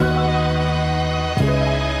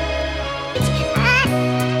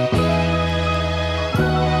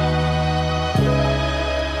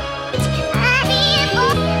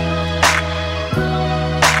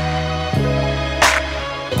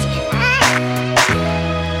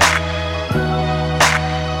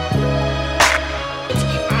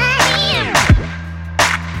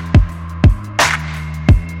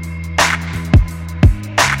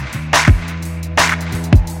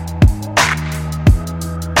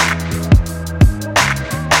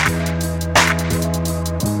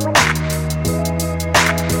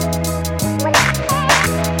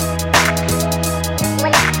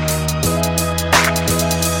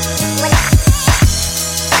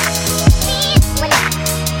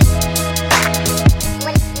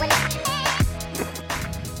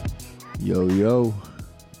Yo,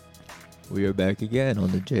 we are back again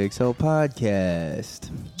on the JXL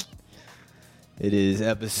podcast. It is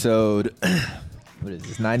episode, what is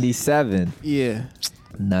this, 97? Yeah.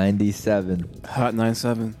 97. Hot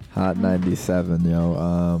 97. Hot 97,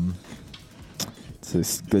 yo. It's a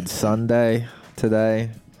good Sunday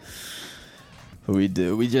today. We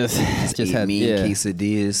just had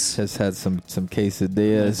quesadillas. Just had some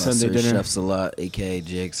quesadillas. Sunday dinner. Chefs a lot, aka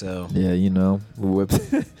JXL. Yeah, you know, we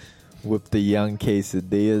whipped the young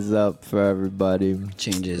quesadillas up for everybody.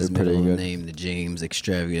 Changes his middle name to James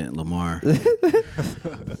Extravagant Lamar.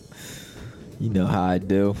 You know how I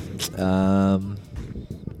do. Yeah,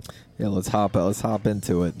 let's hop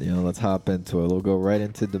into it. Let's hop into it. We'll go right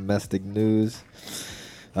into domestic news.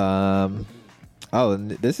 And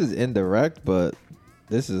this is indirect, but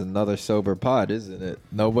this is another sober pod, isn't it?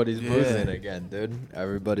 Nobody's boozing again, dude.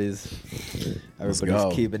 Everybody's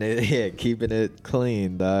keeping it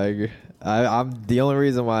clean, dog. I'm the only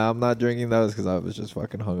reason why I'm not drinking those because I was just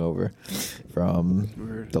fucking hungover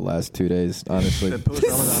from the last 2 days. Honestly, The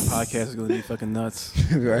post-Ramadan podcast is gonna be fucking nuts.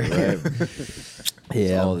 right.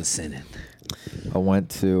 It's all the sinning. I went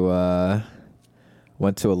to a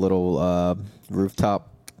little rooftop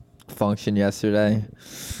function yesterday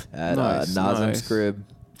at Nazim's crib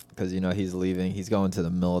because he's leaving. He's going to the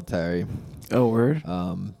military. Oh, word.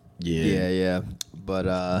 Yeah. But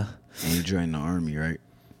and you joined the army, right?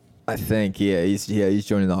 I think he's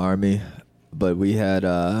joining the army. But we had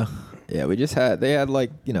they had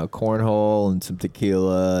cornhole and some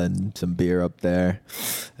tequila and some beer up there.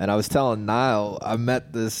 And I was telling Niall, I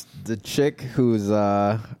met the chick who's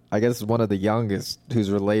I guess one of the youngest, who's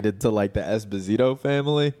related to like the Esposito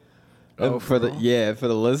family. Oh, for the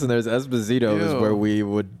listeners, Esposito is where we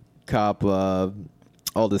would cop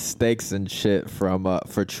all the steaks and shit from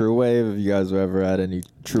for True Wave. If you guys were ever at any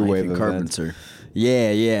True Wave events. Carpenter.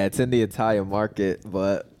 Yeah, it's in the Italian market,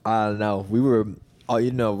 but I don't know. We were,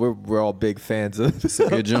 we're all big fans of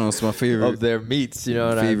Good Jones, my favorite of their meats. You know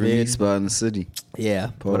what I mean? favorite meat spot in the city. Yeah,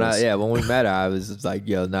 when we met her, I was just like,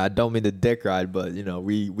 yo, I don't mean to dick ride, but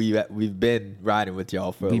we've been riding with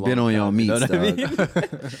y'all for a long time. We've been on y'all meats, dog. I mean?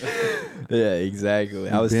 Yeah, exactly.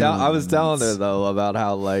 I was telling her though about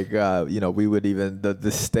how we would even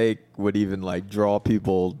the steak would even like draw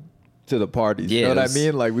people to the parties. Yeah, you know what I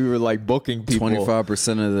mean? Like we were like booking people.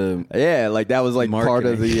 25% of the like that was like marketing. part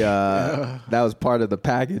of the that was part of the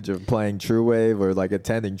package of playing True Wave or like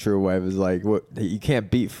attending True Wave. Is like you can't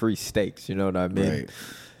beat free steaks. You know what I mean? Right.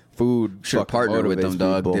 Food. Should partner with them,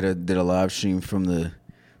 dog. Did a live stream from the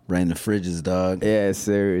random fridges, dog. Yeah,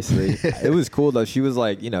 seriously. It was cool though. She was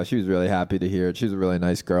like, she was really happy to hear it. She was a really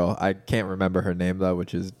nice girl. I can't remember her name though,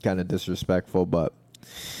 which is kind of disrespectful, but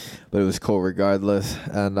it was cool regardless.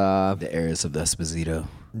 And the heirs of the Esposito.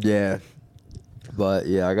 Yeah. But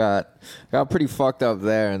yeah, I got pretty fucked up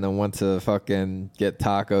there and then went to fucking get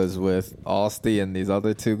tacos with Alsty and these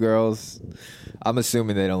other two girls. I'm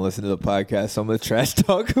assuming they don't listen to the podcast, so I'm going to trash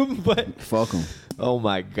talk them, but fuck them. Oh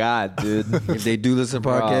my God, dude. If they do listen to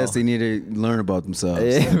podcasts, they need to learn about themselves.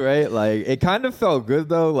 Yeah, right? Like, it kind of felt good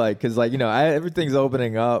though, like, because everything's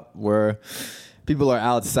opening up where people are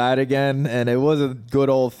outside again, and it was a good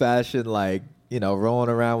old-fashioned, rolling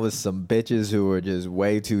around with some bitches who were just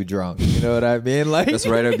way too drunk. You know what I mean? Like that's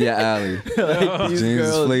right up your alley. These James'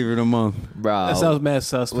 girls, flavor of the month. Bro. That sounds mad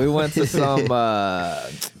sus. We went to some,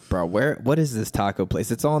 bro, what is this taco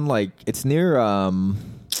place? It's on, it's near,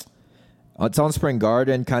 it's on Spring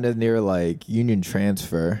Garden, kind of near, Union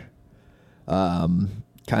Transfer.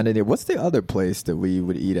 Kind of near. What's the other place that we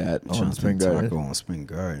would eat at on Spring Garden? Taco on Spring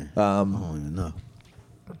Garden. I don't even know.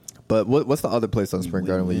 But what's the other place on Spring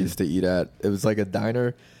Garden we used to eat at? It was like a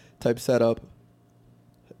diner type setup.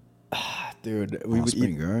 Dude, we would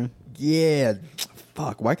Spring eat. Garden? Yeah.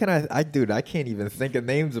 Fuck. Why can't I can't even think of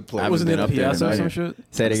names of places. Was it near the Piazza or some shit?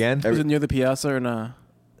 Say it again. Was it near the Piazza or nah?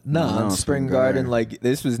 No, on Spring Garden.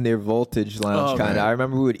 This was near Voltage Lounge, kind of. I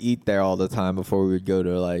remember we would eat there all the time before we would go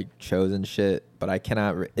to shows and shit. But I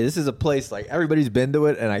cannot. This is a place everybody's been to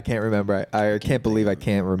it, and I can't remember. I can't believe I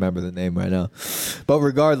can't remember the name right now. But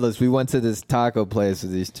regardless, we went to this taco place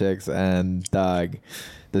with these chicks, and dog,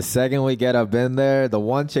 the second we get up in there, the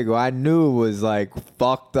one chick who I knew was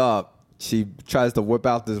fucked up, she tries to whip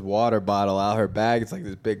out this water bottle out her bag. It's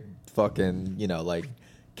this big fucking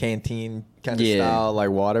canteen kind of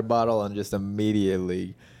style water bottle, and just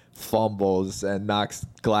immediately fumbles and knocks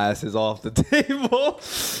glasses off the table.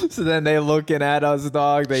 So then they looking at us,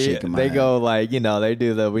 dog. They go they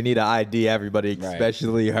do we need to ID everybody,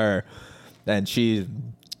 especially her. And she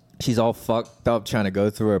she's all fucked up trying to go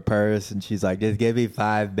through her purse, and she's like, just give me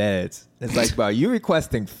 5 minutes. It's like, bro, you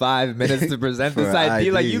requesting 5 minutes to present this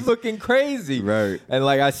ID? Like, you looking crazy. Right. And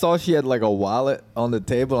like, I saw she had like a wallet on the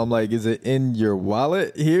table. I'm like, is it in your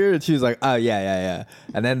wallet here? And she was like, oh, yeah.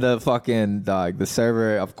 And then the fucking dog, the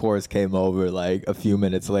server, of course, came over like a few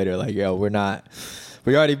minutes later. Like, yo,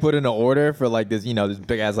 we already put in an order for like this, this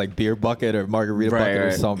big ass like beer bucket or margarita bucket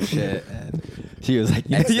or some shit. And she was like,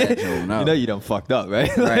 you done fucked up, right?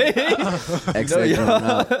 Right.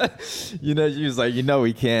 She was like,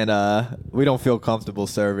 we can't, we don't feel comfortable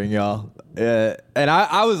serving y'all. And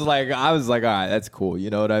I was like, all right, that's cool. You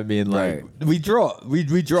know what I mean? Like, we draw.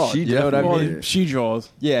 She you know what I mean? She draws.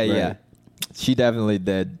 Yeah. She definitely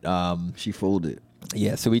did. She folded.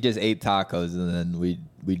 Yeah, so we just ate tacos and then we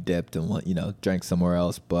dipped and drank somewhere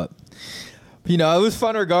else. But it was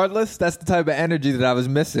fun regardless. That's the type of energy that I was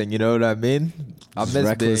missing. You know what I mean? I miss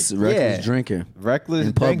reckless drinking. Reckless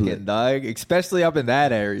in drinking, public. dog. Especially up in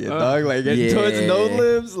that area, dog. Like towards No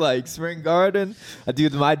Libs, like Spring Garden. I do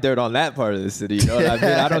my dirt on that part of the city. You know what I mean?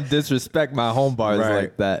 I don't disrespect my home bars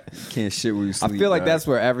like that. Can't shit where you sleep. I feel like that's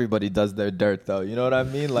where everybody does their dirt, though. You know what I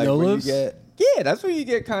mean? Like No where Libs? you get. Yeah, that's where you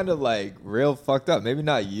get kind of like real fucked up. Maybe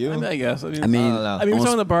not you. I guess. I mean, I don't know. we're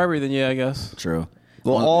talking the Barbary, then yeah, I guess. True.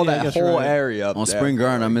 Well, all that whole area up on there. Spring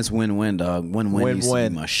Garden, I miss Win-Win, dog. Win-Win used to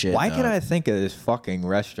be my shit. Why dog. can I think of this fucking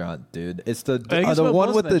restaurant, dude? It's the I the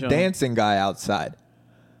one with the John. dancing guy outside.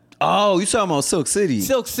 Oh, you talking about Silk City?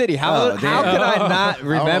 Silk City. How could I not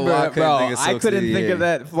remember why I it, couldn't bro? think of I Silk couldn't City, think yeah. of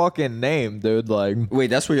that fucking name, dude. Like,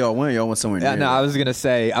 Wait, that's where y'all went? Y'all went somewhere near? no, I was gonna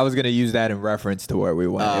say I was gonna use that in reference to where we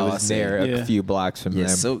went. Oh, It I was see. near a few blocks from Yeah,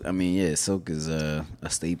 there. Silk. I mean, Silk is a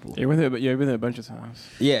staple. Yeah, we've been there a bunch of times.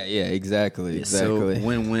 Yeah, exactly. Silk,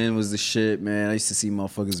 Win-Win was the shit, man. I used to see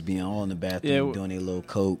motherfuckers being all in the bathroom doing their little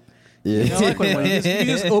coke. Yeah. I like when you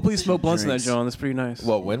just openly smoke blunts in that, Drinks. John. That's pretty nice.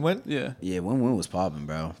 What, Win-Win? Yeah. Yeah, Win-Win was popping,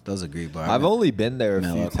 bro. That was a great bar. I've only been there a Met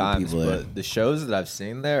a few lot of cool times, people there. but the shows that I've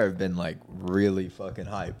seen there have been like really fucking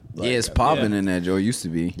hype. Like, it's popping in that joint. Used to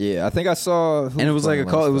be. Yeah, I think I saw. And it was like it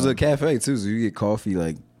was a cafe too, so you get coffee,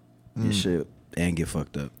 like get shit, and get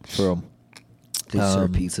fucked up. From. They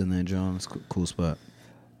serve pizza in that joint. It's a cool spot.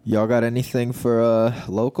 Y'all got anything for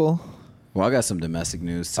local? Well, I got some domestic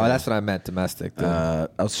news too. Oh, that's what I meant, domestic. Dude. I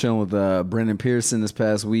was chilling with Brendan Pearson this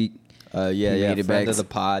past week. Made it back friend of the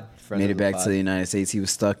pod. Made it back to the United States. He was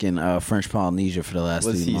stuck in French Polynesia for the last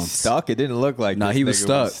 3 months. Was he stuck? It didn't look like. No, this he was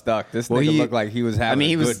nigga stuck. This Well, nigga he- looked like he was having.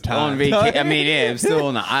 he a was good time. on vacation. I mean, he was still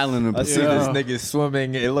on the island of I see Pacific. this nigga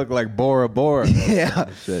swimming. It looked like Bora Bora. Yeah.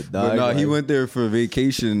 Shit, But dog. no, he Like, went there for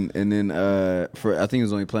vacation, and then I think he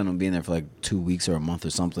was only planning on being there for like 2 weeks or a month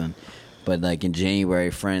or something. But like in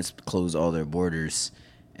January, France closed all their borders,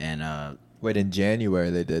 and Wait, in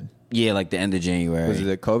January they did. yeah, like the end of January. Was it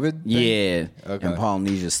a COVID thing? Yeah. Okay. And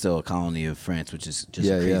Polynesia is still a colony of France, which is just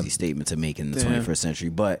a crazy statement to make in the Damn. 21st century.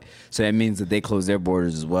 But so that means that they closed their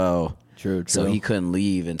borders as well. True. So he couldn't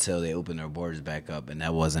leave until they opened their borders back up, and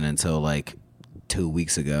that wasn't until like 2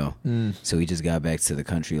 weeks ago. So he just got back to the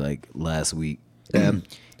country like last week.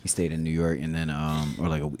 He stayed in New York, and then or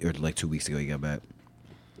like 2 weeks ago he got back.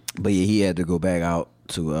 But yeah, he had to go back out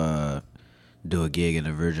to do a gig in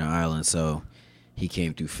the Virgin Islands, so he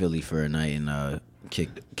came through Philly for a night and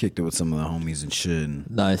kicked it with some of the homies and shit,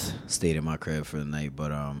 and Nice. stayed in my crib for the night.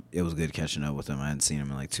 But it was good catching up with him. I hadn't seen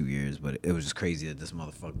him in like 2 years, but it was just crazy that this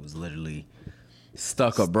motherfucker was literally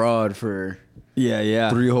stuck abroad for Yeah.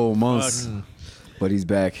 3 whole months. But he's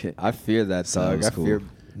back. I fear that, dog. Sounds I cool. fear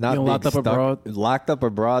not Being being locked up stuck, abroad? Locked up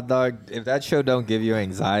abroad, dog. If that show don't give you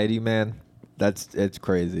anxiety, man, it's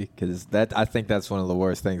crazy. Because I think that's one of the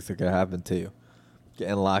worst things that could happen to you.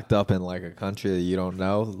 Getting locked up in like a country that you don't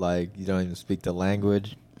know, like you don't even speak the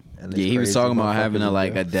language. And Yeah, he was talking about having to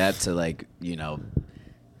like a adapt to like,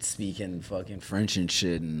 speaking fucking French and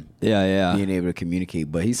shit and yeah. being able to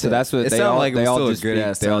communicate. But he So said that's what it they sounded all like it was they all still a just good speak.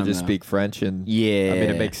 ass They all time just now. speak French, and Yeah. I mean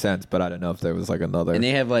it makes sense, but I don't know if there was like another. And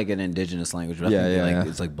they have like an indigenous language. But I think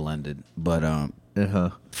it's like blended. But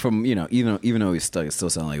from even though he's stuck, it still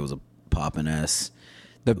sounded like it was a popping ass.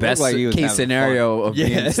 The best like he was case having scenario fun. of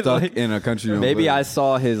being stuck like, in a country. Maybe I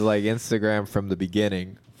saw his like Instagram from the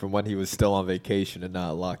beginning, from when he was still on vacation and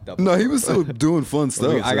not locked up. No, he was still doing fun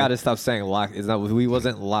stuff. I got to stop saying locked. It's not. We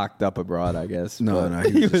wasn't locked up abroad, I guess. No,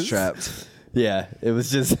 but he was trapped. Yeah, it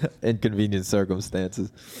was just inconvenient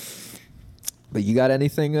circumstances. But you got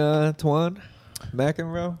anything, Twan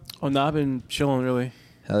McEnroe? Oh, no, I've been chilling, really.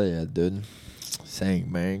 Hell yeah, dude.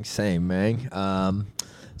 Same, man.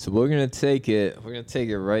 So we're gonna take it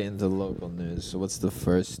right into local news. So what's the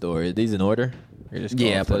first story? Are these in order? Or just go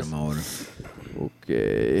Yeah, I off put this? them in order.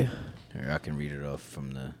 Okay. Here, I can read it off from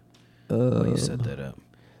the. When you set that up.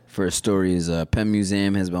 First story is Penn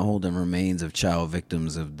Museum has been holding remains of child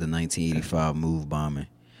victims of the 1985 MOVE bombing.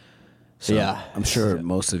 So Yeah. I'm sure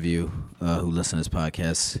most of you who listen to this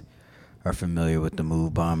podcast are familiar with the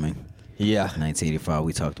MOVE bombing. Yeah. 1985.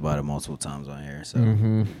 We talked about it multiple times on here.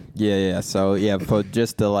 So Yeah. So for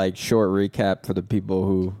just the like short recap for the people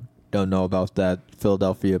who don't know about that,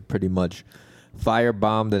 Philadelphia pretty much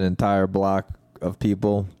firebombed an entire block of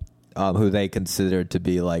people who they considered to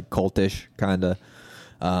be like cultish kind of.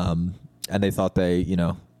 And they thought they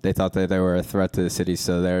thought that they were a threat to the city,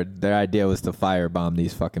 so their idea was to firebomb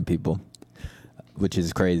these fucking people, which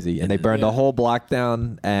is crazy. And they burned the whole block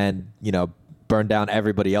down, and burned down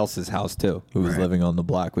everybody else's house too, who was living on the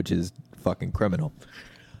block, which is fucking criminal.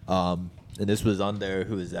 And this was under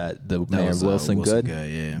who is that? The mayor Wilson Good.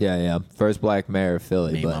 Yeah. First black mayor of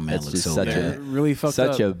Philly, but it's just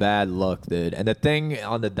such a bad look, dude. And the thing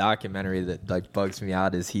on the documentary that like bugs me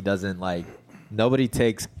out is he doesn't like. Nobody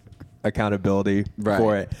takes accountability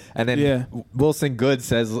for it. And then Wilson Good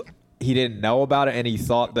says he didn't know about it, and he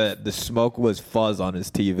thought that the smoke was fuzz on his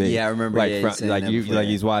TV. Yeah, I remember.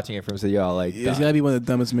 He's watching it from he's gotta be one of the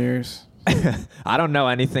dumbest mayors. I don't know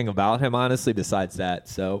anything about him, honestly, besides that.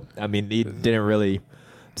 So, I mean, he didn't really...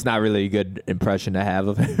 It's not really a good impression to have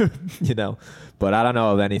of him, But I don't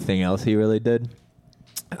know of anything else he really did.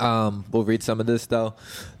 We'll read some of this, though.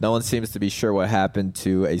 No one seems to be sure what happened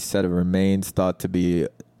to a set of remains thought to be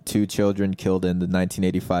 2 children killed in the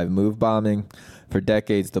 1985 MOVE bombing. For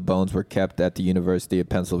decades, the bones were kept at the University of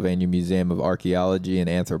Pennsylvania Museum of Archaeology and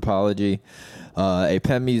Anthropology. A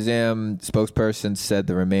Penn Museum spokesperson said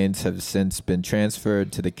the remains have since been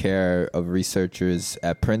transferred to the care of researchers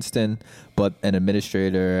at Princeton, but an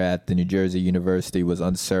administrator at the New Jersey University was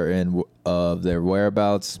uncertain of their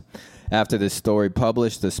whereabouts. After this story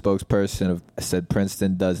published, the spokesperson said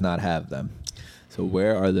Princeton does not have them. So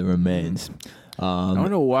where are the remains? I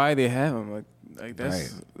don't know why they have them. Like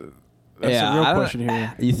that's a real question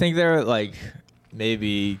here. You think they're like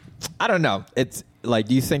maybe I don't know. It's like,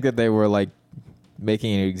 do you think that they were like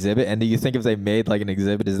making an exhibit? And do you think if they made like an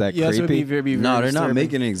exhibit, is that creepy? So it'd be very no, they're not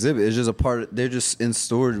making an exhibit. It's just a part. They're just in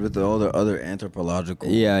storage with all the other anthropological.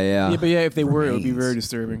 Yeah. But if they were, it would be very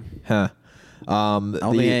disturbing. Huh. I don't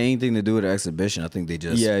think it had anything to do with the exhibition. I think they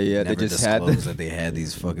just they just had that they had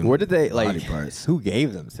these fucking where did they body parts. Who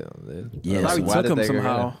gave them to them, dude? Yeah, probably took them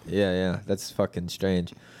somehow. Yeah, that's fucking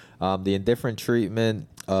strange. The indifferent treatment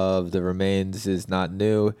of the remains is not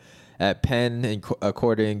new. At Penn,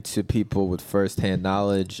 according to people with first-hand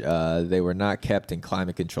knowledge, they were not kept in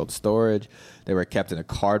climate-controlled storage. They were kept in a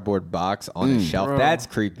cardboard box on a shelf. Bro. That's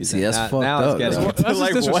creepy. See, that's fucked up. That's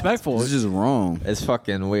just disrespectful. It's just wrong. It's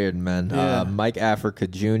fucking weird, man. Yeah. Mike Africa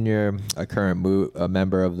Jr., a current a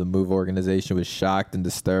member of the MOVE organization, was shocked and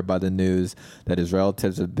disturbed by the news that his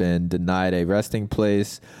relatives have been denied a resting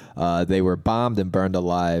place. They were bombed and burned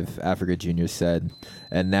alive, Africa Jr. said.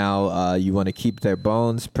 And now you want to keep their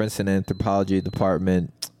bones. Princeton Anthropology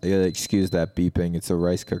Department, excuse that beeping. It's a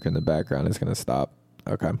rice cooker in the background. It's going to stop.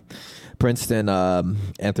 Okay. Princeton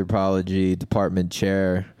Anthropology Department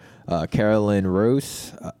Chair Carolyn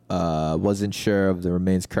Roos wasn't sure of the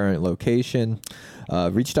remains' current location.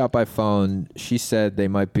 Reached out by phone. She said they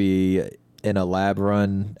might be in a lab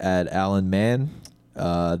run at Alan Mann,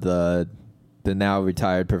 the now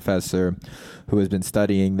retired professor who has been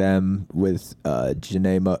studying them with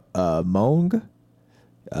Janae Mong,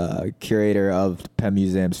 curator of Penn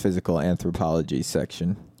Museum's Physical Anthropology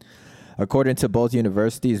section. According to both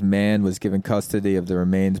universities, Mann was given custody of the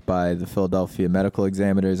remains by the Philadelphia Medical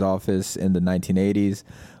Examiner's Office in the 1980s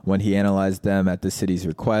when he analyzed them at the city's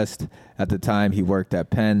request. At the time, he worked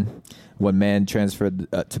at Penn. When Mann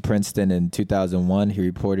transferred to Princeton in 2001,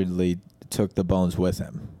 he reportedly took the bones with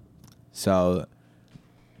him. So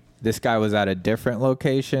this guy was at a different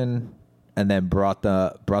location and then brought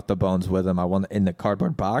the bones with him. In the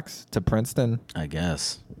cardboard box to Princeton. I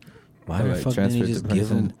guess. Why the fuck didn't he just give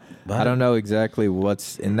him? I don't know exactly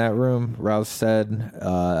what's in that room. Rouse said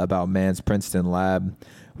about Mann's Princeton lab,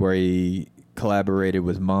 where he collaborated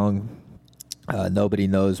with Mong. Nobody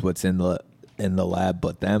knows what's in the lab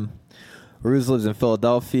but them. Rouse lives in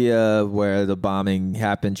Philadelphia, where the bombing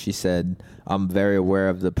happened. She said, "I'm very aware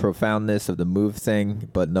of the profoundness of the MOVE thing,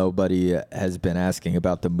 but nobody has been asking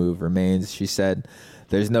about the MOVE remains." She said,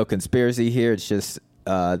 "There's no conspiracy here. It's just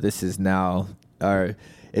this is now, or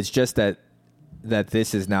it's just that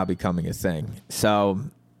this is now becoming a thing." So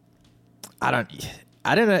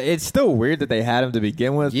I don't know. It's still weird that they had him to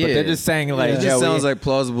begin with, but they're just saying like, it just sounds like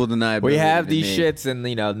plausible deniability. We have these shits, and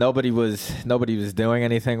nobody was doing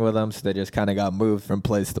anything with them, so they just kind of got moved from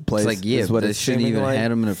place to place. It's like, what they shouldn't even had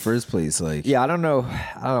them in the first place. Like, I don't know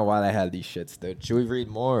why they had these shits, dude. Should we read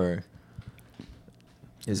more? Or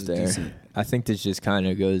is there? Decent. I think this just kind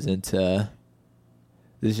of goes into.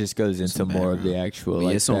 This just goes into more of the actual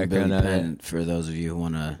like background of it. For those of you who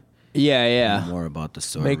want to. Yeah. More about the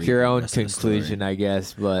story. Make your own conclusion, I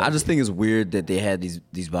guess. But I just think it's weird that they had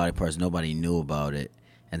these body parts. Nobody knew about it,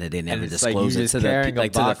 and that they never disclosed it to the family.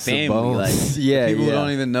 Like, people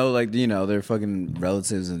don't even know. Like, their fucking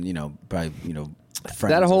relatives and probably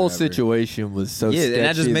friends. That whole situation was so sketchy. And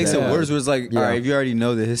that just makes it worse. It was like, all right, if you already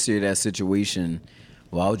know the history of that situation,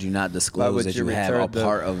 why would you not disclose that you have a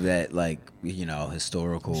part of that, like,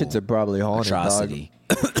 historical shit's are probably haunted, atrocity?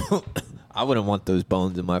 I wouldn't want those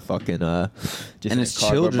bones in my fucking just and it's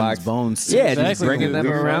children's bones. Yeah, just bringing them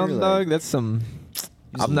around, dog. That's some.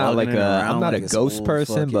 I'm not a ghost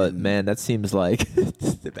person, but man, that seems like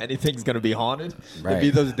if anything's gonna be haunted, it'd be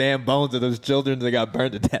those damn bones of those children that got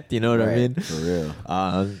burned to death. You know what I mean? For real.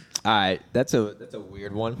 All right, that's a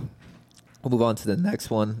weird one. We'll move on to the next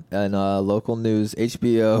one. And local news,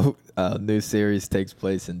 HBO new series takes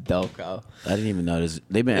place in Delco. I didn't even know this.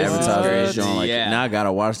 They've been advertising this joint. Now I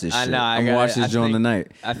gotta watch this shit. I'm gonna watch this joint tonight.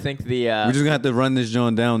 I think we're just gonna have to run this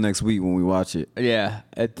joint down next week when we watch it. Yeah,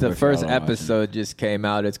 the first episode just came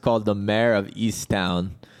out. It's called The Mayor of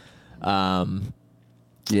Easttown.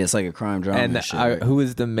 It's like a crime drama. And shit, right? Who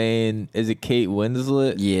is the main? Is it Kate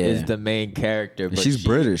Winslet? Yeah, is the main character. But she's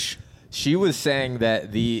British. She was saying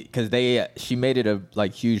that she made it a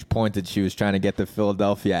huge point that she was trying to get the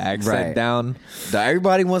Philadelphia accent down.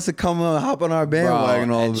 Everybody wants to come hop on our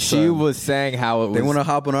bandwagon all of a sudden. She was saying how they want to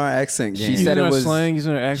hop on our accent game. She said it was slang.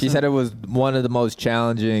 She said it was one of the most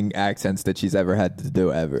challenging accents that she's ever had to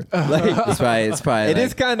do ever. It's probably it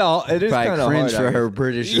is kind of cringe hard for her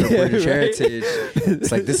British heritage.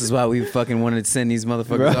 It's like, this is why we fucking wanted to send these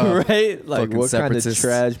motherfuckers off. Right? Like, what kind of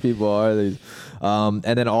trash people are these? And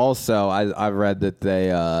then also, I read that they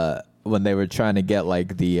when they were trying to get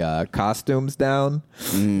like the costumes down,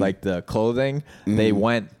 like the clothing, they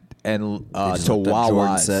went and to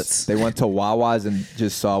Wawa's. They went to Wawa's and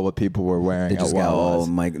just saw what people were wearing. They just got all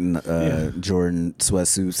Jordan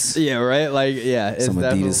sweatsuits. Yeah, right. Like, it's some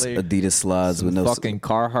Adidas slides with no fucking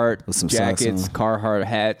Carhartt with some jackets, Carhartt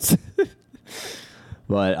hats.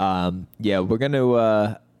 But we're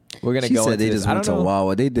gonna. We're gonna go. Said they just went to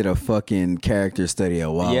Wawa. They did a fucking character study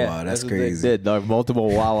at Wawa. Yeah, that's crazy. They did, dog. Multiple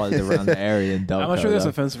Wawas around the area in Delco. I'm not sure that's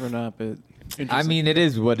offensive or not, but I mean, it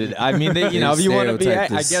is what it. I mean, if you want to be,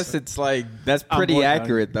 I guess it's like that's pretty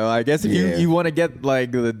accurate, though. I guess if you want to get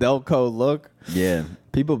like the Delco look,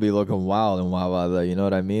 people be looking wild in Wawa, though. You know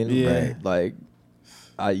what I mean? Yeah. Right?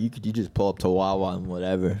 Like, you just pull up to Wawa and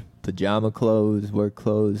whatever, pajama clothes, work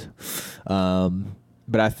clothes.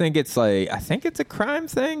 But I think it's a crime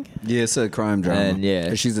thing. Yeah, it's a crime drama.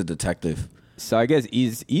 And she's a detective. So I guess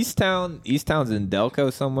Easttown's in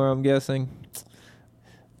Delco somewhere, I'm guessing.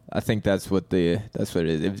 I think that's what it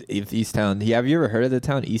is. If Easttown, have you ever heard of the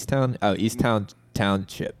town Easttown? Oh, Easttown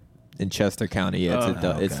Township in Chester County.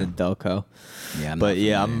 Yeah, it's in Delco.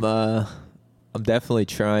 Yeah, I'm definitely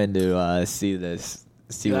trying to see this.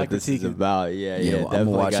 See what this is about. Yeah. I'm gonna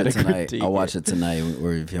watch it tonight. I'll watch it tonight,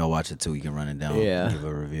 or if y'all watch it too, you can run it down. Yeah, and give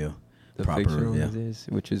a review, the proper review.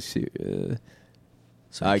 Which is,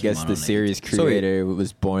 so I guess the series creator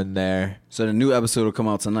was born there. So the new episode will come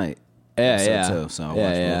out tonight. Yeah. So I'll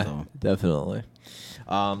watch both of them. Definitely.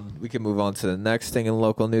 We can move on to the next thing in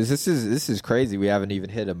local news. This is crazy. We haven't even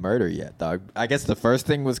hit a murder yet, dog. I guess the first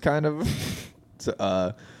thing was kind of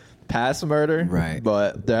past murder, right?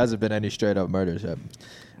 But there hasn't been any straight up murders yet.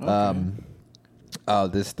 Okay.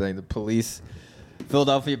 This thing, the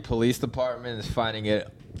Philadelphia Police Department is finding it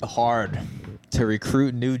hard to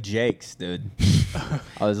recruit new Jakes, dude.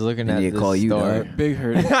 I was looking at this call story. Big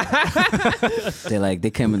hurt. They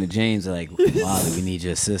come into James. They're like, wow, we need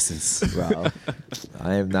your assistance, bro.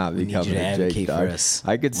 I am not becoming a Jake, dog. For us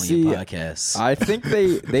I could see. Podcast. I think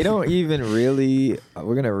they don't even really.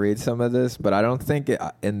 We're gonna read some of this, but I don't think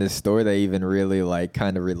in this story they even really like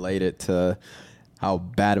kind of relate it to how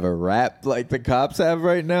bad of a rap like the cops have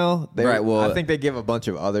right now. I think they give a bunch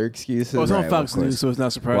of other excuses. Well, it's on Fox News, so it's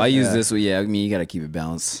not surprising. Well, I use this. I mean, you got to keep it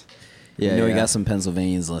balanced. Yeah, we got some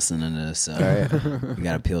Pennsylvanians listening to this, so we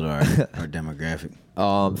got to appeal to our demographic.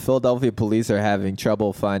 Philadelphia police are having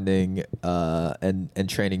trouble finding and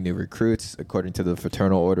training new recruits, according to the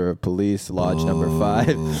Fraternal Order of Police, Lodge Number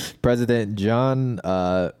 5. President John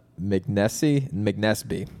McNesby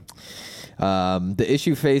The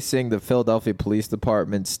issue facing the Philadelphia Police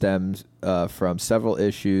Department stems from several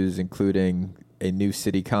issues, including a new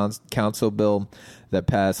city council bill that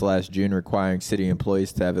passed last June requiring city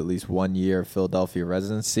employees to have at least 1 year of Philadelphia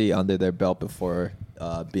residency under their belt before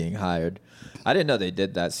being hired. I didn't know they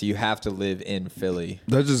did that, so you have to live in Philly.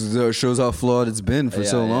 That just shows how flawed it's been for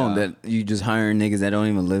so long that you just hiring niggas that don't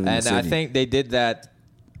even live in the city. And I think they did that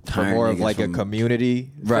for more of like a community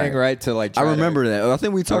thing, right? To like, I remember that. I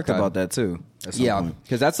think we talked about that too. Yeah,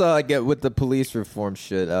 because that's I get with the police reform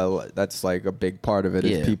shit. That's like a big part of it.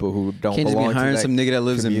 Is people who don't can't belong just be hiring to some nigga that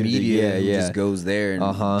lives community. in media who just goes there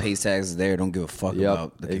and pays taxes there. Don't give a fuck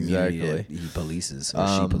about the community that he polices or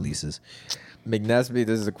she polices. McNesby,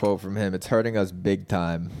 this is a quote from him. "It's hurting us big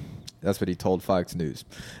time." That's what he told Fox News.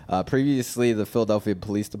 Previously, the Philadelphia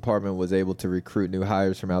Police Department was able to recruit new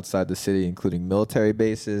hires from outside the city, including military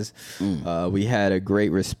bases. We had a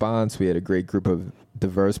great response. We had a great group of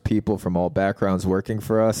diverse people from all backgrounds working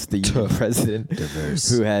for us. The union president,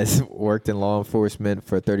 who has worked in law enforcement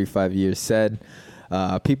for 35 years, said,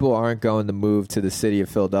 people aren't going to move to the city of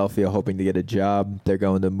Philadelphia hoping to get a job. They're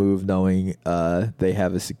going to move knowing they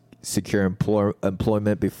have a secure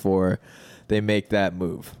employment before they make that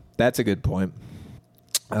move. That's a good point.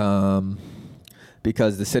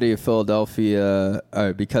 Because the city of Philadelphia,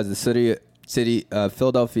 Philadelphia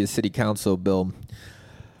City Council Bill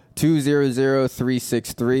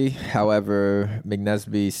 200363. However,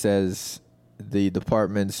 McNesby says the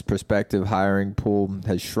department's prospective hiring pool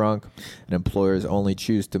has shrunk, and employers only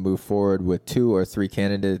choose to move forward with 2 or 3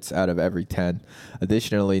 candidates out of every 10.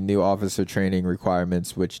 Additionally, new officer training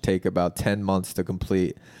requirements, which take about 10 months to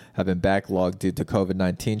complete, have been backlogged due to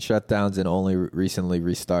COVID-19 shutdowns and only recently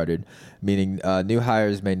restarted, meaning new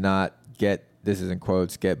hires may not get, this is in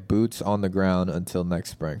quotes, get boots on the ground until next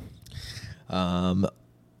spring.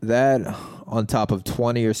 That, on top of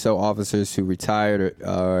 20 or so officers who retired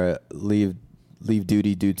or leave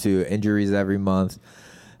duty due to injuries every month,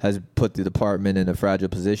 has put the department in a fragile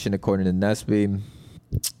position, according to Nesby.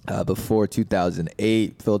 Before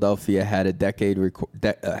 2008, Philadelphia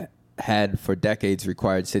had for decades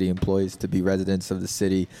required city employees to be residents of the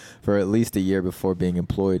city for at least a year before being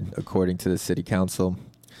employed, according to the city council.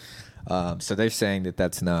 So they're saying that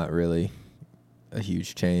that's not really a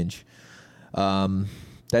huge change.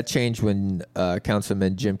 That changed when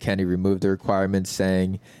Councilman Jim Kenney removed the requirement,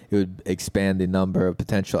 saying it would expand the number of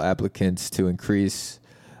potential applicants to increase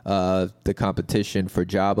the competition for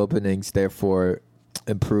job openings, therefore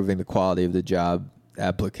improving the quality of the job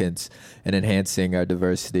applicants and enhancing our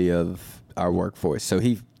diversity of our workforce. So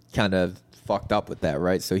he kind of fucked up with that,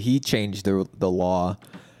 right? So he changed the law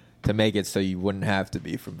to make it so you wouldn't have to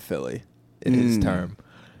be from Philly in his term.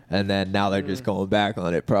 And then now they're just going back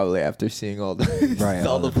on it, probably after seeing all the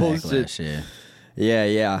all the bullshit. Backlash,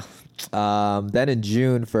 yeah. Then in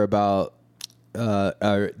June,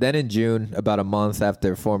 about a month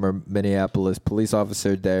after former Minneapolis police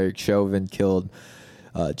officer Derek Chauvin killed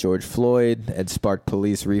George Floyd and sparked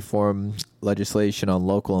police reform legislation on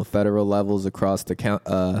local and federal levels across the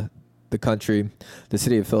country, the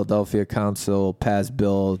City of Philadelphia Council passed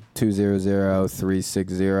Bill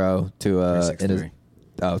 200360 to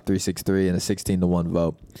 363 in a 16-1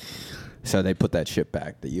 vote. So they put that shit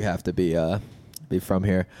back that you have to be from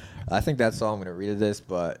here. I think that's all I'm gonna read of this,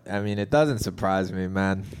 but I mean, it doesn't surprise me,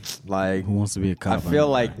 man. Like, who wants to be a cop? I feel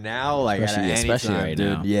like now, like especially right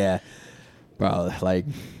now, dude. Yeah, bro. Like,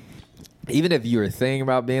 even if you were thinking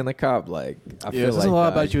about being a cop, like, I feel like there's a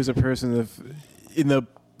lot about you as a person. If in the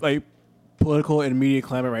like political and media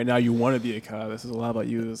climate right now, you want to be a cop. This is a lot about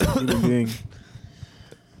you as a human being.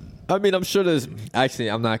 I mean, I'm sure there's... Actually,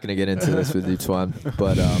 I'm not going to get into this with you, Twan.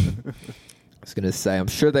 But I was going to say, I'm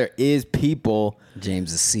sure there is people...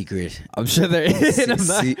 James is secret. I'm sure there is.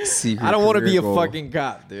 Secret I don't want to be a fucking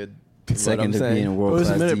cop, dude. Second to being a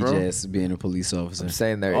world-class DJ is being a police officer. I'm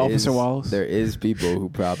saying there is people who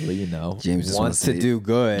probably, James wants to do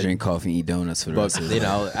good. Drink coffee and eat donuts for the rest of his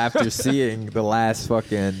life. After seeing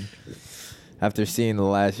the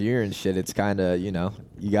last year and shit, it's kind of, you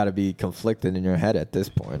got to be conflicted in your head at this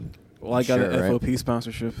point. Well, I got an FOP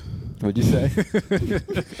sponsorship. What'd you say?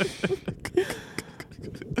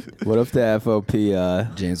 What if the FOP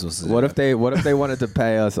James was what if they wanted to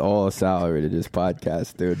pay us all a salary to this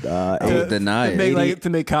podcast, dude? I would deny it. To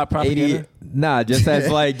make cop propaganda. Just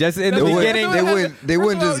as just in the beginning. They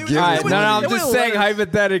wouldn't just give us. No, I'm just saying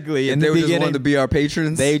hypothetically. In the beginning, just wanted to be our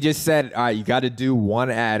patrons. They just said, all right, you got to do one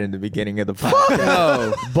ad in the beginning of the podcast.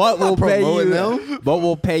 No, but we'll pay you. But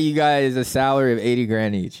we'll pay you guys a salary of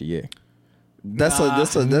 $80,000 each a year. That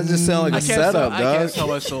just sound like a setup, dog. I can't sell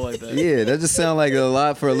my soul like that. Yeah, that just sound like a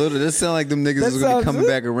lot for a little. That sound like them niggas is gonna be coming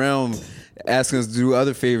back around asking us to do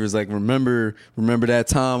other favors, like remember that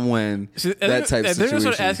time when that type of situation. They're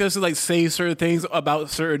sort of asking us to like say certain things about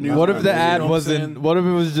certain news. What if the ad wasn't? What if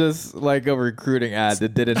it was just like a recruiting ad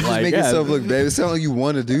that didn't like? Make yourself look bad. It sounds like you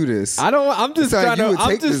want to do this. I don't. I'm just trying to.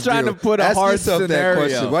 I'm just trying to put a hard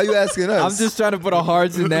scenario. Why are you asking us? I'm just trying to put a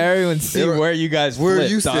hard scenario and see where you guys. Where are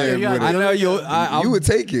you saying? I know you. You would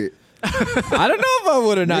take it. I don't know if I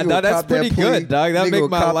would or not. Dog, that's pretty good, dog. That would make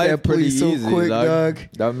my life pretty easy, quick, dog.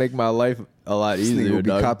 That would make my life a lot easier, Be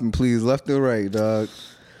dog. copping please left and right, dog.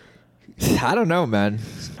 I don't know, man.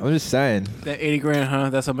 I'm just saying. That $80,000, huh?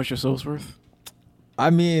 That's how much your soul's worth. I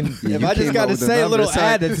mean, if I just got to say a little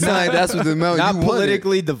ad, it's not that's what the amount not you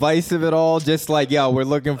politically divisive at all. Just like, yo, we're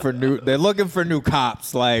looking for new. They're looking for new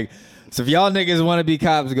cops. Like, so if y'all niggas want to be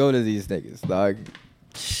cops, go to these niggas, dog.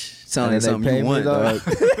 Sound like something you want, dog.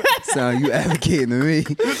 Sound you advocating to me.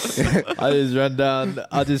 I'll just run down.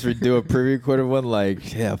 I'll just do a pre-recorded one. Like,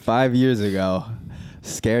 5 years ago,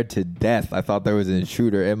 scared to death. I thought there was an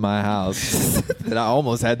intruder in my house that I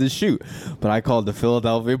almost had to shoot, but I called the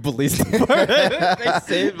Philadelphia Police Department. They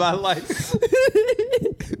saved my life.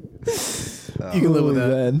 You can live with that.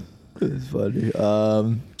 Man. It's funny.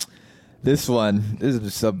 This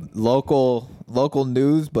is some local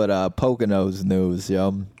news, but Poconos news,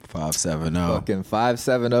 yo. 570. Fucking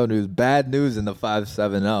 570 news. Bad news in the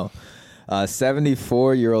 570.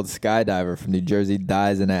 74-year-old skydiver from New Jersey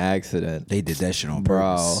dies in an accident. They did that shit on Bro.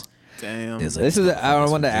 purpose. Damn. Like This is. I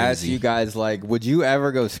wanted to ask you guys, like, would you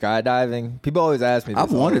ever go skydiving? People always ask me this.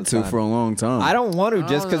 I've wanted to for a long time. I don't want to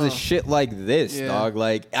just because of shit like this, dog.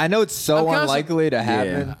 Like, I know it's so unlikely to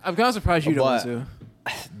happen. Yeah. I'm kind of surprised you don't want to.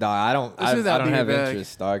 Dog, I don't have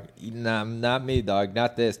interest, dog. Nah, not me, dog.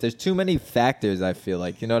 Not this. There's too many factors, I feel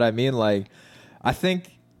like. You know what I mean? Like, I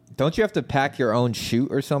think, don't you have to pack your own chute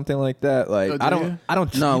or something like that? Like, I don't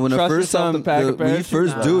No, when the first time when you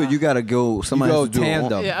first do it, you gotta go. Somebody you go has to do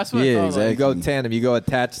tandem. Yeah, that's what I thought, exactly. You go tandem. You go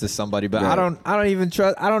attached to somebody. But Right. I don't even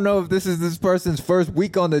trust. I don't know if this is this person's first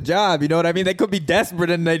week on the job. You know what I mean? They could be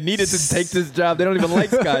desperate and they needed to take this job. They don't even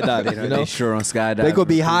like skydiving. You know, They sure on skydiving. they could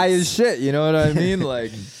be high as shit. You know what I mean?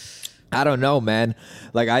 Like, I don't know, man.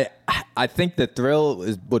 Like, I think the thrill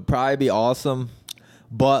would probably be awesome,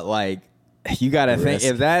 but like, you gotta think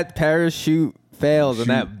if that parachute fails and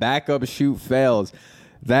that backup chute fails,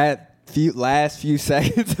 that last few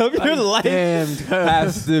seconds of your life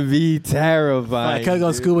has to be terrifying. I could have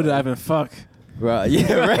gone scuba diving. Fuck. Right?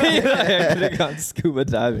 Yeah, right. I could have gone scuba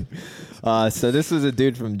diving. So this was a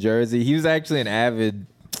dude from Jersey. He was actually an avid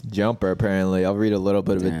jumper, apparently. I'll read a little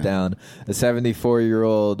bit of it down. A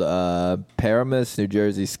 74-year-old Paramus, New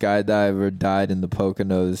Jersey skydiver died in the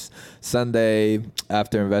Poconos Sunday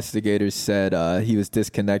after investigators said he was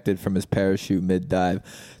disconnected from his parachute mid-dive.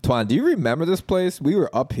 Twan, do you remember this place? We were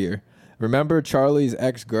up here. Remember Charlie's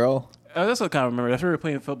ex-girl? Oh, that's what I kind of remember. That's where we were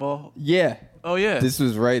playing football. Yeah. Oh, yeah. This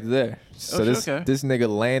was right there. So this nigga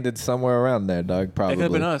landed somewhere around there, dog, probably. It could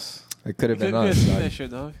have been us. It could have been us, dog. That shit,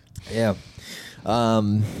 dog. Yeah.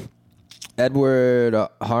 Edward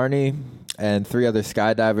Harney and 3 other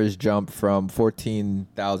skydivers jumped from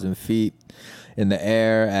 14,000 feet in the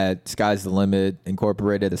air at Sky's the Limit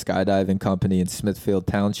Incorporated, a skydiving company in Smithfield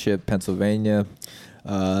Township, Pennsylvania.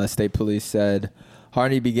 State police said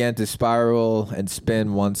Harney began to spiral and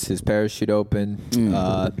spin once his parachute opened.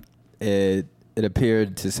 It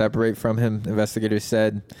appeared to separate from him, investigators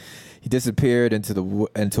said. He disappeared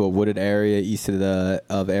into a wooded area east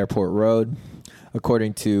of Airport Road.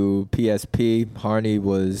 According to PSP, Harney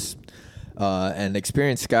was an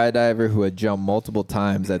experienced skydiver who had jumped multiple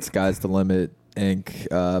times at Sky's the Limit,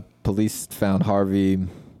 Inc. Police found Harney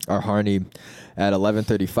at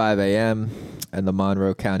 11:35 a.m. and the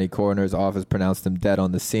Monroe County Coroner's Office pronounced him dead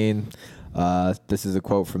on the scene. This is a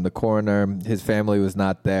quote from the coroner. His family was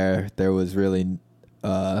not there. There really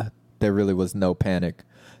was no panic,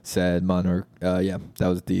 said Monroe. That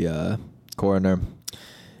was the coroner.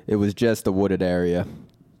 It was just a wooded area.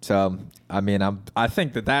 So, I mean, I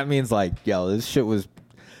think that means like, yo, this shit was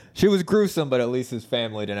gruesome, but at least his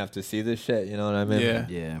family didn't have to see this shit. You know what I mean?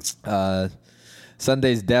 Yeah.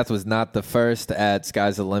 Sunday's death was not the first at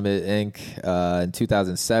Sky's the Limit, Inc. In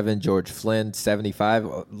 2007, George Flynn, 75,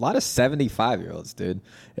 a lot of 75-year-olds, dude,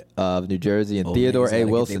 of New Jersey, and Theodore A.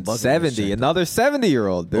 Wilson, 70, another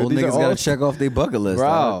 70-year-old. Old niggas got to check off their bucket list, bro.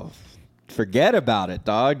 Dog. Forget about it,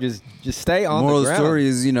 dog. Just stay on the ground. Moral story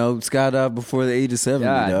is, skydive before the age of 70,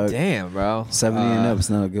 dog. Damn, bro. 70 and up is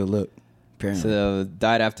not a good look. Apparently. So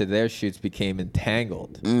died after their chutes became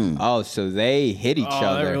entangled. Oh, so they hit each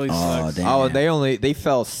other. That really sucks. Damn. Oh, they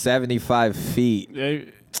fell 75 feet.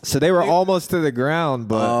 So they were almost to the ground,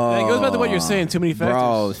 but It goes back to what you're saying. Too many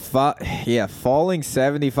factors. bro, falling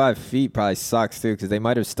 75 feet probably sucks too because they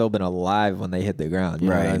might have still been alive when they hit the ground. You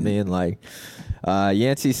know what I mean? Like,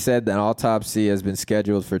 Yancey said that an autopsy has been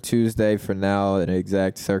scheduled for Tuesday. For now, and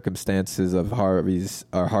exact circumstances of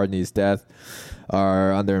Hardney's death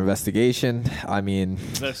are under investigation. I mean,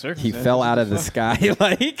 he fell out of the sky.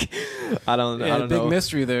 Like, I don't know. Big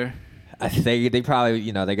mystery there. I think they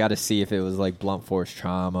probably, they got to see if it was like blunt force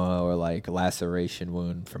trauma or like a laceration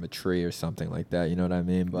wound from a tree or something like that. You know what I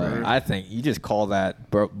mean? But I think you just call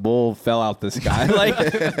that bull fell out the sky. Like,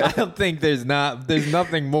 I don't think there's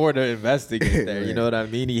nothing more to investigate there. You know what I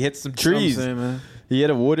mean? He hit some trees. He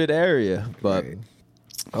hit a wooded area. But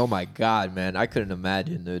oh my God, man, I couldn't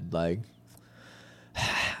imagine, dude. Like,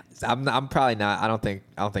 I'm probably not. I don't think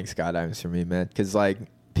skydiving's for me, man. Because like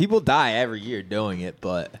people die every year doing it,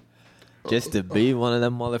 but. Just to be one of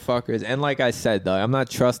them motherfuckers. And like I said, though, I'm not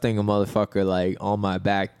trusting a motherfucker like on my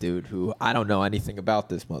back, dude, who I don't know anything about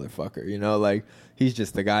this motherfucker. You know, like he's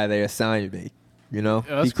just the guy they assigned me. You know,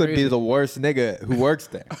 he could be the worst nigga who works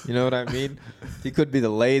there. You know what I mean? He could be the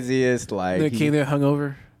laziest. Like they came there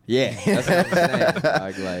hungover. Yeah, that's what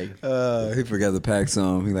I'm saying. He forgot to pack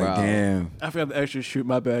some. He's like, damn. I forgot the extra shoot.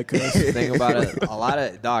 My bad. Think about it. A lot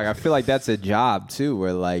of dog. I feel like that's a job too,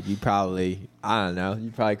 where like you probably, I don't know,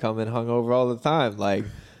 you probably come in hungover all the time. Like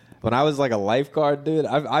when I was like a lifeguard, dude,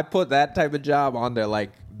 I put that type of job on there,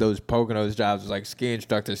 like those Poconos jobs, like ski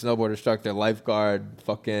instructor, snowboard instructor, lifeguard,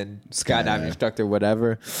 fucking skydiving instructor,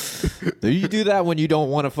 whatever. You do that when you don't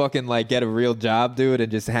want to fucking like get a real job, dude, and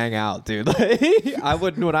just hang out, dude. Like, I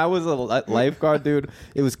would when I was a lifeguard, dude.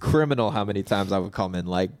 It was criminal how many times I would come in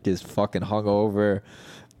like just fucking hungover.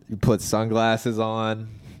 You put sunglasses on,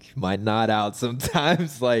 you might nod out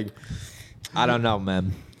sometimes. Like, I don't know,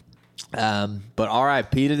 man. But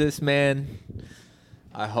R.I.P. to this man.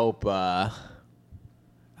 I hope. I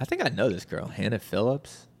think I know this girl, Hannah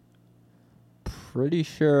Phillips. Pretty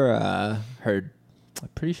sure her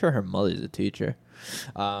mother's a teacher.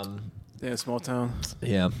 Yeah, small town.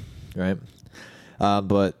 Yeah, right.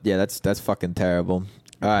 But yeah, that's fucking terrible.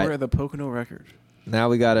 All right, we're at the Pocono record. Now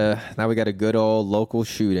we got a good old local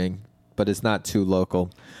shooting, but it's not too local.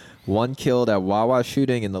 One killed at Wawa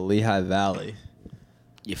shooting in the Lehigh Valley.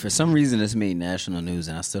 Yeah, for some reason this made national news,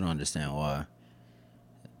 and I still don't understand why.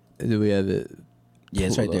 Do we have it? Yeah,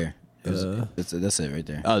 it's right there. That's it right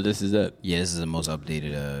there. Oh, this is it. Yeah, this is the most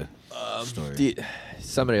updated story.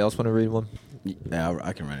 Somebody else want to read one? Yeah,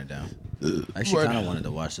 I can run it down. I actually kind of wanted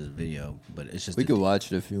to watch this video, but it's just we could watch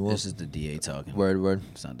it if you want. This is the DA talking. Word.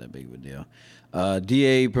 It's not that big of a deal.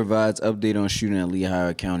 DA provides update on shooting at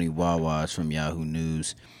Lehigh County Wawa's from Yahoo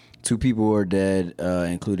News. 2 people were dead,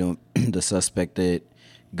 including the suspected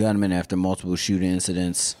gunman after multiple shooting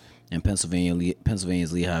incidents in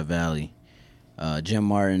Pennsylvania's Lehigh Valley. Jim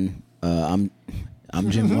Martin, I'm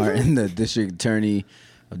Jim Martin, the district attorney.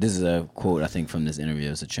 This is a quote, I think, from this interview.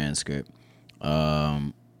 It's a transcript.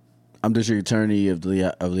 I'm district attorney of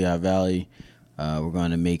Lehigh Valley. We're going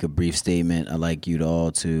to make a brief statement. I'd like you to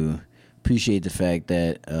all to appreciate the fact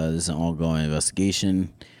that this is an ongoing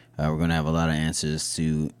investigation. We're going to have a lot of answers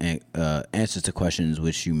to questions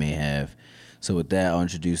which you may have. So with that, I'll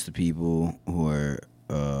introduce the people who are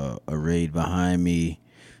arrayed behind me.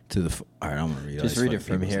 All right, I'm gonna read. Just read it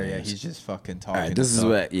from here. Names. Yeah, he's just fucking talking. All right, this is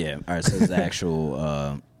what. Yeah. All right, so this is the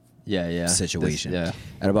actual. Situation. At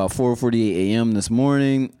about 4:48 a.m. this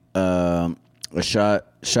morning, a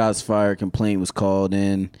shots fired complaint was called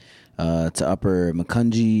in to Upper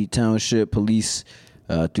Macungie Township Police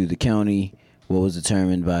through the county. What was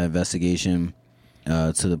determined by investigation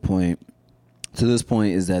to this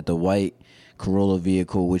point is that the white Corolla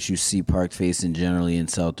vehicle, which you see parked facing generally in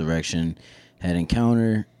south direction, had an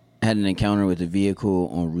encounter with a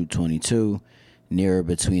vehicle on Route 22, near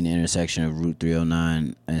between the intersection of Route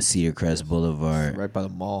 309 and Cedar Crest Boulevard. Right by the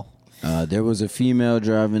mall. There was a female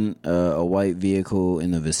driving a white vehicle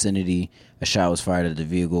in the vicinity. A shot was fired at the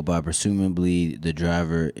vehicle by presumably the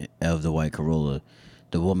driver of the white Corolla.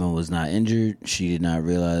 The woman was not injured. She did not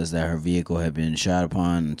realize that her vehicle had been shot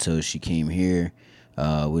upon until she came here,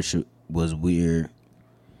 which we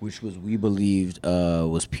believed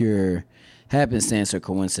was pure happenstance or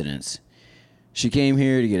coincidence. She came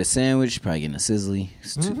here to get a sandwich, probably getting a sizzly.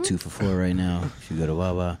 It's 2 for $4 right now if you go to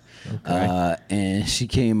Wawa. Okay. And she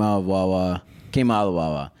came out of the Wawa.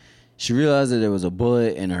 She realized that there was a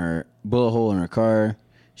bullet hole in her car.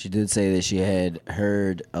 She did say that she had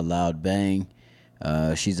heard a loud bang.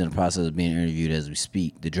 She's in the process of being interviewed as we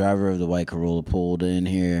speak. The driver of the white Corolla pulled in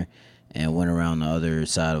here and went around the other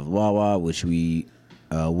side of Wawa, which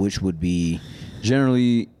would be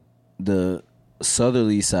generally the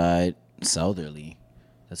southerly side. Southerly.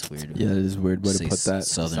 That's weird. Yeah, it is a weird way to put that.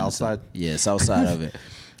 Southern, South side? Yeah, south side of it.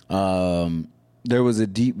 There was a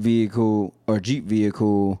Jeep vehicle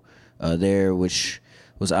there, which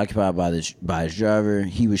was occupied by his driver.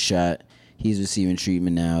 He was shot. He's receiving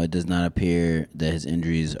treatment now. It does not appear that his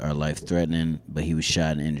injuries are life-threatening, but he was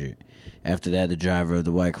shot and injured. After that, the driver of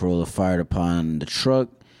the white Corolla fired upon the truck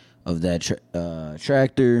of that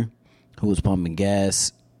tractor who was pumping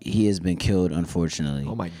gas. He has been killed, unfortunately.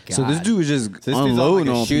 Oh, my God. So this dude was just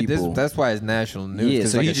unloading on people. That's why it's national news. Yeah,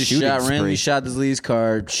 so like he just randomly shot this lady's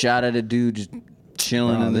car, shot at a dude just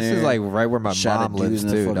chilling in there. This is like right where my Shot mom a dude lives, in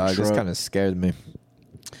the too, fucking dog. This truck. kind of scared me.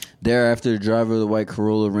 Thereafter, the driver of the white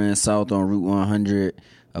Corolla ran south on Route 100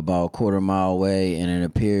 about a quarter mile away, and it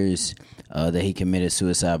appears that he committed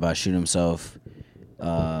suicide by shooting himself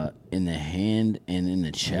in the hand and in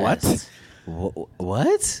the chest.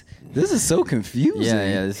 What? This is so confusing.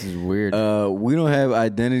 Yeah, this is weird. We don't have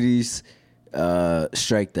identities.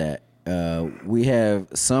 Strike that. We have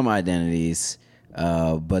some identities,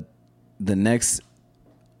 but the next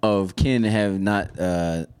of kin have not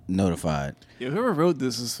notified. Yeah, whoever wrote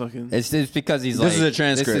this is fucking. It's because he's This is a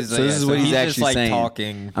transcript. So this is what he's actually just, saying.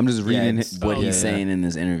 Talking. I'm just reading what he's yeah. saying in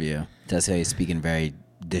this interview. That's how he's speaking very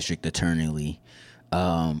district attorney-ly.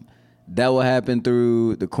 That will happen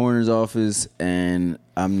through the coroner's office, and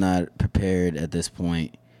I'm not prepared at this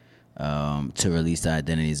point to release the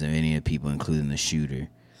identities of any of the people, including the shooter.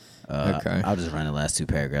 Okay. I'll just run the last two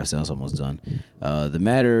paragraphs. That's almost done. The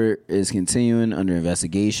matter is continuing under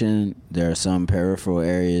investigation. There are some peripheral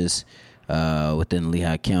areas within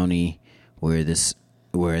Lehigh County where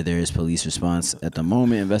there is police response at the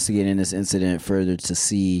moment, investigating this incident further to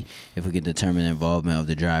see if we can determine the involvement of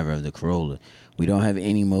the driver of the Corolla. We don't have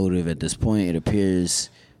any motive at this point. It appears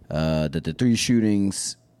that the three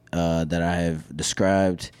shootings that I have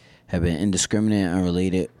described have been indiscriminate and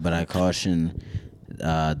unrelated, but I caution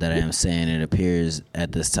that I am saying it appears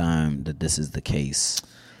at this time that this is the case.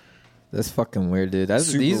 That's fucking weird, dude.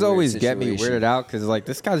 These weird always get me situation. weirded out because, like,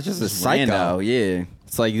 this guy's just a psycho. Random, yeah.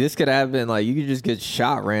 It's like this could happen. Like, you could just get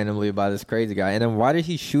shot randomly by this crazy guy. And then why did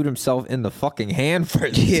he shoot himself in the fucking hand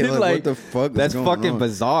first? Yeah, Dude, like, what the fuck was That's going fucking on?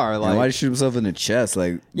 bizarre. And Like, why did he shoot himself in the chest?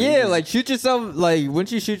 Like, yeah, like shoot yourself. Like,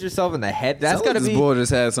 wouldn't you shoot yourself in the head? That's sounds gotta like be this boy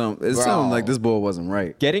just had some. It Bro. sounded like this boy wasn't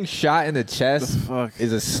right. getting shot in the chest. The fuck?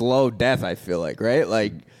 Is a slow death. I feel like, right?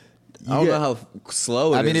 Like, I don't know how slow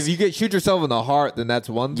it is. I mean, if you shoot yourself in the heart, then that's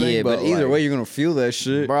one thing. yeah, but either like, way, you're gonna feel that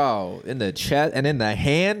shit. bro, in the chest and in the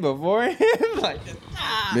hand beforehand, like,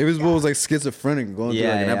 Maybe this boy was like schizophrenic and going through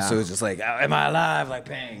like an Yeah, episode. yeah. It's just like, am I alive? Like,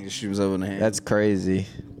 bang, just shoot himself in the hand. that's crazy.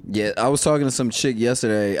 Yeah, I was talking to some chick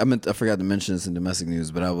yesterday. I forgot to mention this in domestic news,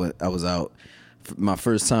 but I was out my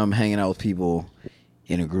first time hanging out with people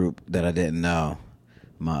in a group that I didn't know.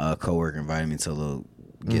 My coworker invited me to a little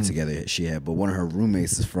get together she had, but one of her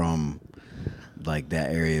roommates is from like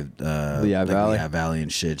that area, Lehigh Valley? Lehigh Valley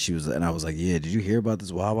and shit. She was, and I was like, "Yeah, did you hear about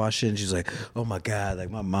this Wawa shit?" And she's like, "Oh my god, like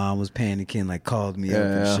my mom was panicking, like called me up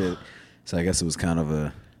and shit." So I guess it was kind of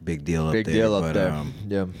a big deal up there. Big deal up but, there.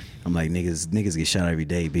 Yeah. I'm like, niggas get shot every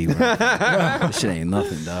day, B. This shit ain't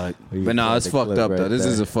nothing, dog. You But no, got it's the fucked clip up right though. This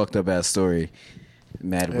there. is a fucked up ass story.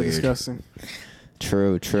 Mad Yeah, weird. disgusting.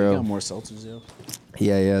 True. You True. got more seltzers, yo?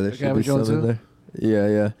 Yeah. There Okay, should have be a Jones some in too? there.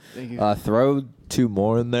 Yeah. Thank you. Throw 2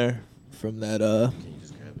 more in there from that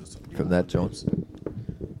Jones.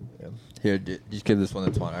 Yeah. Here, just give this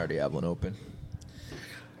one to Twan. I already have one open.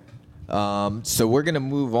 So we're gonna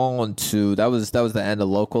move on to that was the end of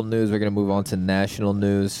local news. We're gonna move on to national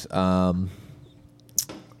news.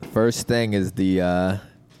 First thing is the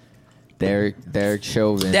Derek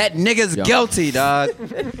Chauvin. That nigga's Yo. guilty, dog.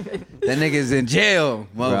 That nigga's in jail,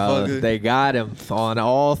 Bro, motherfucker. they got him on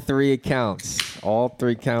all 3 accounts. All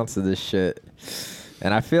 3 counts of this shit.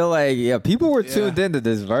 And I feel like, people were tuned into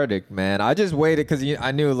this verdict, man. I just waited because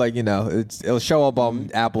I knew, like, it'll show up on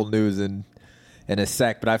Apple News in a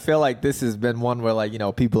sec. But I feel like this has been one where, like,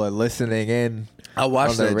 people are listening in I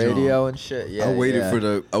watched on the that radio and shit. Yeah, I waited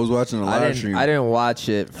for I was watching the live stream. I didn't watch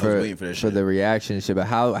it waiting for that for shit. the reaction shit. But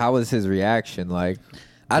how was his reaction? Like,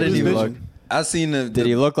 I didn't did he even look? I seen the Did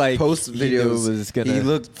he look like post he knew videos? it was gonna- He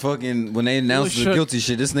looked fucking when they announced the shook. guilty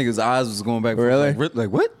shit. This nigga's eyes was going back. and forth, Really? like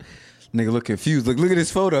what? Nigga look confused. Like, look at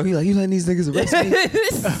this photo. He like, you letting these niggas arrest me?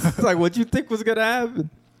 It's like, what you think was gonna happen?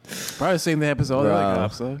 Probably the same that happens to all the Bro. other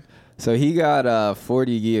cops, though. So he got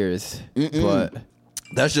 40 years, but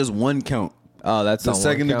That's just one count. that's The on one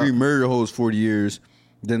second count? degree murder holds 40 years.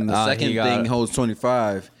 Then the second he got- thing holds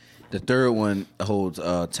 25. The third one holds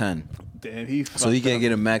 10. Damn, he. So he fucked can't up.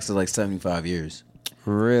 get a max of like 75 years.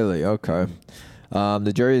 Really? Okay.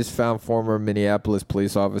 The jury has found former Minneapolis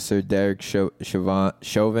police officer Derek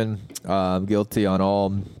Chauvin guilty on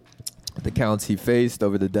all the counts he faced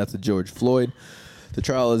over the death of George Floyd. The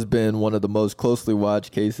trial has been one of the most closely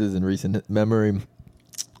watched cases in recent memory,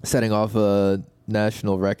 setting off a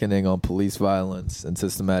national reckoning on police violence and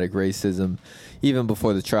systematic racism. Even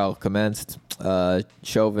before the trial commenced,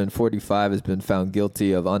 Chauvin, 45, has been found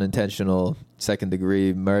guilty of unintentional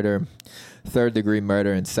second-degree murder, third-degree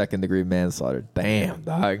murder, and second-degree manslaughter. Damn,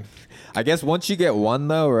 dog. I guess once you get one,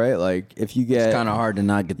 though, right? Like, if you get... It's kind of hard to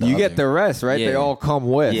not get the You other. get the rest, right? Yeah. They all come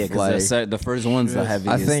with. Yeah, because the first one's the heaviest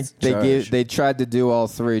I think charge. they tried to do all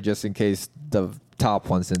three just in case the top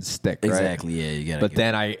ones didn't stick, right? Exactly, yeah, you got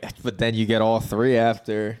it. But then you get all three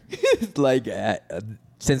after. Like,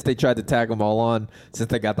 since they tried to tag them all on,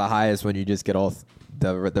 since they got the highest one, you just get all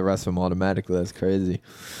the rest of them automatically. That's crazy.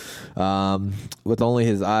 With only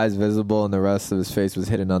his eyes visible and the rest of his face was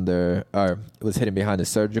hidden behind a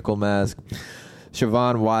surgical mask.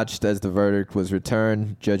 Chauvin watched as the verdict was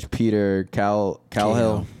returned. Judge Peter Cahill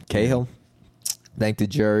thanked the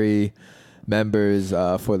jury members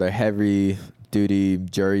for their heavy-duty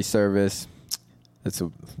jury service. That's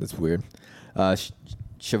weird.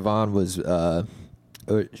 Chauvin was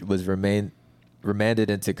remanded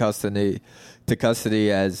into custody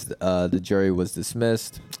as the jury was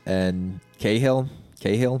dismissed, and Cahill,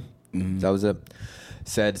 that was it,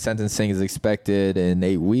 said sentencing is expected in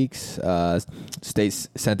 8 weeks. State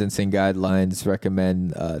sentencing guidelines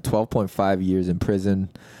recommend 12.5 years in prison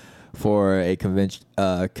for a conviction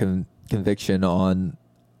on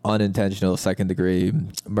unintentional second-degree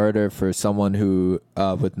murder for someone who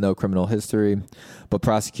with no criminal history, but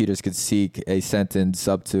prosecutors could seek a sentence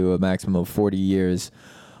up to a maximum of 40 years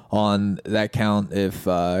on that count if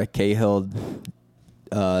Cahill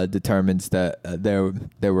determines that there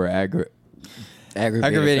were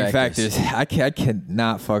aggravating factors. I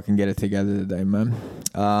cannot fucking get it together today, man.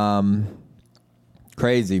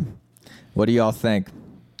 Crazy. What do y'all think?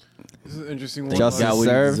 This is an interesting one. Justice got what he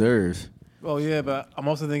served? deserves. Well, yeah, but I'm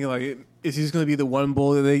also thinking, like, is he just going to be the one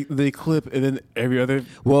bullet that they clip and then every other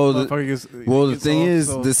motherfucker gets the thing off, is,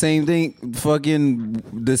 so- the same thing, fucking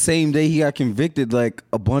the same day he got convicted, like,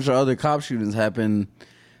 a bunch of other cop shootings happened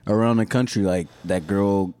around the country. Like, that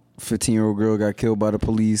girl, 15-year-old girl got killed by the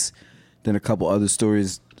police. Then a couple other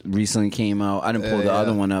stories recently came out. I didn't pull the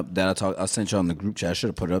other one up that I sent you on the group chat. I should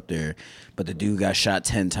have put it up there. But the dude got shot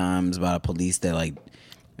 10 times by the police that, like,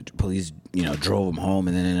 police, drove him home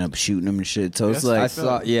and then ended up shooting him and shit. So it's like, I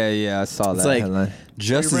saw that. it's like headline.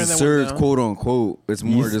 justice served, quote unquote. It's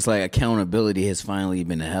more just like accountability has finally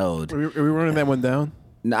been held. Are we running that one down?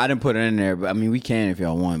 No, I didn't put it in there, but I mean we can if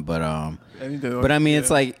y'all want. But I mean yeah. it's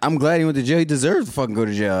like I'm glad he went to jail. He deserves to fucking go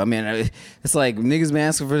to jail. I mean it's like niggas been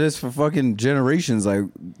asking for this for fucking generations. Like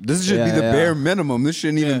this should be the bare minimum. This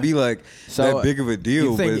shouldn't even be like that big of a deal.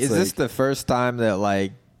 You think, but it's is this the first time that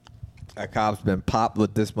like a cop's been popped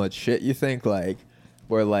with this much shit? You think like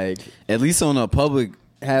we're like at least on a public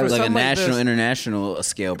For like a something like national this, international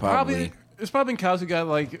scale probably. It's probably been cops who got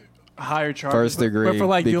like higher charges, first degree, but for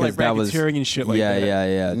like doing like because that racketeering and shit like that.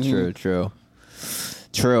 Yeah.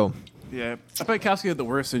 True. Yeah, I bet cops get the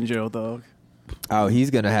worst in jail, dog. Oh, he's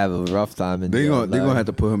gonna have a rough time in jail. They're gonna have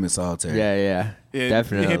to put him in solitary. Yeah, Yeah,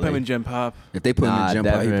 definitely. They can't put him in Gen Pop. If they put him in jump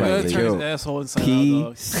out, he definitely. probably Turn get his killed. asshole inside out,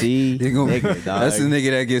 dog. PC. They gonna, nigga, dog. that's the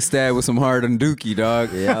nigga that gets stabbed with some hard and dookie, dog.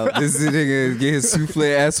 Yeah. This is the nigga get his souffle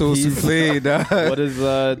asshole souffle, dog. What does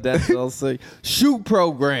Denzel say? Shoot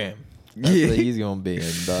program. That's Yeah. what he's gonna be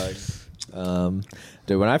in, dog.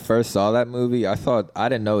 Dude, when I first saw that movie, I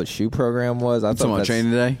didn't know what shoe program was. I You thought talking about that's-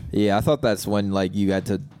 training today? Yeah, I thought that's when like you got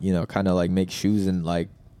to kind of like make shoes in like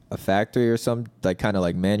a factory or some like kind of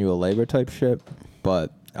like manual labor type shit.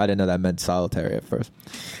 But I didn't know that meant solitary at first.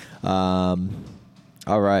 All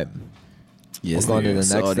right. Yes, We'll go on to the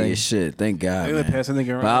saw next thing. this shit. Thank God. They Man. let pass a nigga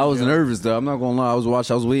around. But I was Yeah. nervous though. I'm not gonna lie. I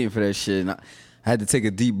was waiting for that shit. And I had to take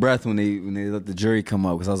a deep breath when they let the jury come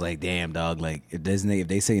up because I was like, damn, dog. Like if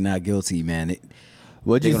they say not guilty, man.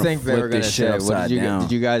 What do They're you gonna think they flip were gonna this shit say? upside down.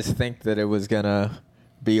 Did you guys think that it was gonna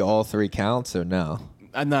be all three counts or no?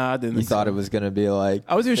 Nah, I didn't. You thought it was gonna be like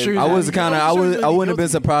I wasn't sure. I was kind of. I wouldn't have been guilty,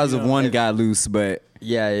 surprised you if know? one got loose, but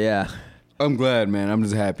yeah. I'm glad, man. I'm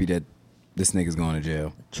just happy that this nigga's going to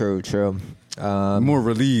jail. True. I'm more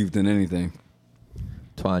relieved than anything.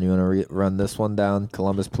 Twan, you want to run this one down?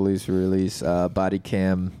 Columbus police release body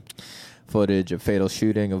cam footage of fatal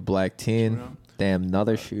shooting of black teen. Damn,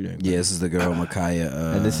 another shooting. Yeah, this is the girl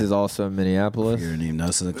Micaiah. And this is also in Minneapolis. Your name? No,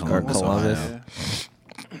 this is Or Columbus. Columbus. Ohio.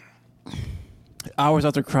 Hours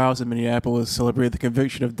after crowds in Minneapolis celebrated the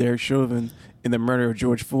conviction of Derek Chauvin in the murder of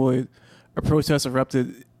George Floyd, a protest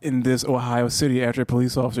erupted in this Ohio city after a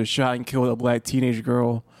police officer shot and killed a black teenage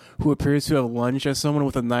girl who appears to have lunged at someone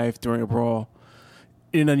with a knife during a brawl.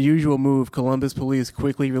 In an unusual move, Columbus police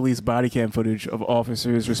quickly released body cam footage of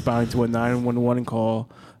officers responding to a 911 call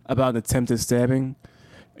about an attempted stabbing,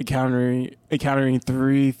 encountering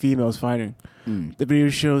 3 females fighting. The video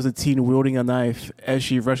shows a teen wielding a knife. As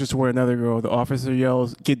she rushes toward another girl, the officer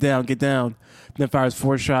yells, "Get down, get down," then fires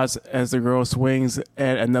 4 shots as the girl swings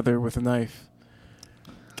at another with a knife.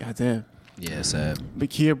 Goddamn. Yeah, sad.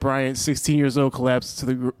 Makia Bryant, 16 years old, collapsed to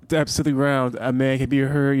the ground. A man could be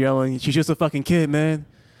heard yelling, "She's just a fucking kid, man."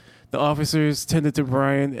 The officers tended to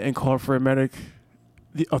Bryant and called for a medic.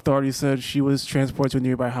 The authorities said she was transported to a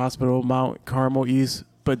nearby hospital, Mount Carmel East,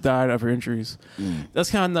 but died of her injuries. That's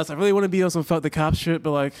kind of nuts. I really want to be on some fuck the cops shit,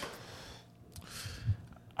 but like,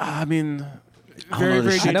 I mean, very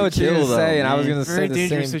I know what you're gonna say, and I was gonna say very the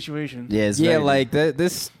dangerous same situation. Yeah, it's yeah, very- like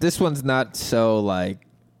this one's not so like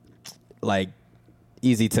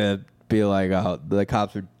easy to be like, oh, the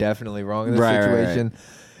cops are definitely wrong in this situation. Right.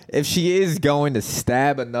 If she is going to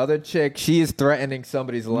stab another chick, she is threatening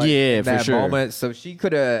somebody's life in for that sure. moment. So she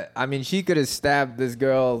could have, she could have stabbed this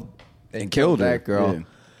girl and killed her. that girl. Yeah.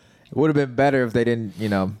 It would have been better if they didn't,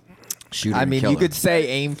 Shoot her I and mean, kill you her. could say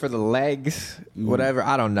aim for the legs, whatever.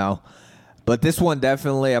 I don't know. But this one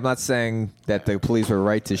definitely, I'm not saying that the police were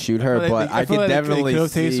right to shoot her, I feel like but they- I I feel could like they definitely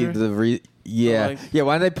could've tased see her. Yeah. Like- Yeah,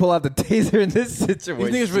 why did they pull out the taser in this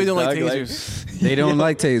situation? These niggas really don't like dog? tasers. They don't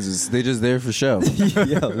like tasers. They just there for show. Yo, it's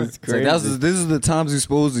It's crazy. like, this is the times you're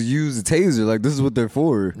supposed to use the taser. Like, this is what they're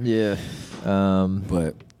for. Yeah.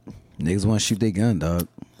 But niggas want to shoot their gun, dog.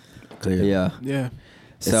 Clear. Yeah. Yeah.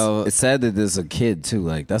 So it's sad that there's a kid too.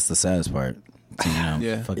 Like, that's the saddest part.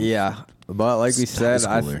 Yeah. fucking- yeah, but like we said,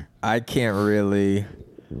 High schooler. I can't really.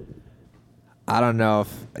 I don't know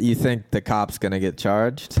if you think the cop's gonna get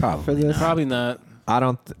charged for this. Probably not. I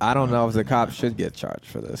don't know if the cop should get charged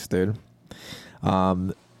for this, dude.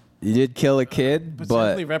 You did kill a kid, But but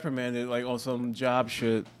definitely reprimanded, like on some job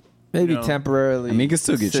shit. maybe you know. temporarily. I mean, you can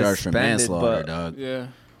still get charged for suspended, manslaughter, but- dog. Yeah.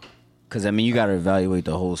 Because I mean, you got to evaluate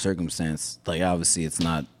the whole circumstance. Like, obviously, it's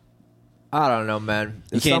not. I don't know, man.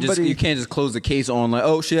 You If can't somebody- just close the case on like,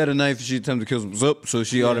 oh, she had a knife and she attempted to kill some zup, so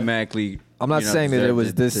she automatically. I'm not saying that it deserved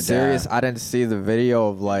was this to die. serious. I didn't see the video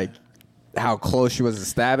of like how close she was to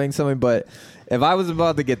stabbing somebody, but if I was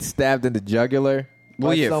about to get stabbed in the jugular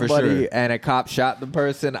Well, by yeah, for somebody sure. and a cop shot the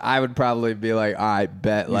person, I would probably be like, all right,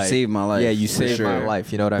 bet. You Like, saved my life, Yeah, you for saved my sure.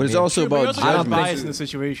 life. You know what I But mean? it's also Sure, but about you also I got don't think- bias in the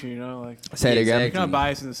situation, you know, like Say it Yeah, again. you're exactly. kind of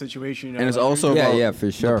biased in the situation, you know. And it's like, also Yeah, about yeah,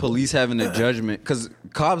 for sure. the police having a judgment because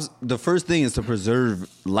cops. The first thing is to preserve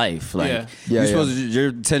life. Like Yeah. Yeah, your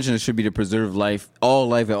intention should be to preserve life at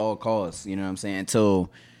all costs. You know what I'm saying? Until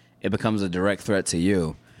it becomes a direct threat to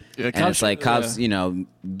you. Yeah, And cops it's like should- cops. yeah. You know,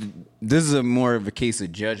 this is a more of a case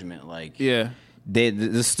of judgment. Like Yeah. this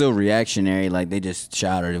is still reactionary. Like they just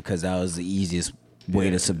shot her because that was the easiest way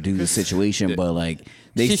to subdue the situation. But like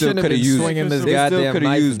they She still shouldn't have could have been used. swinging this they still goddamn could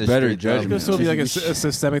have knife in used the better street, though. It could judgment. still be like a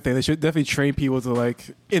systemic thing. They should definitely train people to like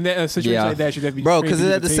in that a situation Yeah. like that. Should definitely Bro, train because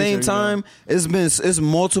people at the to same taser, you know? time, it's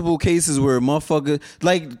multiple cases where a motherfucker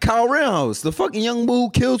like Kyle Rittenhouse, the fucking young boy who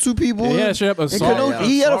killed 2 people. Yeah, he had a straight up And assault- Kenosha,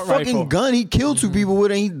 he had a assault fucking rifle. gun. He killed 2 people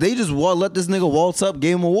with it. And they just let this nigga waltz up,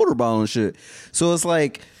 gave him a water bottle and shit. So it's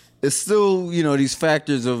like it's still these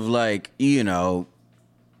factors of like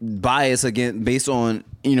bias again based on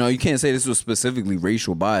you can't say this was specifically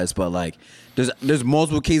racial bias, but like there's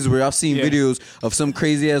multiple cases where I've seen Yeah. videos of some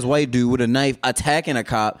crazy ass white dude with a knife attacking a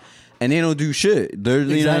cop and they don't do shit. You know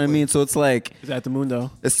what I Exactly. mean? So it's like Is at the moon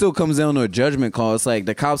though. it still comes down to a judgment call. It's like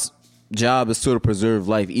the cop's job is still to preserve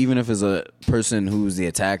life, even if it's a person who's the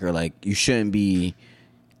attacker. Like you shouldn't be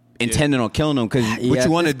intending on killing them because what Yeah,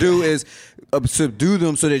 you want to do is subdue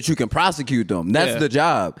them so that you can prosecute them. That's Yeah. the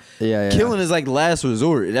job. Yeah, yeah. Killing is like last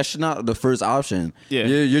resort. That's not the first option. Yeah.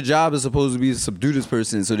 Your job is supposed to be to subdue this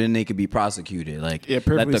person so then they can be prosecuted. Like Yeah, let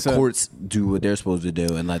perfectly the said. courts do what they're supposed to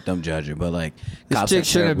do and let them judge it. But like This cops chick have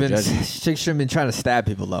shouldn't have terrible been. judgment. This chick shouldn't have been trying to stab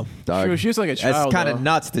people though. Dog. She was just like a child, That's kind though. of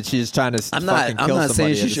nuts that she's trying to. I'm not kill saying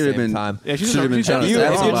somebody she at the should have same been. time. Yeah, she's should have been she's trying to if you- stab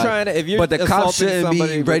if you're somebody. trying to- if you're but the cops assaulting shouldn't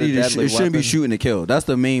somebody be with ready a to. deadly It shouldn't be weapon. shooting to kill. That's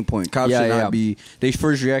the main point. Cops Yeah, should yeah. not be. Their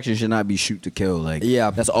first reaction should not be shoot to kill. Like Yeah.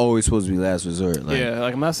 that's always supposed to be last resort. Like, Yeah,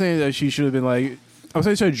 like I'm not saying that she should have been like. I'm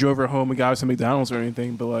saying she should have drove her home and got her some McDonald's or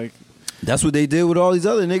anything, but like. that's what they did with all these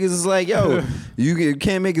other niggas. It's like, yo, you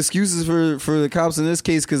can't make excuses for the cops in this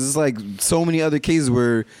case because it's like so many other cases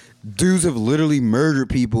where dudes have literally murdered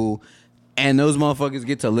people And those motherfuckers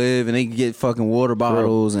get to live, and they can get fucking water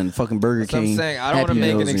bottles and fucking Burger King. I'm saying I don't want to Happy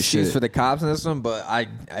make Meals an and excuse shit. for the cops in this one, but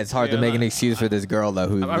it's hard to make an excuse for this girl though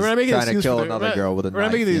who was trying to kill another girl with a knife. We're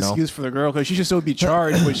not making the excuse for the girl because she should still be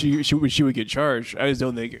charged when she would get charged. I just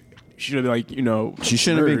don't think she should have been She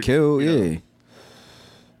shouldn't have been killed. Yeah.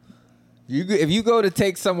 If you go to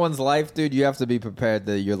take someone's life, dude, you have to be prepared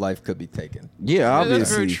that your life could be taken. Yeah, obviously.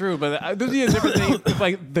 That's very true, but there'd be a different thing if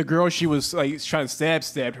like the girl she was like trying to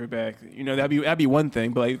stabbed her back. That'd be one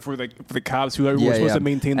thing, but like for the cops who were supposed to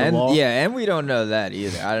maintain the law. Yeah, and we don't know that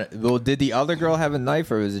either. Well, did the other girl have a knife,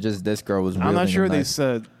 or was it just this girl was? I'm not sure. They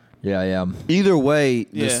said. Yeah. Either way,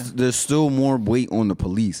 there's still more weight on the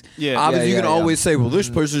police. Yeah. Obviously, you can always say, well, this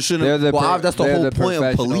person shouldn't. That's the whole point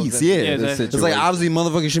of police. Yeah. It's like, obviously,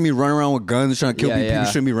 motherfuckers shouldn't be running around with guns trying to kill people. People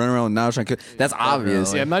shouldn't be running around with knives trying to kill. That's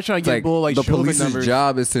obvious. Yeah, I'm not trying to get bull like the Chauvin police's numbers.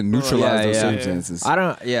 job is to neutralize those circumstances. I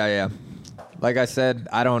don't. Like I said,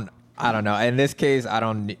 I don't know. In this case, I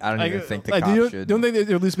don't even think the cops should. Don't think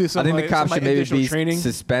there at least be some. I think the cops should maybe be training.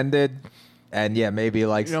 suspended, and maybe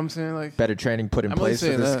like what I'm saying, like better training put in place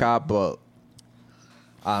for this cop, but.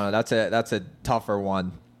 I don't know. That's a tougher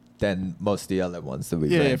one than most of the other ones that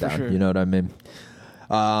we ran down. Sure. You know what I mean?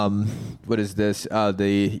 What is this?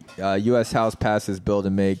 The U.S. House passes bill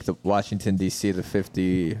to make the Washington D.C. the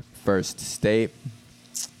 51st state.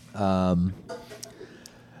 The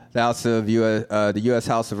U.S.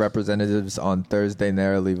 House of Representatives on Thursday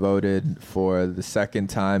narrowly voted for the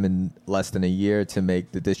second time in less than a year to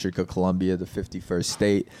make the District of Columbia the 51st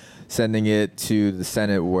state, sending it to the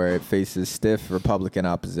Senate where it faces stiff Republican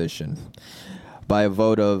opposition. By a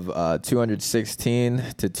vote of 216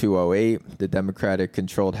 to 208, the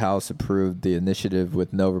Democratic-controlled House approved the initiative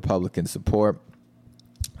with no Republican support.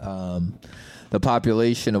 The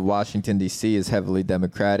population of Washington, D.C. is heavily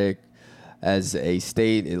Democratic. As a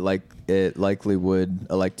state, it likely would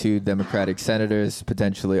elect 2 Democratic senators,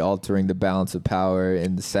 potentially altering the balance of power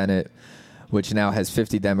in the Senate, which now has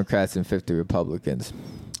 50 Democrats and 50 Republicans.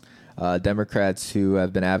 Democrats who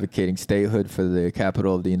have been advocating statehood for the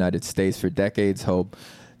capital of the United States for decades hope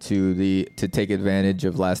to take advantage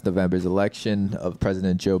of last November's election of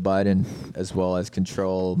President Joe Biden, as well as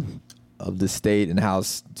control of the state and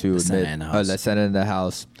House to the Senate and the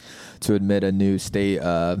House to admit a new state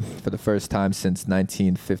for the first time since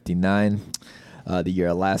 1959, the year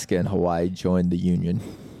Alaska and Hawaii joined the Union.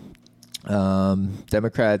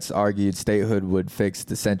 Democrats argued statehood would fix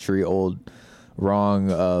the century-old wrong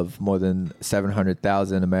of more than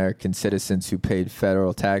 700,000 American citizens who paid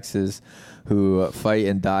federal taxes, who fight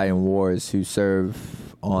and die in wars, who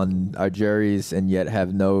serve on our juries and yet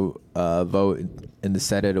have no vote in the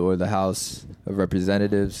Senate or the House of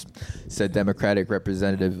Representatives, said Democratic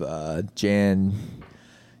Representative Jan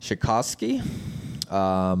Schakowsky.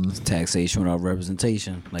 Taxation without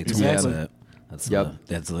representation, like exactly. said.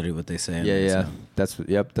 That's literally what they say. That's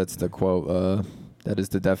the quote. That is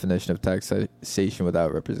the definition of taxation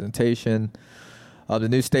without representation. The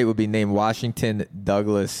new state would be named Washington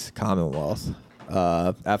Douglas Commonwealth,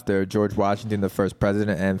 after George Washington, the first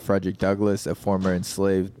president, and Frederick Douglass, a former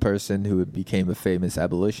enslaved person who became a famous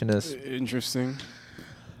abolitionist. Interesting.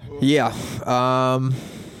 Yeah.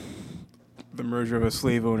 The merger of a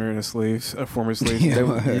slave owner and a former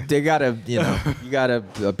slave. They gotta, you gotta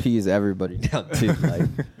appease everybody now too.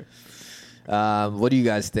 What do you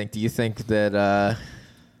guys think? Do you think that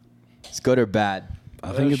it's good or bad?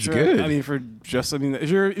 I think it's sure. good. I mean, if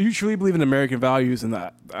you truly believe in American values, and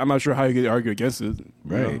I'm not sure how you could argue against it.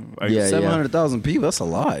 Right. 700,000 people, that's a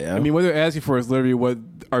lot, yeah. I mean, what they're asking for is literally what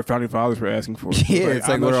our founding fathers were asking for. Yeah, it's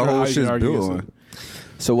like what our whole shit's built on.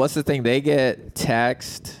 So what's the thing? They get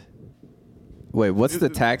taxed. Wait, what's the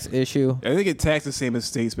tax issue? I think they get taxed the same as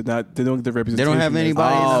states, but they don't get the representation. They don't have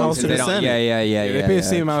anybody in the House or the Senate. Yeah. They pay the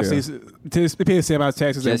same amount of states. They pay the same amount of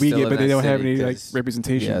taxes that we get, but they don't have any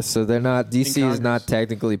representation. Yeah, so they're not. DC is not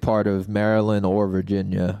technically part of Maryland or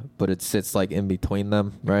Virginia, but it sits in between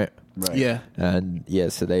them, right? Right. Yeah. And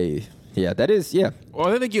so they. Yeah, that is. Yeah. Well,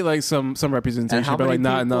 I think they get some representation, but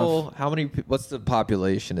not enough. How many? What's the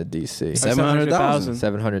population of DC? 700,000.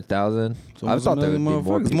 700,000. So I thought there would be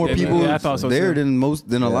more people. More people I thought so there too.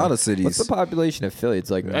 than a lot of cities. What's the population of Philly?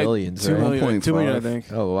 It's like millions, 2 right? million, 2 million, I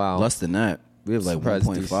think. Oh wow, less than that. We have like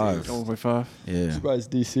 1.5. 1.5. Yeah. I'm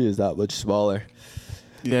surprised DC is that much smaller.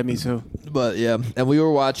 Yeah, me too. But yeah, and we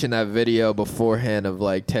were watching that video beforehand of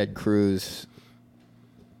Ted Cruz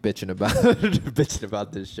bitching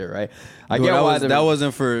about this shit, right? I get why that was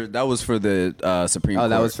for the Supreme Court. Oh,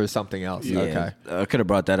 that was for something else. Yeah. Okay. I could have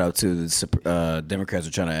brought that out too. The Democrats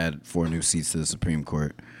are trying to add 4 new seats to the Supreme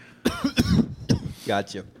Court.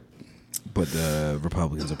 Gotcha. But the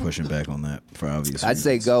Republicans are pushing back on that for obvious I'd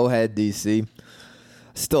reasons. say go ahead, D.C.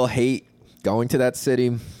 Still hate going to that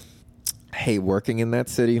city. Hate working in that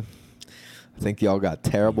city. I think y'all got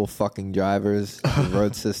terrible fucking drivers. The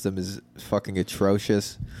road system is fucking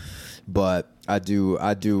atrocious. But I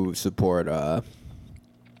do support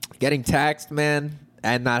getting taxed, man,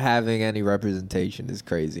 and not having any representation is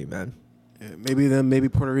crazy, man. Yeah, maybe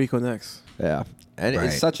Puerto Rico next. Yeah. And Right.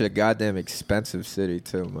 it's such a goddamn expensive city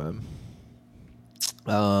too, man.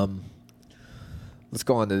 Let's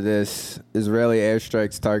go on to this. Israeli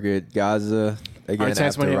airstrikes target Gaza again Our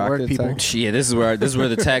tax after money at work, rocket people. attack. Yeah, this is where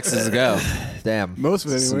the taxes go. Damn. Most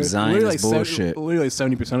of it, Some anyway. Zionist bullshit. Literally like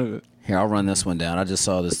 70% of it. Here, I'll run this one down. I just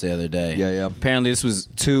saw this the other day. Yeah. Apparently, this was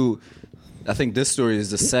I think this story is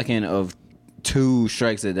the second of 2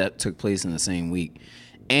 strikes that took place in the same week.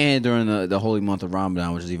 And during the holy month of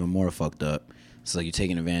Ramadan, which is even more fucked up. It's like you're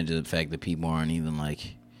taking advantage of the fact that people aren't even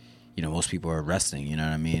like, most people are resting, you know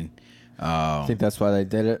what I mean? I think that's why they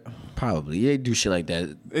did it. Probably. They do shit like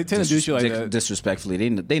that. They tend to do shit like that. Disrespectfully.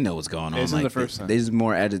 They know what's going on. It's like, not the first time. They just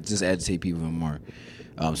more just agitate people even more.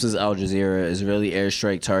 This is Al Jazeera. Israeli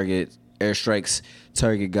airstrikes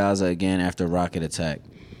target Gaza again after rocket attack.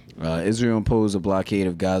 Israel imposed a blockade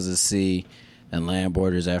of Gaza's sea and land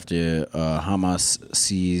borders after Hamas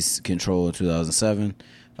seized control in 2007.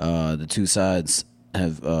 The two sides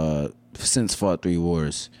have since fought 3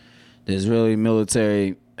 wars. The Israeli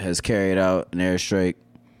military has carried out an airstrike,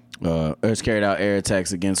 has carried out air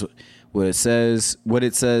attacks against what it says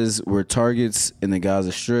were targets in the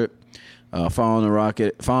Gaza Strip, following a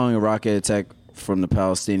rocket attack from the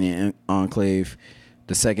Palestinian enclave,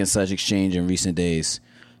 the second such exchange in recent days.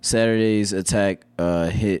 Saturday's attack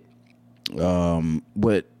hit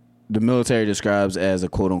what the military describes as a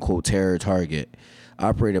quote-unquote terror target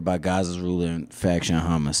operated by Gaza's ruling faction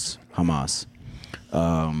Hamas.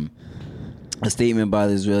 A statement by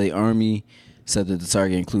the Israeli army said that the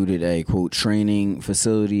target included a, quote, training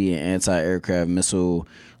facility, an anti-aircraft missile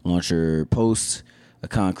launcher post, a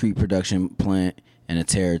concrete production plant, and a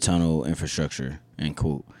terror tunnel infrastructure, end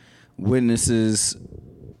quote. Witnesses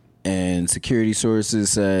and security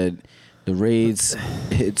sources said the raids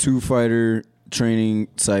hit 2 fighter training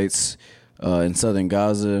sites in southern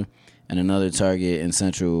Gaza and another target in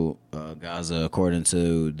central Gaza, according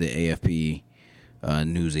to the AFP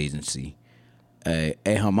news agency. A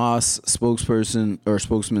Hamas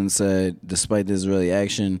spokesman said, despite the Israeli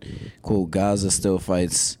action, quote, Gaza still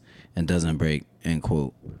fights and doesn't break, end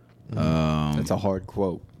quote. That's a hard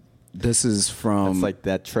quote. This is from... It's like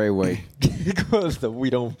that Treyway. We don't bend, we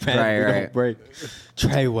don't break.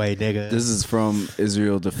 Treyway, nigga. This is from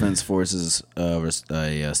Israel Defense Forces,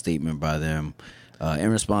 a statement by them. In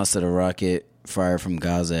response to the rocket fired from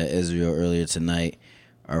Gaza at Israel earlier tonight,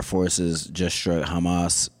 our forces just struck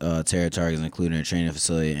Hamas terror targets, including a training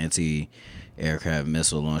facility, anti-aircraft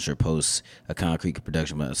missile launcher posts, a concrete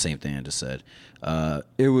production plant. Same thing I just said.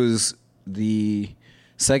 It was the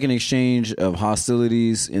second exchange of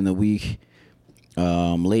hostilities in the week.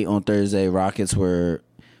 Late on Thursday, rockets were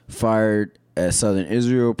fired at southern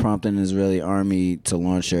Israel, prompting the Israeli army to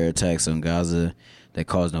launch their attacks on Gaza that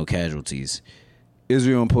caused no casualties.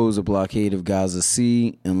 Israel imposed a blockade of Gaza's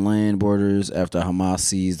sea and land borders after Hamas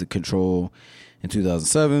seized the control in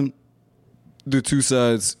 2007. The two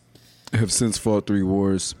sides have since fought 3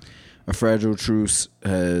 wars. A fragile truce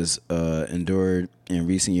has endured in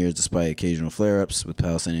recent years despite occasional flare-ups, with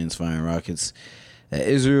Palestinians firing rockets at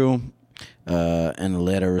Israel and the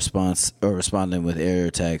latter responding with air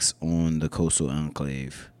attacks on the coastal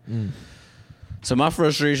enclave. So my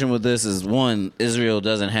frustration with this is, one, Israel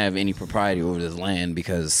doesn't have any propriety over this land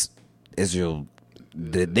because Israel,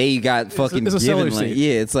 they got fucking it's a given seller land. state.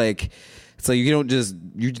 Yeah, it's like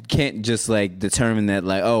you can't just like determine that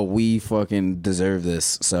like, oh, we fucking deserve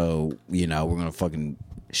this, so we're gonna fucking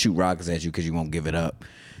shoot rockets at you because you won't give it up.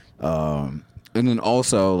 And then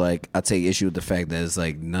also, like, I take issue with the fact that it's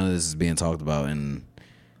like none of this is being talked about in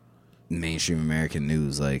mainstream American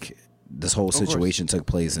news. Like, this whole situation took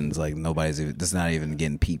place and it's like that's not even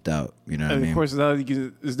getting peeped out. You know what I mean? Of course,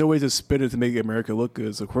 there's no way to spin it to make America look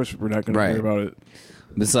good. So of course we're not going to hear about it.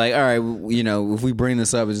 It's like, all right, if we bring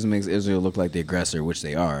this up, it just makes Israel look like the aggressor, which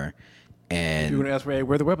they are. And you're going to ask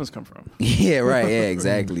where the weapons come from. Yeah, right. Yeah,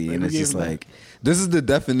 exactly. And it's just like, this is the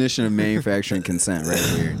definition of manufacturing consent right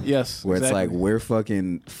here. Yes, where exactly. It's like, we're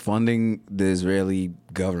fucking funding the Israeli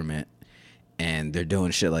government, and they're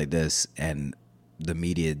doing shit like this, and the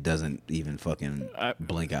media doesn't even fucking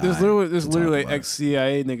blink an eye. There's literally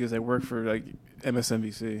ex-CIA niggas that work for like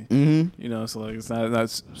MSNBC. Mm-hmm. So like it's not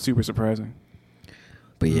super surprising.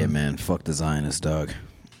 But yeah, man, fuck the Zionist dog.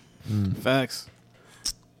 Facts.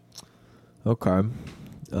 Okay.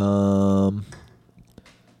 Oh,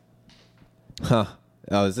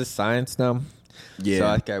 is this science now? Yeah. So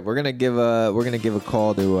okay, we're gonna give a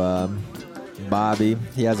call to Bobby.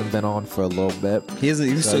 He hasn't been on for a little bit. You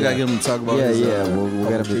still gotta get him to talk about. His, We'll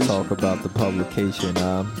get him to talk about the publication.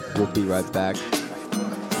 We'll be right back.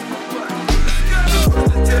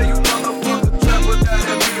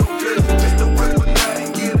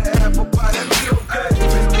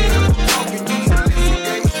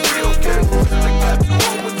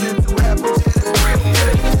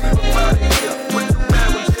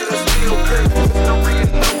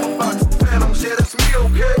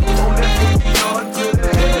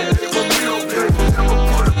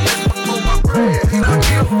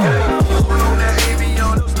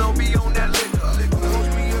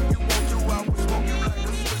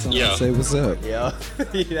 Yeah. Say what's up. Yeah,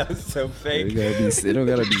 that's so fake. It don't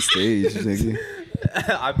gotta be staged, nigga.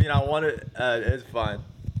 I mean, I want it. It's fine.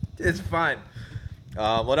 It's fine.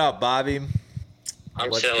 What up, Bobby? I'm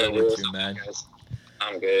What's chilling good with with you, man?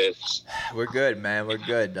 I'm good. We're good, man. We're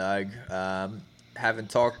good, dog. Haven't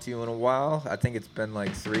talked to you in a while. I think it's been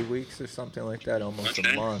like 3 weeks or something like that, almost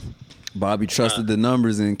a month. Bobby trusted the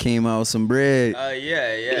numbers and came out with some bread.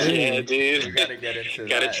 Yeah, dude. We gotta get into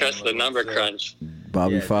Gotta that trust in a the little number bit. crunch.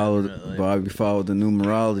 Bobby Yeah, followed definitely. the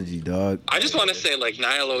numerology, dog. I just want to say, like,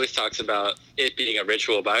 Niall always talks about it being a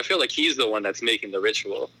ritual, but I feel like he's the one that's making the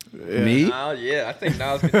ritual. Me? Now, yeah, I think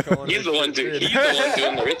Niall's controlling. He's the one doing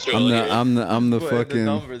the ritual. I'm the Putting fucking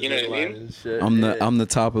You know what I mean? I'm the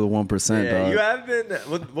top of the 1%, Yeah, dog. you have been.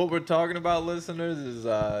 What we're talking about, listeners, is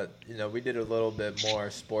we did a little bit more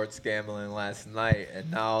sports gambling last night, and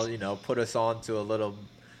now put us on to a little.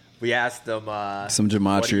 We asked them Some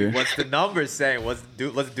gematria. What's the numbers saying? Let's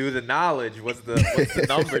do the knowledge. What's the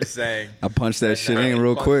numbers saying? I punched that shit And, in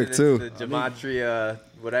real punched quick it too. into The gematria,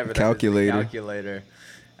 whatever Calculator. That is, the calculator.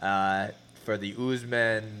 For the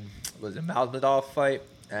Usman Masvidal fight,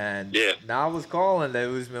 and Yeah. now I was calling that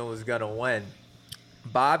Usman was gonna win.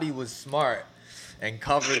 Bobby was smart and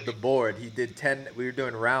covered the board. He did 10. We were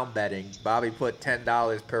doing round betting. Bobby put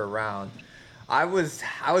 $10 per round. I was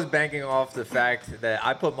banking off the fact that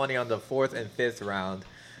I put money on the 4th and 5th round.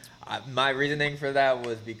 My reasoning for that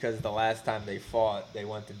was because the last time they fought, they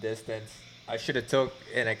went the distance. I should have took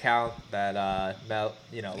in account that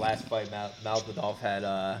last fight Masvidal had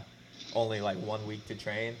only like 1 week to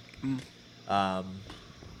train.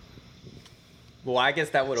 Well, I guess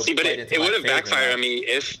that would have See, but played it into my would have favor, backfired right? on me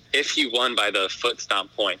if he won by the foot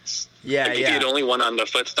stomp points. Yeah, Like, if he had only won on the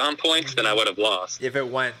foot stomp points, then I would have lost. If it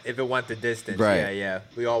went the distance, Right. yeah,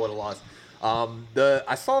 we all would have lost.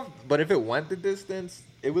 But if it went the distance,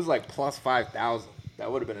 it was like plus 5,000.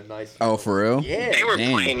 That would have been a nice. Oh, for real? Yeah, They were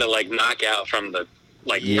Damn. playing to like knock out from the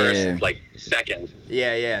Yeah. first second.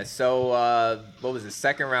 yeah. So what was it?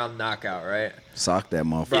 Second round knockout, right? Sock that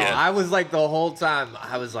motherfucker. Bro, Yeah. I was like the whole time.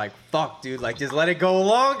 I was like, "Fuck, dude! Like, just let it go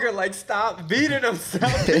longer. Like, stop beating him.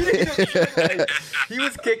 Stop beating him." Like, he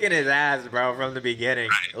was kicking his ass, bro, from the beginning.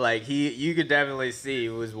 Like, you could definitely see he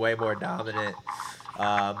was way more dominant.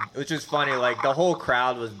 Which is funny. Like, the whole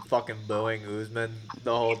crowd was fucking booing Usman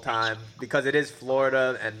the whole time because it is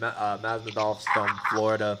Florida and Masvidal's from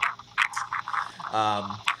Florida.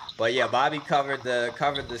 But yeah, Bobby covered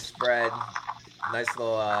the spread. Nice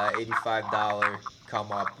little $85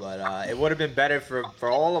 come up, but it would have been better for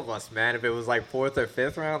all of us, man. If it was like 4th or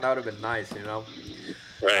 5th round, that would have been nice,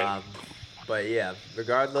 Right. But yeah,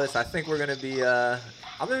 regardless, I think we're gonna be.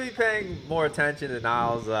 I'm gonna be paying more attention to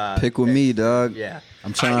Niall's. Pick with me, dog. Yeah,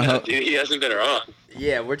 I'm I trying to know, help. dude, he hasn't been wrong.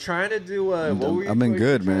 yeah. We're trying to do. I've What been we're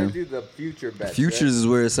good, trying man. to do the future bets. Futures is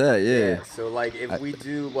where it's at. Yeah. So like, if we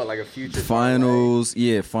do like a future Finals,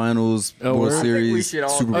 finals, Oh, World word? I think we Series, should all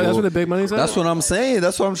Super do Oh, that's Bowl. where the big money's at? That's what I'm saying.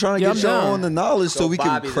 That's what I'm trying to Yeah, get I'm y'all down. on the knowledge so we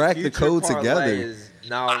Bobby, can crack the future code parlay together. is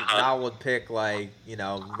now would pick like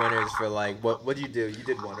winners for like what did you do? You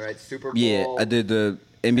did one, right? Super Bowl. Yeah, I did the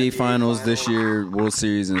NBA NBA Finals this Finals. year, World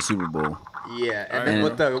Series, and Super Bowl. Yeah, and then And-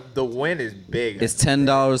 what the win is big. It's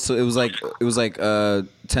 $10. So it was like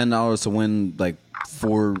 $10 to win like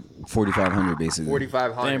 4,500 basically.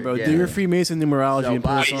 4,500. Damn, bro, yeah. do your Freemason numerology So, and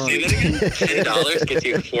put us Bobby, on. Wait, say that again. $10 gets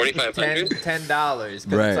you $4,500. $10 because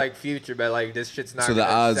Right. it's like future, but like this shit's not So the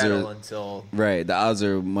gonna odds settle are- until. Right, the odds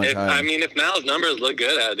are much higher. If Mal's numbers look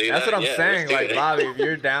good, I'll do That's that. what I'm Yeah, saying. let's do Like it. Bobby, if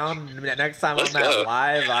you're down next time Let's I'm go. at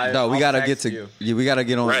live, No, we I'll gotta get text to. you. Yeah, we gotta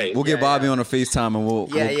get on. Right. We'll get Yeah, Bobby yeah. on a FaceTime and we'll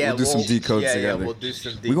do some decodes Yeah, together. we'll do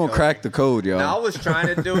some. We're gonna crack the code, y'all. Now I was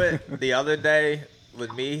trying to do it the other day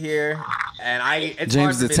with me here, and it's hard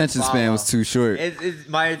James' for me to attention span follow. was too short.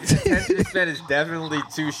 My attention span is definitely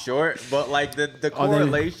too short, but like the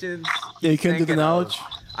correlations. Yeah, you he's couldn't do the thinking of, knowledge?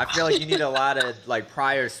 I feel like you need a lot of like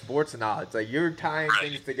prior sports knowledge. Like you're tying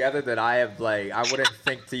things together that I have like I wouldn't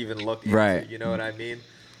think to even look into. Right. You know what I mean?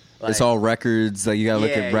 Like, it's all records. Like you gotta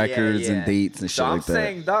look at records and dates and shit like that. So I'm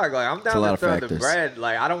saying, dog, like I'm down to throw the factors. bread.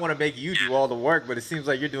 Like I don't want to make you do all the work, but it seems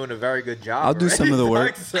like you're doing a very good job. I'll do some of the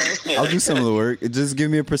work. So. I'll do some of the work. Just give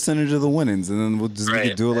me a percentage of the winnings, and then we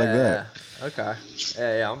can do it like that. Okay.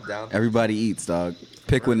 Yeah, I'm down. Everybody eats, dog.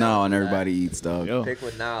 Pick with now and everybody eats, dog. Yo. Pick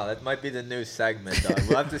with now. That might be the new segment, dog.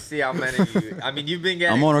 We'll have to see how many. I mean, you've been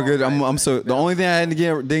getting. I'm on a good. I'm so. The only thing I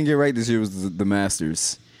didn't get right this year was the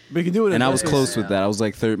Masters. But you can do it. And I was close with that. I was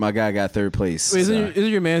like third. My guy got third place. Wait, isn't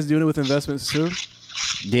your man's doing it with investments too?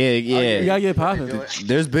 Yeah. You gotta get popping.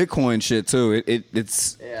 There's Bitcoin shit too.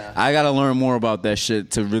 It's. Yeah. I gotta learn more about that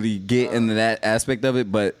shit to really get into that aspect of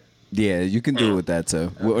it. But yeah, you can do it with that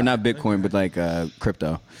too. Or not Bitcoin, but like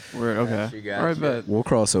crypto. Word, okay. Gotcha. All right, bet. We'll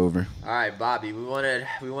cross over. All right, Bobby. We wanted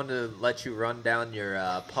to let you run down your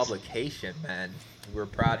publication, man. We're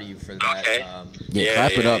proud of you for that. Okay.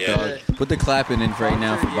 Clap it up, dog. Put the clapping in right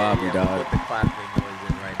now for Bobby, dog. Put the clapping noise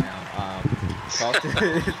in right now. Talk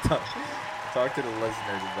to the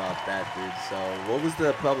listeners about that, dude. So, what was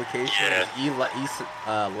the publication?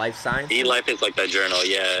 Life Science? eLife is like the journal,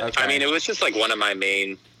 yeah. Okay. I mean, it was just like one of my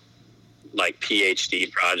main like PhD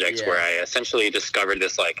projects where I essentially discovered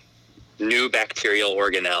this like new bacterial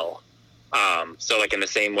organelle. So like in the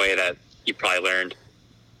same way that you probably learned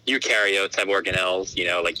eukaryotes have organelles, you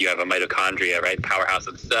know, like you have a mitochondria, right? Powerhouse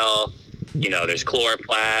of the cell. You know, there's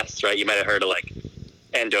chloroplasts, right? You might have heard of like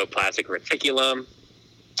endoplasmic reticulum.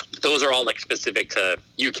 Those are all like specific to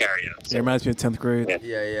eukaryotes. It reminds me of 10th grade.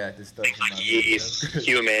 Yeah. This Things like yeast,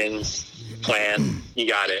 humans, plants, you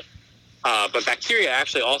got it. But bacteria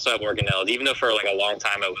actually also have organelles, even though for like a long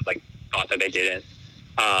time I was like thought that they didn't.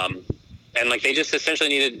 And like they just essentially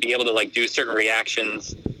needed to be able to like do certain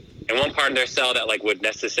reactions in one part of their cell that like would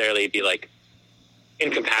necessarily be like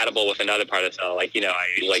incompatible with another part of the cell. Like, you know, I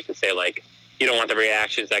usually like to say like you don't want the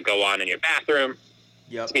reactions that go on in your bathroom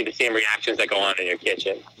to be the same reactions that go on in your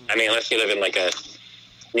kitchen. I mean, unless you live in like a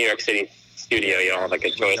New York City studio, you don't have like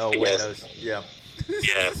a choice. No windows. Yeah.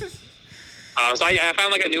 So I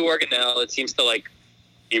found like a new organelle. It seems to like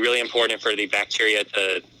be really important for the bacteria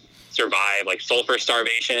to survive, like sulfur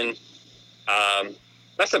starvation.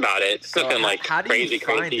 That's about it. It's nothing like how do crazy, you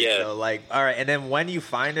find it, yeah. though? Like, all right, and then when you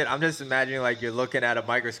find it, I'm just imagining like you're looking at a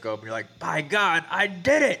microscope and you're like, by God, I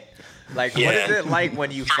did it. Like, what is it like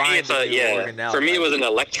when you find the new organelle? For me, it was an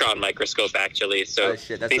electron microscope actually. So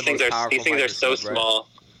these things are so small.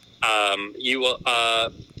 You will,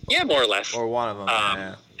 more or less, or one of them.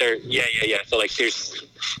 So like, there's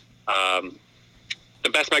the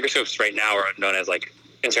best microscopes right now are known as like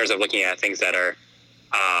in terms of looking at things that are,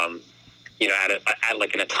 at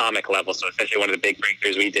like an atomic level. So essentially, one of the big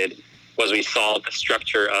breakthroughs we did was we solved the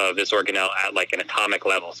structure of this organelle at like an atomic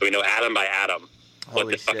level. So we know atom by atom what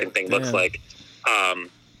this fucking thing looks like. And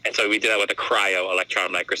so we did that with a cryo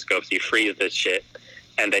electron microscope. So you freeze this shit,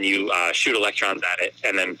 and then you shoot electrons at it,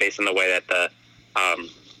 and then based on the way that the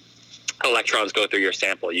electrons go through your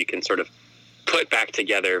sample, you can sort of put back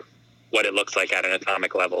together what it looks like at an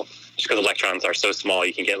atomic level. Just because electrons are so small,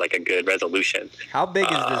 you can get like a good resolution. How big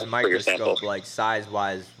is this microscope, like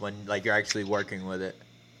size-wise, when like you're actually working with it?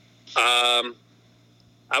 I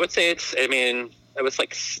would say it was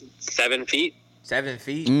like 7 feet. 7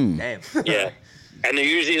 feet? Damn. Yeah. And they're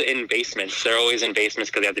usually in basements. They're always in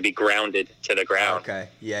basements because they have to be grounded to the ground. Okay.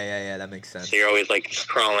 Yeah. That makes sense. So you're always like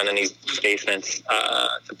crawling in these basements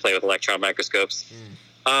to play with electron microscopes.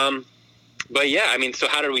 But yeah, I mean, so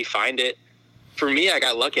how did we find it? For me, I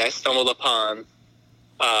got lucky. I stumbled upon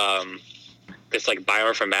this like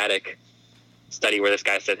bioinformatic study where this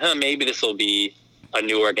guy said, maybe this will be a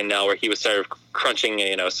new organelle, where he was sort of crunching,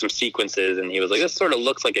 some sequences, and he was like, this sort of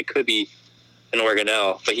looks like it could be an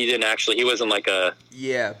organelle, but he wasn't like a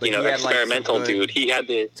experimental like dude. He had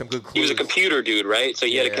he was a computer dude, right? So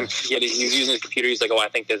he was using his computer. He's like, I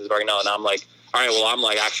think this is organelle, and I'm like, all right, well, I'm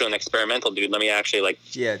like actually an experimental dude. Let me actually like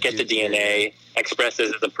get the DNA, express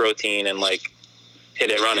this as a protein, and like hit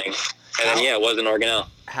it running. And then it was an organelle.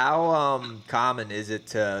 How common is it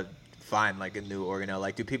to find like a new organelle?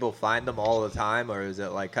 Like, do people find them all the time, or is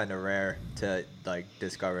it like kind of rare to like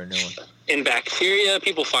discover a new one? In bacteria,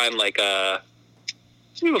 people find like a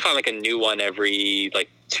new one every like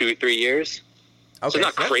 2-3 years. Okay, so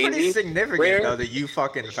not that's crazy. Pretty significant rare. Though that you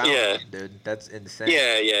fucking found one, dude. That's insane.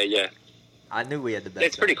 Yeah. I knew we had the best.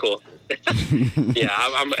 It's pretty cool. Yeah,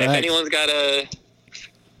 if anyone's got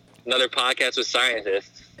another podcast with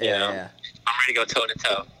scientists, I'm ready to go toe to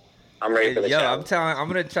toe. I'm ready for the show. I'm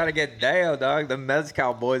gonna try to get Dale, dog. The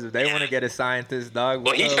Mezcal boys, if they want to get a scientist, dog.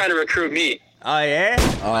 Well, he's trying to recruit me. Oh yeah.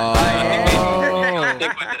 Oh,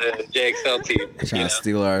 Stick with the JXL team. trying to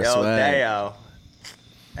steal our Yo, swag. Dayo.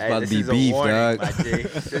 Hey, about to this be is a beef, warning, dog. my G.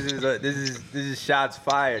 This is shots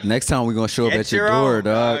fired. Next time we gonna show up Get at your your door, own,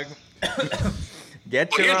 dog. Get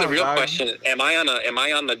Well, your here's the own, real dog. question: Am I on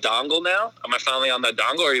the dongle now? Am I finally on the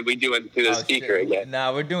dongle, or are we doing through the Oh, speaker shit. again?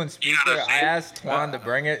 Nah, we're doing speaker. You know what I'm I saying? asked Twan to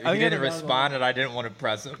bring it. I He got didn't the dongle. respond, and I didn't want to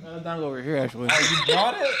press him. Down over here, actually. Oh, you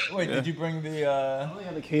brought it? Wait, did you bring the? I only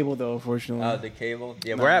have the cable though, unfortunately. Oh, the cable.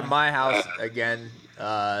 Yeah, we're at my house again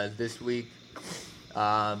this week.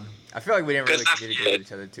 I feel like we didn't really communicate with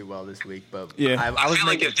each other too well this week, but Yeah. I was feel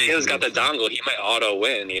like making if Taylor's got the dongle, he might auto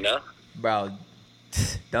win. You know? Bro,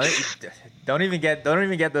 don't even get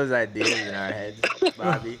those ideas in our heads,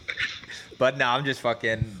 Bobby. But no, I'm just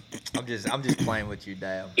playing with you,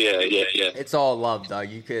 Dale. Yeah. It's all love, dog.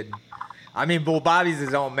 You could. I mean, well, Bobby's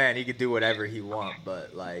his own man. He could do whatever he wants,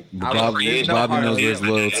 but like, Bobby there's no knows hard where his feelings.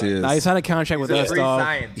 loyalty is. Nah, he signed a contract with It's a us, free dog.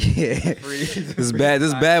 science. Yeah. Free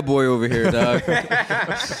This bad boy over here, dog.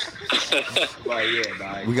 But yeah,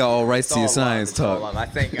 dog. We got all rights It's to your all love, science it's all talk. love. I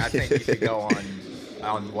think you should go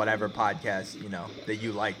on whatever podcast that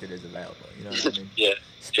you like that is available. You know what I mean? Yeah.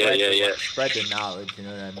 Spread the knowledge. You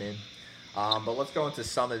know what I mean? But let's go into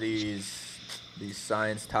some of these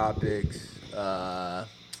science topics.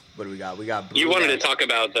 What do we got? We got. Brood You wanted to X. talk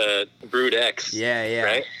about the Brood X. Yeah.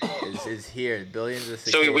 Right? Is here. Billions of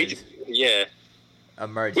So cicadas we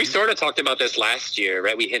emerging. We sort of talked about this last year,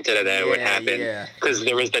 right? We hinted at that would happen Yeah. because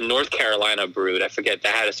there was the North Carolina brood. I forget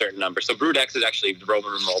that had a certain number. So Brood X is actually the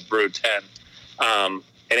Roman numeral Brood 10, and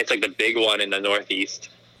it's like the big one in the Northeast.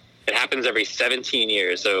 It happens every 17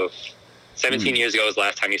 years. So 17 years ago was the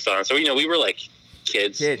last time you saw it. So we were like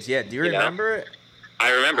kids. Yeah. Do you remember it? I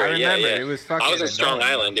remember. Yeah. It was fucking. I was in Strong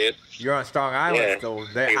annoying. Island, dude. You're on Strong Island, Yeah, so how was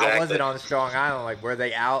exactly. it on Strong Island? Like, were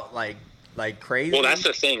they out like crazy? Well, that's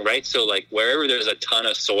the thing, right? So like wherever there's a ton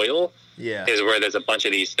of soil yeah. is where there's a bunch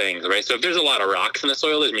of these things, right? So if there's a lot of rocks in the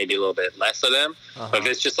soil, there's maybe a little bit less of them. But if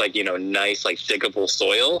it's just like, nice, like diggable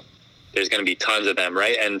soil, there's going to be tons of them,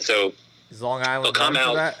 right? And so Is Long Island they'll come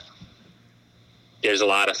known for out. that? There's a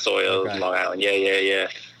lot of soil Okay. in Long Island. Yeah.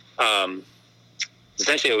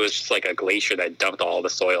 Essentially, it was just like a glacier that dumped all the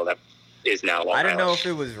soil that is now Long I didn't Island. know if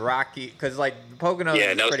it was rocky because like Poconos.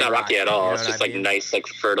 Yeah, is no, it's pretty not rocky at all. you know It's what just I like mean? nice, like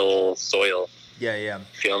fertile soil. Yeah.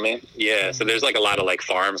 Feel me? Yeah. So there's like a lot of like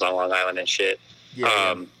farms on Long Island and shit.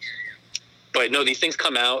 Yeah. But no, these things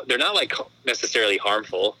come out. They're not like necessarily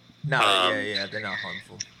harmful, No, yeah. They're not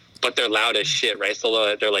harmful. but they're loud as shit, right?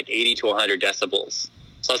 So they're like 80 to 100 decibels.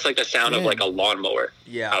 So it's like the sound of like a lawnmower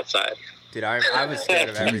Yeah. outside. Dude, I was scared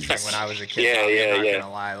of everything when I was a kid. Yeah, I'm yeah. not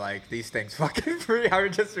gonna lie, like these things fucking free. I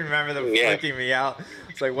would just remember them Yeah. freaking me out.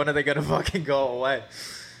 It's like, when are they gonna fucking go away?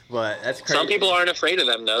 But that's crazy. Some people aren't afraid of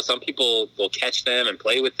them, though. Some people will catch them and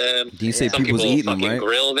play with them. Do you say Some people's people eating them, fucking right?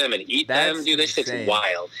 grill them and eat That's them. Dude, this shit's insane.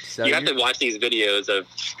 wild. So You have to watch these videos of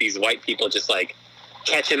these white people just like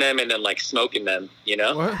catching them and then like smoking them, you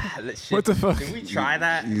know? What? That shit- What the fuck? Did we try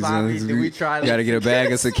that, You Bobby? Did we try that? Gotta get a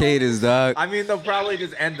bag of cicadas, dog. I mean, they'll probably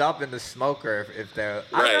just end up in the smoker if they're.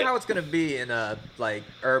 I don't Right. know how it's gonna be in a like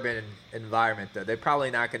urban environment though. They're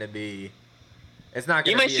probably not gonna be. It's not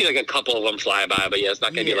gonna. You might be see like a couple of them fly by, but yeah, it's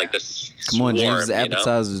not going to Yeah. be like this Come on, swarm, James. you know?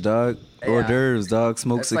 Appetizers, dog. Yeah. Hors d'oeuvres, dog.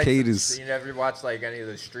 Smoke It's like cicadas. you never watch like any of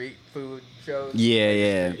the street food shows? Yeah.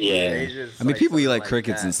 Yeah. Asia's I mean, people eat something like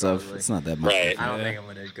crickets that, and stuff. probably. It's not that much. Right. I don't Yeah. think I'm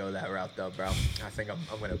gonna go that route though, bro. I think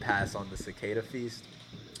I'm gonna pass on the cicada feast.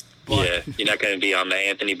 Yeah, you're not going to be on the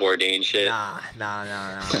Anthony Bourdain shit. Nah.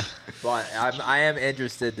 But I am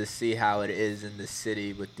interested to see how it is in the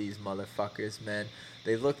city with these motherfuckers, man.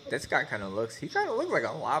 They look. This guy kind of looks. He kind of looks like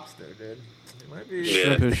a lobster, dude. He might be.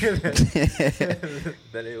 Yeah.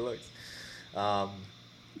 Than he looks.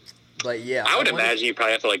 But yeah, I would wonder- imagine you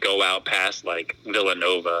probably have to like go out past like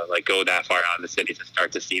Villanova, like go that far out in the city to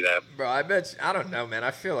start to see them. Bro, I bet. I don't know, man. I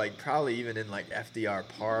feel like probably even in like FDR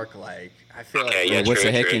Park, like I feel Okay, like yeah, what's true,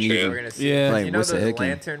 the heck true, in true. you? we're gonna see. Yeah. Like, You know what's the those heck in-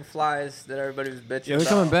 lantern flies that everybody was bitching Yeah, they're about?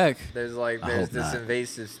 coming back. There's like I there's hope this not.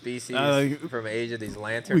 invasive species from Asia. These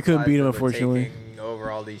lantern. We couldn't flies beat 'em, that were unfortunately. taking over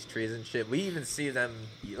all these trees and shit. We even see them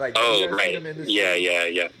like. Oh, you ever seen right. them in the Yeah,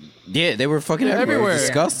 street? yeah. Yeah, they were fucking Yeah, everywhere. everywhere. It's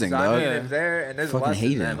disgusting, So, dog. I mean, Yeah. if they're and there's Fucking less hate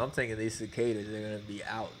than them, them. I'm thinking these cicadas are gonna be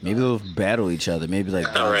out. Maybe dog. they'll battle each other. Maybe like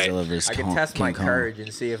All right. Godzilla versus I can Kong- test my King Kong. courage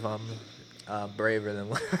and see if I'm braver than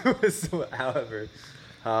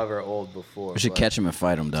however old before. We should but- catch them and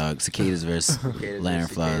fight them, dog. Cicadas versus Cicadas lantern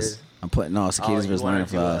versus flies. cicadas? I'm putting cicadas you versus wanna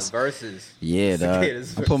lantern do, flies. versus. Yeah, dog.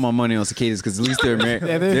 Cicadas I'm putting my money on cicadas because at least they're they're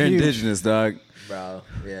they're huge. indigenous, dog. Bro,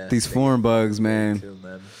 yeah. These I think foreign bugs, it's man. too,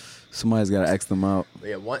 man. Somebody's got to X them out.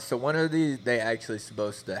 Yeah, one of these they actually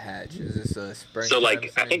supposed to hatch. Is this a spring? So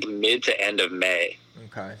like I think mid to end of May.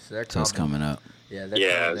 Okay, so they're So it's coming up. Yeah,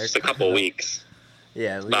 It's a couple weeks.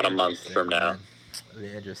 Yeah, about a month from now. Man. It'll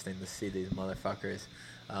be interesting to see these motherfuckers.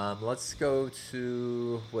 Let's go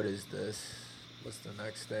to what is this? What's the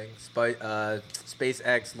next thing?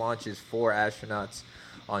 SpaceX launches 4 astronauts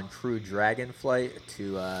on Crew Dragon flight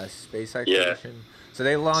to space exploration. Yeah. So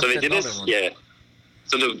they launched. So they did another this. one. Yeah.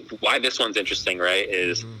 So why this one's interesting, right?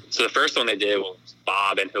 Is so the first one they did was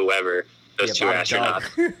Bob and whoever those 2 astronauts,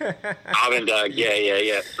 Bob and Doug.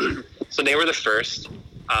 Yeah. So they were the first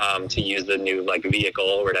to use the new like vehicle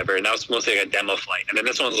or whatever, and that was mostly like a demo flight. And then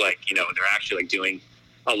this one's like they're actually like doing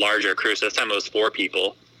a larger crew. So this time it was 4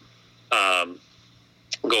 people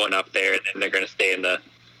going up there, and then they're going to stay in the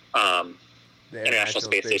International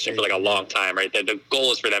Space Station for like a long time, right? The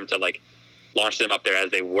goal is for them to like launch them up there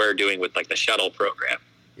as they were doing with like the shuttle program.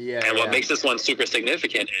 Yeah. And what makes this one super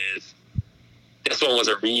significant is this one was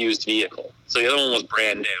a reused vehicle. So the other one was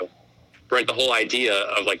brand new. Right, the whole idea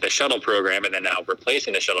of like the shuttle program and then now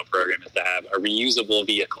replacing the shuttle program is to have a reusable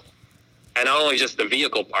vehicle. And not only just the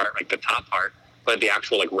vehicle part, like the top part, but the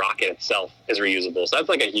actual like rocket itself is reusable. So that's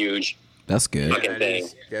like a huge fucking thing.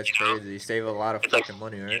 That's crazy. You save a lot of fucking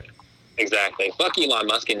money, right? Exactly. Fuck Elon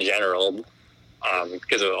Musk in general,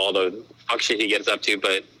 because of all the fuck shit he gets up to.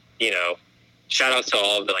 But shout outs to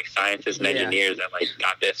all of the like scientists and engineers that like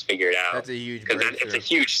got this figured out. That's a huge. Because it's a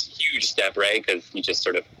huge step, right? Because you just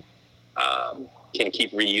sort of can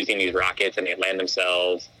keep reusing these rockets and they land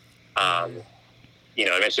themselves.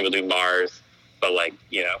 Eventually we'll do Mars, but like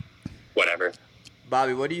whatever.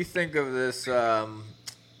 Bobby, what do you think of this?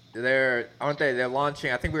 They're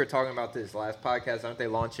launching? I think we were talking about this last podcast. Aren't they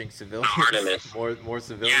launching civilians? Artemis. More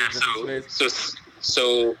civilians in space.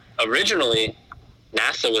 So originally,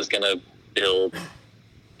 NASA was gonna build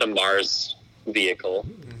the Mars vehicle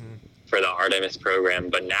for the Artemis program,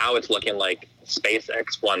 but now it's looking like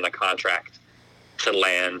SpaceX won the contract to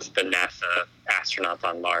land the NASA astronauts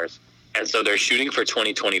on Mars, and so they're shooting for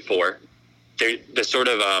 2024. They're sort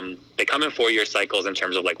of they come in 4-year cycles in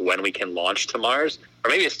terms of like when we can launch to Mars, or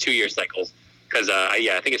maybe it's 2-year cycles because I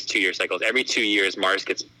think it's 2-year cycles. Every 2 years, Mars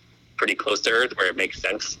gets pretty close to Earth, where it makes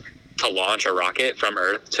sense to launch a rocket from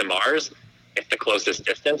Earth to Mars. It's the closest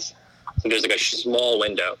distance, so there's like a small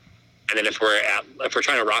window. And then if we're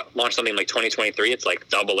trying to launch something like 2023, it's like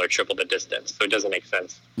double or triple the distance. So it doesn't make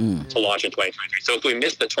sense to launch in 2023. So if we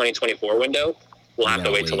miss the 2024 window, we'll have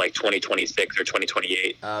to wait till like 2026 or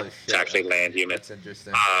 2028 to actually land humans. That's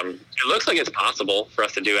interesting. It looks like it's possible for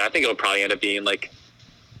us to do it. I think it'll probably end up being like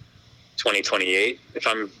 2028 if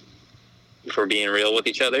we're being real with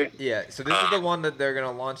each other. Yeah. So this is the one that they're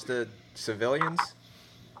gonna launch the civilians.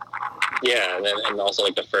 Yeah, and also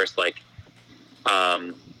like the first like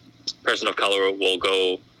person of color will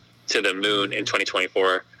go to the moon in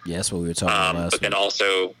 2024. Yeah, that's what we were talking about last But then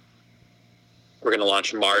also, we're going to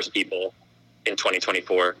launch Mars people in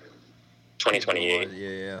 2024, 2028.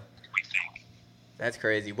 Yeah. That's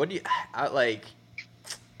crazy. What do you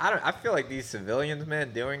I feel like these civilians,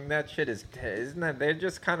 man, doing that shit isn't that they're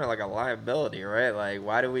just kind of like a liability, right? Like,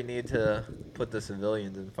 why do we need to put the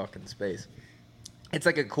civilians in fucking space? It's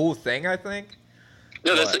like a cool thing, I think.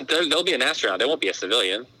 No, there'll be an astronaut. There won't be a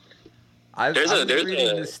civilian. There's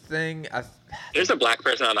a black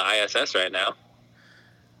person on the ISS right now.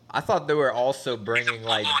 I thought they were also bringing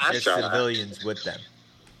like just civilians with them.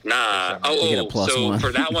 Nah. So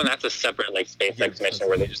for that one, that's a separate like SpaceX mission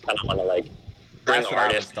where they just kind of want to like bring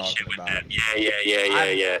artists and shit with them.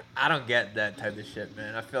 Yeah. I don't get that type of shit,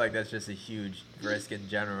 man. I feel like that's just a huge risk in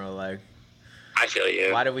general. Like, I feel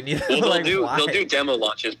you. Why do we need? Well, they'll do demo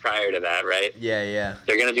launches prior to that, right? Yeah.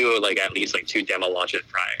 They're gonna do like at least like 2 demo launches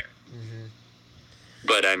prior.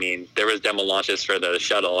 But I mean, there was demo launches for the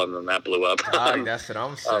shuttle, and then that blew up. That's what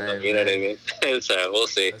I'm saying. You know what I mean? So we'll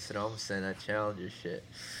see. That's what I'm saying. That challenges shit.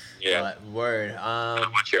 Yeah. But, word.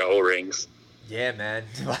 Watch your O-rings. Yeah, man.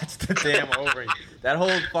 Watch the damn O-rings. That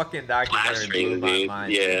whole fucking documentary blew my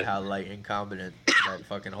mind. Yeah. How like incompetent that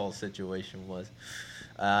fucking whole situation was.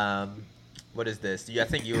 What is this? I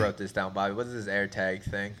think you wrote this down, Bobby. What is this AirTag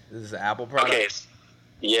thing? This is an Apple product? Okay.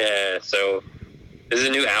 Yeah. So. This is a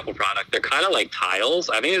new Apple product. They're kind of like tiles.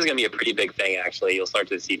 I think it's going to be a pretty big thing, actually. You'll start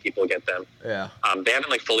to see people get them. Yeah. They haven't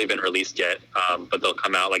like fully been released yet, but they'll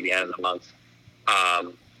come out like the end of the month.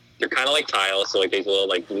 They're kind of like tiles, so like these little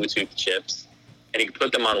like Bluetooth chips, and you can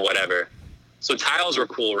put them on whatever. So tiles were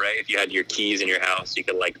cool, right? If you had your keys in your house, you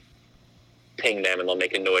could like ping them and they'll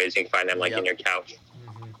make a noise. You can find them like in your couch.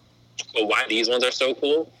 But why these ones are so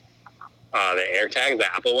cool, the AirTags,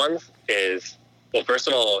 the Apple ones, is, well, first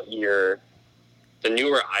of all, the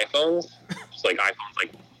newer iPhones, so like iPhones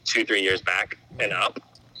like 2-3 years back and up,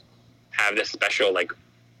 have this special like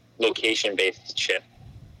location-based chip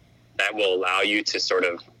that will allow you to sort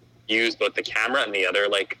of use both the camera and the other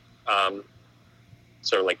like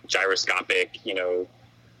sort of like gyroscopic,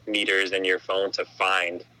 meters in your phone to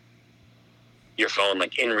find your phone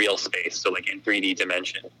like in real space, so like in 3D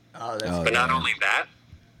dimension. But not only that,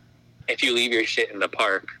 if you leave your shit in the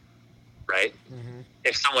park, right? Mm-hmm.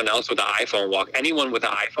 If someone else with an iPhone anyone with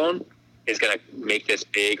an iPhone is gonna make this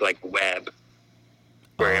big like web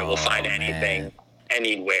where it will find anything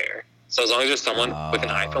anywhere. So as long as there's someone with an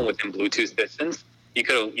iPhone within Bluetooth distance, you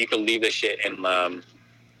could leave the shit in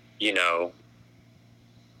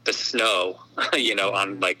the snow,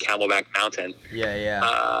 on like Camelback Mountain.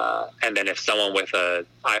 Yeah. And then if someone with an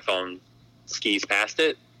iPhone skis past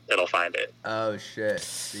it, it'll find it. Oh shit!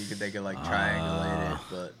 So they could like triangulate it,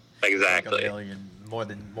 but exactly like a million, more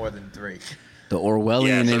than 3. The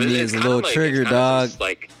Orwellian in me is a little trigger, dog. Just,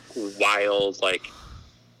 like wild, like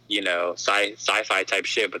sci-fi type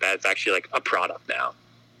shit, but that's actually like a product now.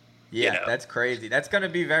 Yeah, that's crazy. That's gonna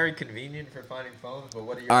be very convenient for finding phones. But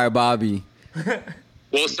what are your... All right, Bobby.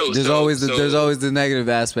 Well, there's always the negative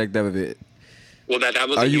aspect of it. Well, that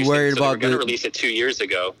was. Are you worried about? They were going to release it 2 years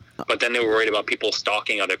ago, but then they were worried about people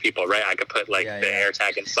stalking other people, right? I could put the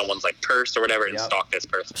AirTag in someone's like purse or whatever and stalk this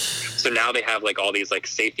person. So now they have like all these like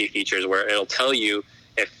safety features where it'll tell you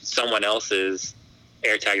if someone else's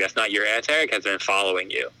AirTag that's not your AirTag has been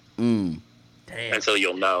following you. Damn. And so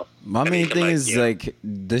you'll know. My main thing is like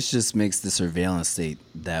this just makes the surveillance state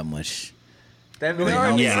that much. That really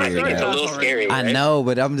I think it's a little scary. Right? I know,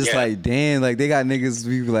 but I'm just like, damn, like they got niggas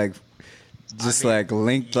be like, just like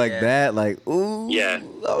linked like that, like ooh. Yeah.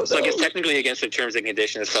 Oh, so like it's technically against the terms and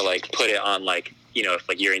conditions to like put it on like if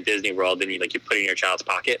like you're in Disney World and you put it in your child's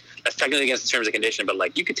pocket. That's technically against the terms and condition, but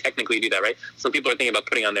like you could technically do that, right? Some people are thinking about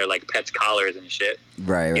putting on their like pets collars and shit.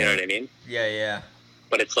 Right. You know what I mean? Yeah.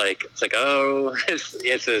 But it's like it's a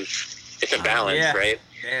balance, right?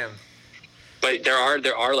 Damn. But there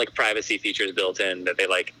are like privacy features built in that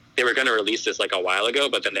they were going to release this like a while ago,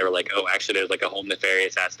 but then they were like, oh, actually there's like a whole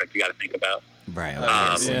nefarious aspect you got to think about. Right.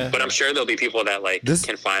 But I'm sure there'll be people that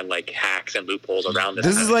can find like hacks and loopholes around this.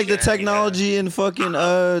 This is like the technology in fucking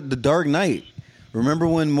The Dark Knight. Remember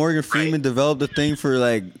when Morgan Freeman developed a thing for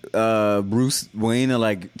like Bruce Wayne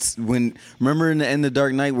and remember in the end of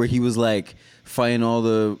Dark Knight where he was like fighting all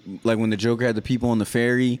the when the Joker had the people on the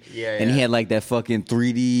ferry and he had like that fucking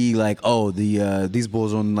 3D these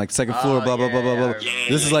bulls on like second floor blah blah blah blah blah.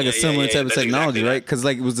 This is like a similar type of technology, exactly right? Because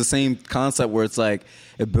like it was the same concept where it's like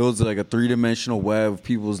it builds like a 3-dimensional web of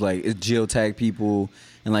people's like it geotag people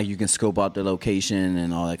and like you can scope out their location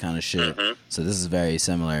and all that kind of shit. Mm-hmm. So this is very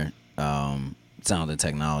similar sounding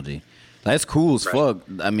technology. That's cool as fuck.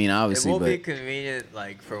 I mean, obviously, it will be convenient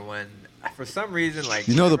like for when. For some reason, like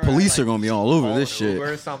the police are gonna be all over this shit.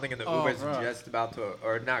 Uber or something, and the Uber's just about to,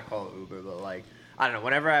 or not call it Uber, but like I don't know.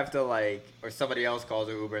 Whenever I have to or somebody else calls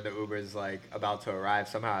an Uber, and the Uber's like about to arrive,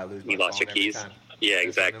 somehow I lose my phone. You lost your keys. Time. Yeah,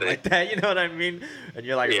 exactly. Like that, you know what I mean? And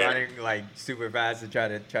you're like running like super fast to try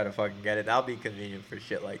to fucking get it. That'll be convenient for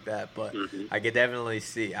shit like that. But I could definitely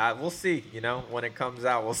see. We'll see. When it comes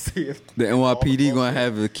out, we'll see if the NYPD gonna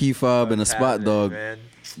have a key fob and a spot dog. Man.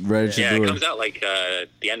 Yeah, it comes out like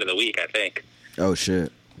the end of the week, I think. Oh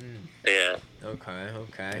shit. Yeah. Okay.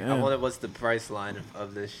 Yeah. I wonder what's the price line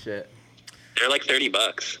of this shit. They're like $30.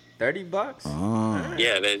 $30? Oh.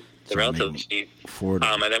 Yeah, they're relatively cheap. And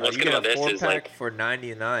then what's good about this is like for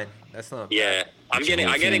 $99. That's not bad. Yeah. I'm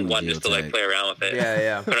getting one just to like play around with it.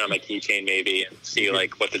 Yeah. Put it on my keychain maybe and see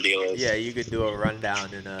like what the deal is. Yeah, you could do a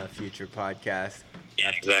rundown in a future podcast.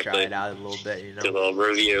 Yeah, exactly. Try it out a little bit, Do a little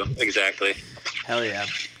review. Exactly. Hell yeah.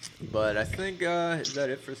 But I think is that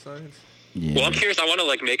it for science? Yeah. Well, I'm curious. I want to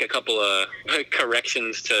like make a couple of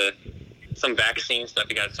corrections to some vaccine stuff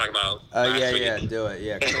you guys talking about. Yeah. Do it.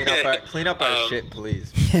 Yeah. Clean up our shit,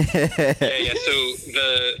 please. Yeah. So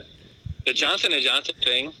the Johnson & Johnson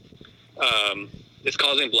thing is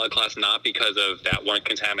causing blood clots not because of that one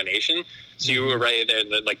contamination. So you were right there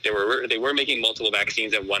that like they were making multiple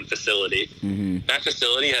vaccines at one facility. Mm-hmm. That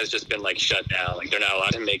facility has just been like shut down. Like they're not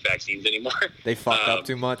allowed to make vaccines anymore. They fucked up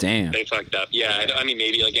too much. Damn. They fucked up. Yeah. I mean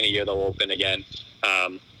maybe like in a year they'll open again.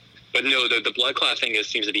 But no, the blood clot thing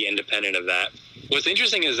seems to be independent of that. What's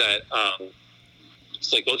interesting is that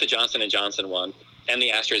it's like both the Johnson & Johnson one and the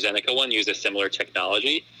AstraZeneca one use a similar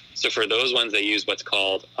technology. So for those ones, they use what's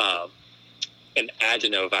called an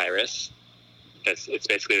adenovirus. It's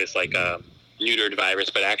basically this like neutered virus,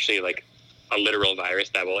 but actually like a literal virus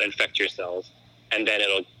that will infect your cells, and then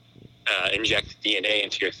it'll inject DNA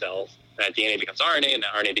into your cells. That DNA becomes RNA, and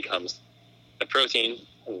that RNA becomes the protein,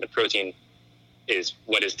 and the protein is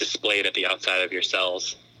what is displayed at the outside of your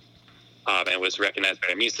cells, and was recognized by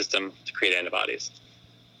the immune system to create antibodies.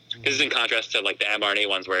 This is in contrast to like the mRNA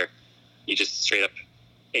ones where you just straight up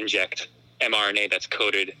inject mRNA that's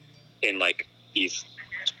coated in like these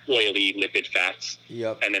oily lipid fats,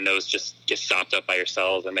 and then those just get sopped up by your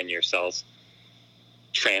cells, and then your cells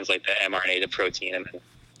translate the mRNA to protein, and then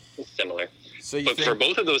it's similar. But for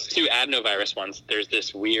both of those two adenovirus ones, there's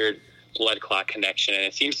this weird blood clot connection, and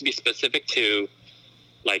it seems to be specific to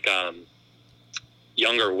like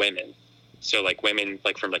younger women. So like women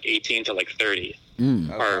like from like 18 to like 30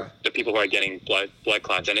 are the people who are getting blood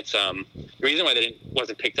clots, and it's the reason why that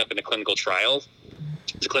wasn't picked up in the clinical trials.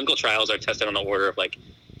 The clinical trials are tested on the order of like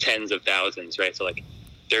tens of thousands, right? So like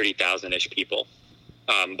 30,000-ish people.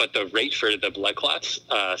 But the rate for the blood clots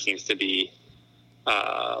seems to be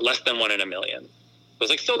less than 1 in a million. So it's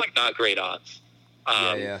like still like not great odds.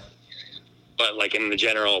 But like in the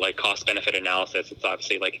general like cost benefit analysis, it's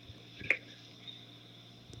obviously like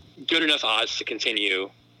good enough odds to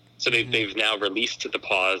continue. So they've now released the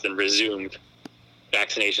pause and resumed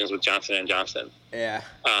vaccinations with Johnson & Johnson. Yeah.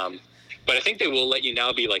 But I think they will let you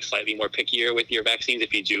now be like slightly more pickier with your vaccines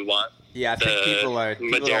if you do want. Yeah, I think people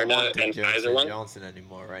Moderna don't want the and Pfizer one. Johnson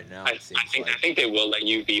anymore right now. I think they will let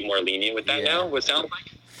you be more lenient with that now. What sounds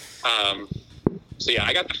like. So yeah,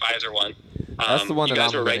 I got the Pfizer one. That's the one you that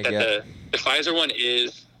guys I'm were right gonna that the Pfizer one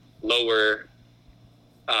is lower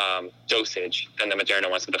dosage than the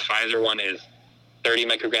Moderna one. So the Pfizer one is 30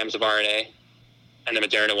 micrograms of RNA, and the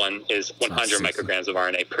Moderna one is 100 micrograms of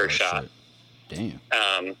RNA per shot. Damn.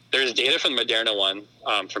 There's data from the Moderna one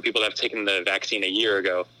from people that have taken the vaccine a year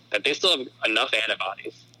ago that they still have enough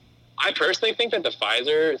antibodies. I personally think that the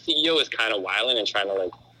Pfizer CEO is kind of wilding and trying to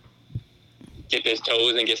like dip his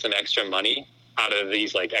toes and get some extra money out of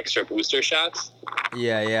these like extra booster shots.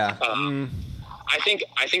 Yeah. I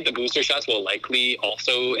think the booster shots will likely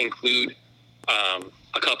also include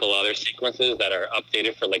a couple other sequences that are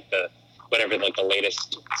updated for like the whatever like the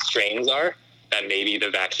latest strains are, that maybe the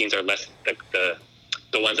vaccines are less the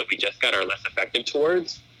ones that we just got are less effective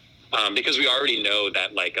towards, because we already know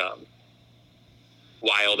that like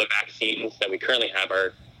while the vaccines that we currently have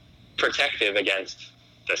are protective against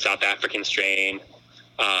the South African strain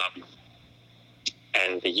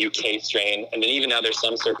and the UK strain, and then even now there's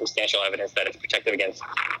some circumstantial evidence that it's protective against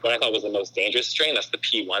what I thought was the most dangerous strain. That's the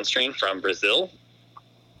P1 strain from Brazil.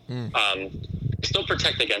 Still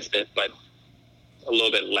protect against it, but a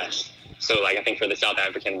little bit less. So, like, I think for the South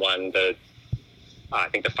African one, I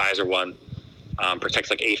think the Pfizer one protects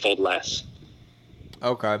like 8-fold less.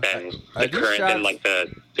 Okay. Than the current than like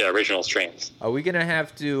the original strains. Are we gonna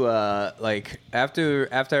have to like after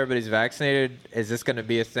everybody's vaccinated? Is this gonna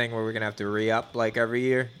be a thing where we're gonna have to re-up like every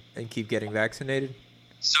year and keep getting vaccinated?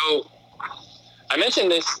 So, I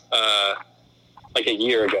mentioned this like a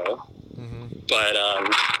year ago, but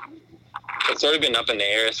it's sort of been up in the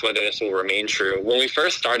air as to whether this will remain true. When we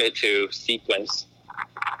first started to sequence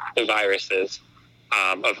the viruses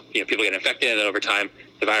of people getting infected, and then over time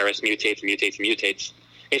the virus mutates.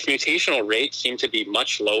 Its mutational rate seemed to be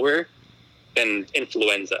much lower than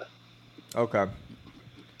influenza. Okay.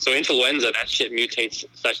 So influenza, that shit mutates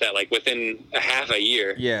such that like within a half a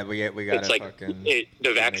year, we got it's like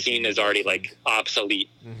the vaccine is already like obsolete.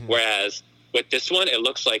 Whereas with this one, it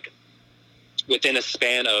looks like within a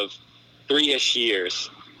span of 3-ish years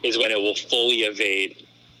is when it will fully evade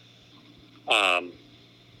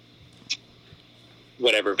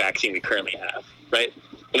whatever vaccine we currently have, right?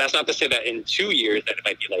 But that's not to say that in 2 years that it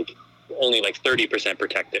might be like only like 30%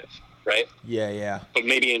 protective, right? Yeah. But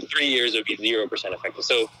maybe in 3 years it would be 0% effective.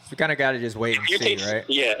 So we kind of got to just wait and see, right?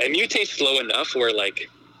 Yeah, it mutates slow enough where like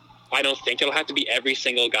I don't think it'll have to be every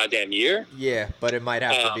single goddamn year. Yeah, but it might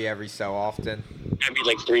have to be every so often. Every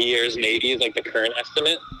like 3 years maybe is like the current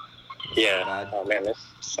estimate. Yeah. Oh man, this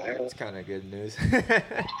silence. That's kind of good news.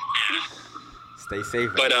 Stay safe.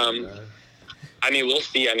 But I mean, we'll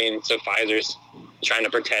see. I mean, so Pfizer's trying to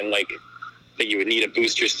pretend like that you would need a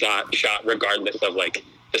booster shot regardless of like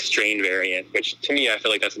the strain variant, which to me I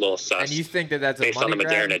feel like that's a little sus. And you think that that's based a money on the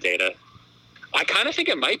grab? Moderna data? I kind of think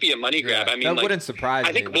it might be a money grab. I mean, that like, wouldn't surprise me.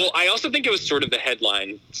 I think. Well, I also think it was sort of the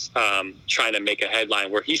headline, trying to make a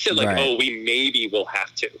headline where he said like, "Oh, we maybe will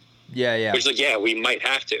have to." Yeah. Which like, yeah, we might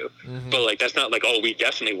have to, but like that's not like, oh, we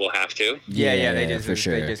definitely will have to. Yeah. They just for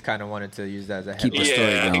sure. They just kind of wanted to use that as a Keep headline. the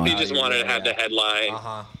story I think going. they just wanted to have the headline.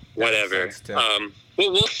 Whatever.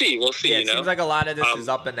 Well, we'll see. We'll see. Yeah, you it know? seems like a lot of this is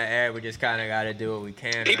up in the air. We just kind of got to do what we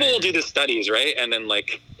can. People will do the studies, right? And then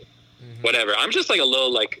like, whatever. I'm just like a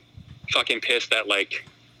little like fucking pissed that like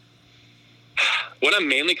What I'm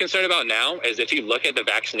mainly concerned about now is if you look at the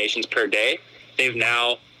vaccinations per day, they've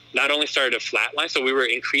now not only started to flatline, so we were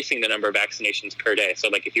increasing the number of vaccinations per day. So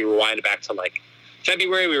like if you rewind back to like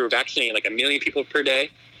February, we were vaccinating like 1 million people per day.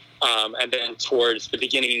 And then towards the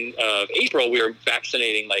beginning of April, we were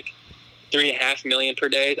vaccinating like 3.5 million per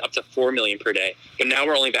day up to 4 million per day. But now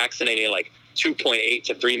we're only vaccinating like 2.8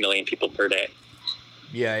 to 3 million people per day.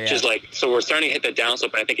 Yeah. Which is like, so we're starting to hit the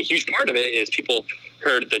downslope. And I think a huge part of it is people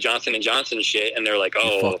heard the Johnson & Johnson shit and they're like,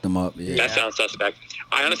 oh, fucked them up. Yeah. That sounds suspect.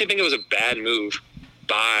 I honestly think it was a bad move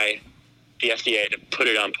by the FDA to put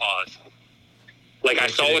it on pause. Like I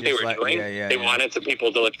saw what they were doing. They wanted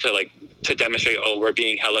people to demonstrate, oh, we're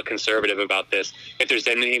being hella conservative about this. If there's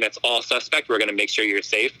anything that's all suspect, we're going to make sure you're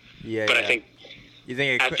safe. But I think you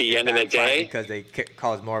think at the end of the day, because they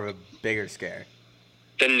cause more of a bigger scare.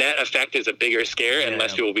 The net effect is a bigger scare and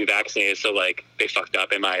less people will be vaccinated. So like they fucked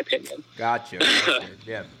up, in my opinion. Gotcha.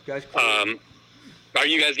 Yeah. Guys, are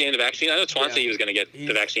you guys getting the vaccine? I know Twan said he was going to get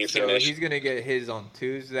the vaccine soon. So he's going to get his on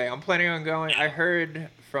Tuesday. I'm planning on going. I heard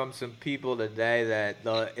from some people today that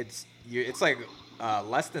it's like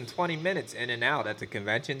less than 20 minutes in and out at the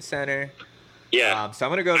convention center. Yeah. So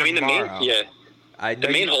I'm going to go tomorrow. The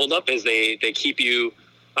main holdup is they keep you,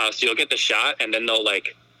 so you'll get the shot, and then they'll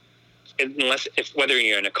like, whether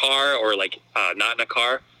you're in a car or like not in a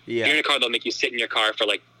car, if you're in a car, they'll make you sit in your car for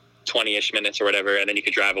like 20-ish minutes or whatever, and then you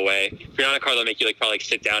could drive away. If you're not in a car, they'll make you like probably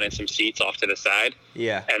sit down in some seats off to the side.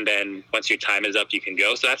 Yeah. And then once your time is up, you can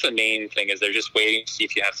go. So that's the main thing, is they're just waiting to see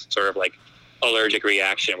if you have some sort of like allergic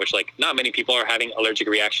reaction, which like not many people are having allergic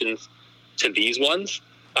reactions to these ones.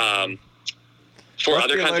 For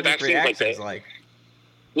other kinds of vaccines,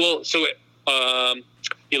 well, so the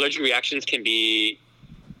allergic reactions can be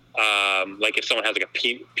like if someone has like a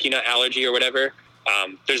peanut allergy or whatever.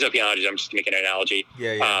 There's no peanut allergies. I'm just making an analogy.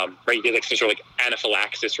 Right, you get like some sort of like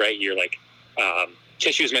anaphylaxis, right? You're like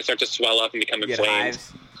tissues might start to swell up and become inflamed.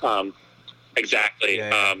 Exactly.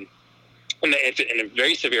 And in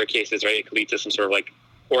very severe cases, right, it could lead to some sort of like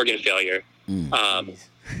organ failure. But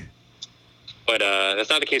that's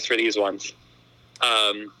not the case for these ones.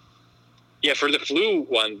 For the flu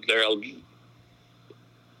one,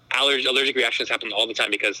 allergic reactions happen all the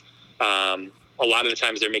time because a lot of the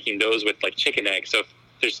times they're making those with like chicken eggs. So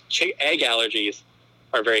there's egg allergies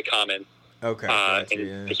are very common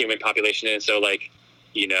in the human population. And so like,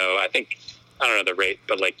 I think, I don't know the rate,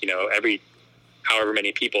 but like, every however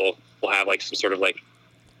many people will have like some sort of like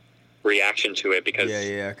reaction to it because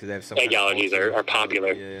because they have some egg allergies are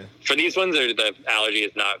popular. For these ones, the allergy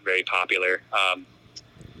is not very popular.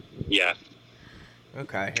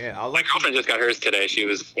 Okay, my girlfriend just got hers today. She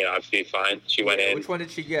was, obviously fine. She went in. Which one did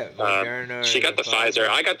she get? She got the Pfizer.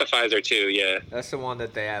 I got the Pfizer too. Yeah. That's the one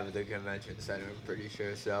that they have at the convention center. I'm pretty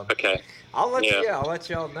sure. So. Okay. I'll let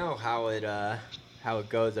y'all know how it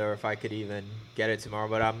goes, or if I could even get it tomorrow.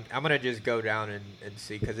 But I'm gonna just go down and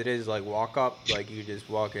see, because it is like walk up, like you just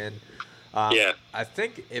walk in. I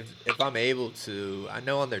think if I'm able to, I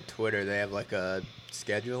know on their Twitter they have like a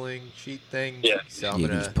scheduling sheet thing. Yeah. So I'm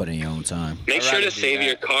gonna just put in your own time. Make sure to save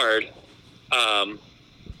your card.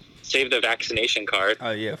 Save the vaccination card.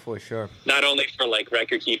 Oh yeah, for sure. Not only for like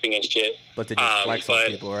record keeping and shit, but to just flex on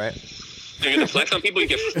people, right? You're gonna flex on people. You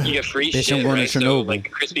get free Bitch, shit, I'm going right? to Chernobyl. So like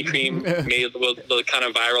Krispy Kreme made the kind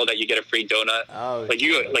of viral that you get a free donut. Oh, like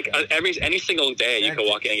any single day you can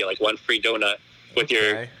walk in and get like one free donut with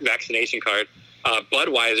your vaccination card.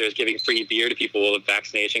 Budweiser is giving free beer to people with a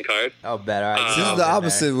vaccination card. Oh, better. This is the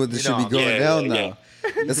opposite of what this should be going down now.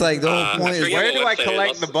 It's like the whole point is, where do I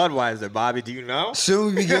collect the Budweiser, Bobby? Do you know?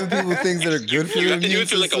 Shouldn't we be giving people things that are good for their immune system? You have to do it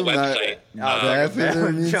through like a website. Bad for their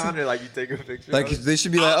immune system? Like you take a picture. Like they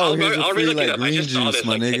should be like, oh, here's a free like green juice,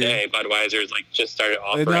 my nigga. Today, Budweiser's like just started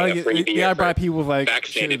offering a free beer. Yeah, I buy people like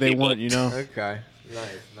shit they want, Okay. Nice.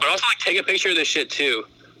 But also like take a picture of this shit too.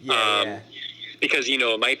 Because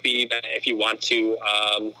it might be that if you want to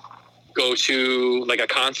go to like a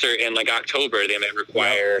concert in like October, they might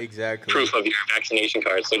require proof of your vaccination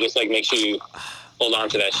card. So just like make sure you hold on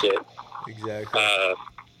to that shit. Exactly.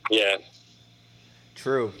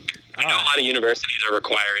 True. I know a lot of universities are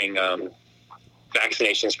requiring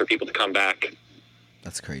vaccinations for people to come back.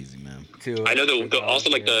 That's crazy, man. I know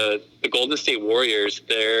the Golden State Warriors,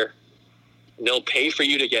 they'll pay for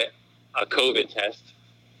you to get a COVID test,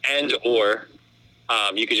 and or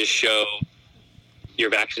you could just show your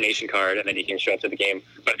vaccination card and then you can show up to the game.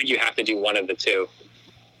 But I think you have to do one of the two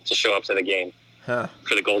to show up to the game. For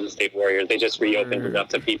the Golden State Warriors. They just reopened it up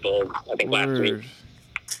to people, I think, last week.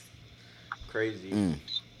 Crazy.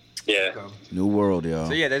 Yeah. New world, y'all.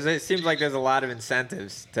 So yeah, it seems like there's a lot of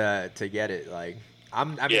incentives to get it. Like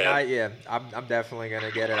I'm definitely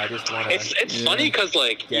gonna get it. I just want to. It's funny because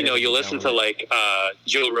like you listen to like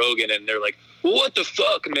Joe Rogan and they're like, what the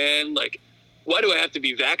fuck, man? Like, why do I have to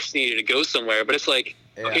be vaccinated to go somewhere? But it's like,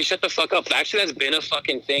 okay, shut the fuck up. Actually, that's been a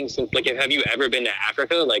fucking thing since like, have you ever been to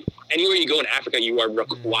Africa? Like anywhere you go in Africa, you are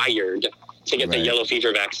required to get the yellow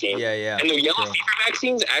fever vaccine. Yeah. And the yellow fever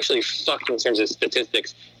vaccines actually fuck in terms of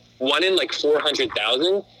statistics. 1 in like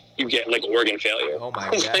 400,000. You get like organ failure. Oh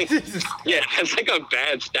my god! Like, yeah, that's like a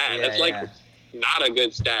bad stat. That's like not a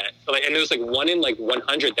good stat. Like, and it was like 1 in like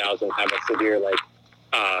 100,000 have a severe like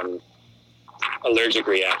allergic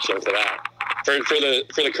reaction to that. For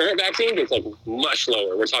the current vaccines, it's like much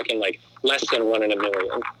lower. We're talking like less than 1 in a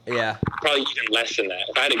million. Yeah, probably even less than that.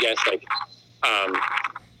 If I had to guess, like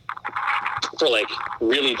for like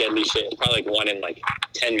really deadly shit, it's probably like 1 in like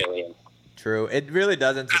 10 million. True. It really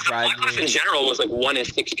doesn't surprise me. In general, it was like 1 in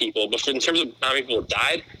 6 people, but in terms of how many people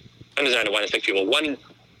died, I'm just not 1 in 6 people.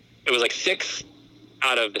 It was like 6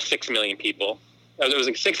 out of the 6 million people. It was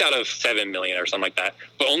like 6 out of 7 million or something like that.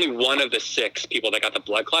 But only 1 of the 6 people that got the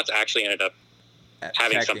blood clots actually ended up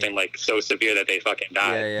having something like so severe that they fucking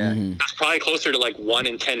died. Yeah. Mm-hmm. That's probably closer to like 1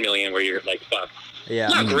 in 10 million where you're like, fuck. Yeah.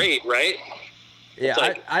 Not great, right? Yeah,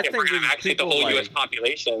 like, I if think we're gonna vaccinate the whole U.S.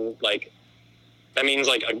 population, like that means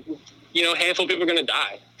like a handful of people are gonna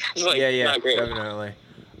die. It's like not great. Definitely.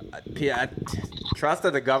 Trust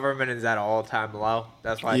of the government is at an all-time low.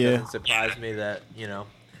 That's why it doesn't surprise me that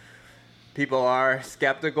people are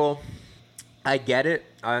skeptical. I get it,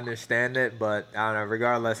 I understand it, but I don't know.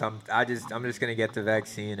 Regardless, I'm just gonna get the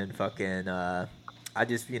vaccine and fucking. I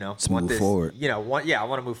just want move this forward. I want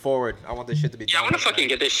to move forward. I want this shit to be. Yeah, I want to fucking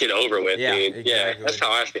get this shit over with, dude. Exactly. Yeah, that's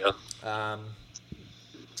how I feel.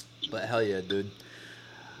 But hell yeah, dude.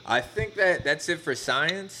 I think that's it for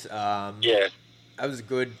science. Yeah. That was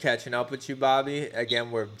good catching up with you, Bobby. Again,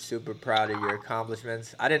 we're super proud of your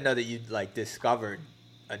accomplishments. I didn't know that you'd discovered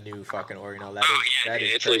a new fucking organelle. That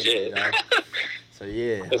is it's crazy, legit. dog. So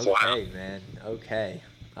yeah, That's okay, wild. man. Okay.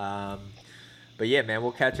 But yeah, man,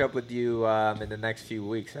 we'll catch up with you in the next few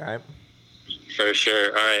weeks, all right? For sure.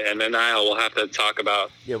 All right, and then we'll have to talk about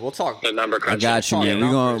we'll talk the number I crunching. got you, man.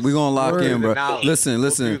 We're gonna lock in, bro. Listen.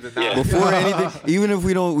 Before anything, even if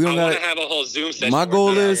we don't I gotta have a whole Zoom session. My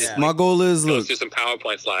goal is go look. through some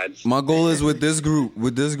PowerPoint slides. My goal is with this group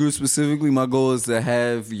specifically. My goal is to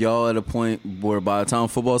have y'all at a point where by the time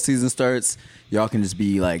football season starts, y'all can just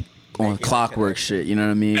be like on clockwork shit. You know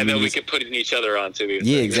what I mean? And then we can put each other on too.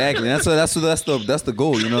 Yeah, exactly. That's the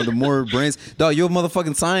goal. The more brains, dog. You're a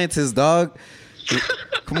motherfucking scientist, dog.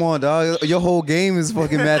 Come on, dog. Your whole game is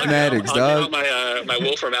fucking mathematics, I'll dog. get my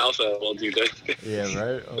Wolfram Alpha. We'll do this. Yeah,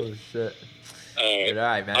 right? Oh, shit. All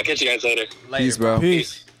right, man. I'll catch you guys later. Peace, bro.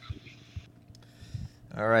 Peace.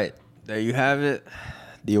 All right. There you have it.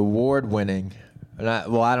 The award-winning.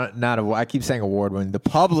 I keep saying award-winning. The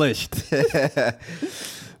published.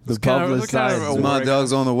 Science. My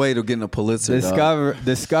dog's on the way to getting a Pulitzer.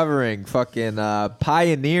 Discovering fucking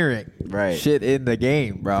pioneering shit in the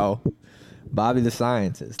game, bro. Bobby the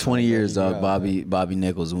scientist. 20 years, dog. Bobby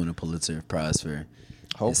Nichols won a Pulitzer Prize for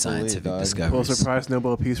his scientific discoveries. Pulitzer Prize,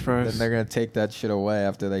 Nobel Peace Prize. Then they're gonna take that shit away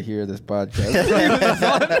after they hear this podcast.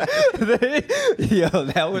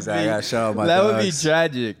 That would be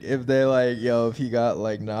tragic if they're like, if he got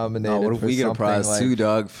nominated. What if we get a prize too,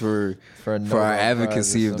 dog, for our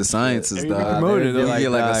advocacy of the sciences, dog? Promoted. We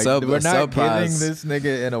get a sub We're not prize. giving this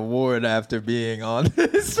nigga an award after being on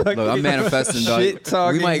this. Look, I'm manifesting,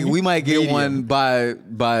 dog. We might get one by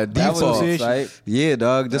default. Right? Yeah,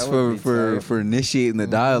 dog. Just for initiating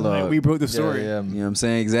the dialogue. We broke the story. Yeah. You know what I'm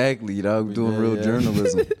saying? Exactly, dog. We're doing real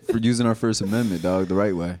journalism for using our First Amendment, dog, the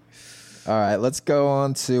right way. All right, let's go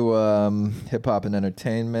on to hip hop and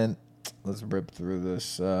entertainment. Let's rip through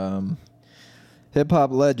this. Hip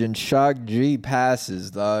hop legend Shock G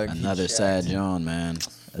passes, dog. Another sad John, man.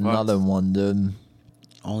 Another one, dude.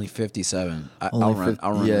 Only 57. I'll Only run this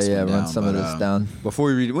one down. Run some of this down. Before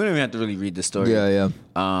we read it, we don't even have to really read the story. Yeah.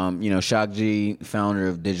 Shock G, founder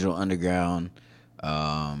of Digital Underground,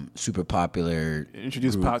 super popular.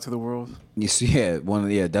 Introduced group. pot to the world. You see,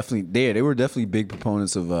 definitely. They were definitely big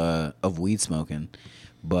proponents of weed smoking,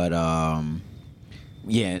 but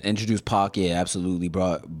introduced Pac. Yeah, absolutely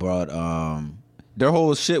brought. Their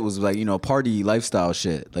whole shit was party lifestyle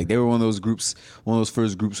shit. Like they were one of those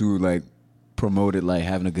first groups who were promoted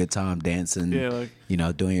having a good time, dancing, doing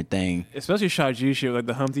your thing. Especially Shock G shit, like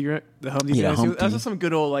the Humpty rap, dance. That's just some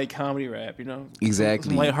good old comedy rap, Exactly.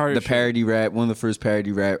 Some lighthearted the parody rap, one of the first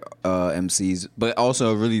parody rap MCs, but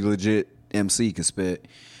also a really legit MC can spit.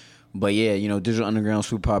 But yeah, Digital Underground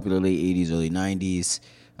super popular late 80s, early 90s.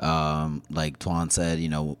 Like Twan said,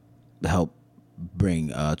 helped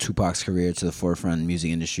bring Tupac's career to the forefront in the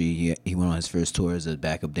music industry. He went on his first tour as a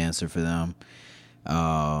backup dancer for them.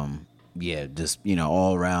 Just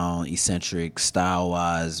all around eccentric style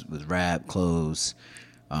wise with rap clothes.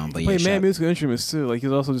 But he played mad musical instruments too. Like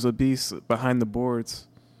he's also just a beast behind the boards.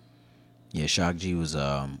 Yeah, Shock G was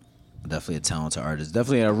definitely a talented artist.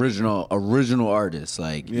 Definitely an original artist.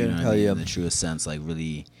 Like you know what I mean? In the truest sense, like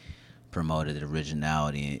really promoted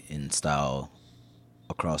originality in style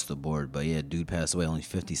across the board. But yeah, dude passed away only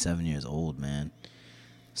 57 years old, man.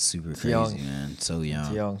 Super crazy, man. So young.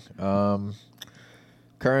 It's young.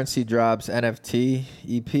 Currency drops NFT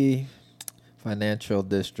EP, Financial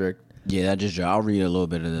District. Yeah, that just dropped. I'll read a little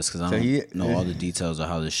bit of this because I don't know all the details of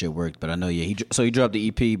how this shit worked. But I know, he dropped the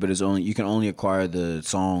EP, but you can only acquire the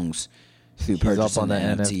songs through purchasing the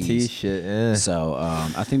NFT shit. Yeah. So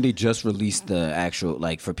I think they just released the actual,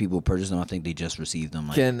 like for people who purchase them. I think they just received them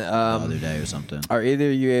the other day or something. Are either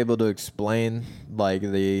of you able to explain like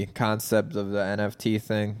the concept of the NFT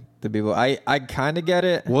thing to people? I kind of get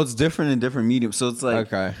it. Well, it's different in different mediums, so it's like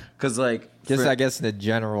okay, because like just I guess in a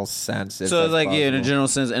general sense. So it's like in a general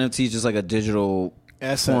sense, NFT is just like a digital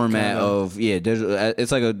format of digital.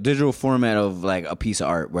 It's like a digital format of like a piece of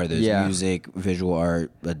art where there's music, visual art,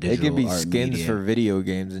 a digital. It could be art skins media. for video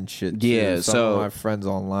games and shit. Too. Yeah, some of my friends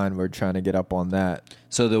online were trying to get up on that.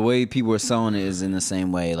 So the way people are selling it is in the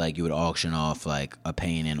same way like you would auction off like a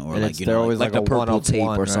painting or and like like the purple tape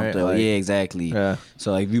or right? something. Like, yeah, exactly. Yeah.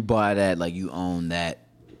 So like if you buy that, like you own that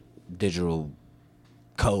digital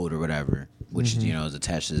code or whatever, which is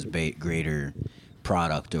attached to this greater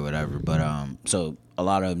product or whatever. But so a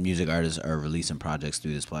lot of music artists are releasing projects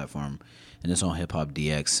through this platform, and it's on Hip Hop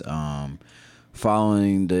DX.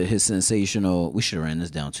 Following his sensational, we should have ran this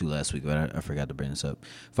down too last week, but I forgot to bring this up.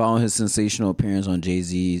 Following his sensational appearance on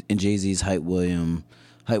Jay-Z's Hype Williams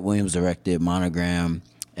directed Monogram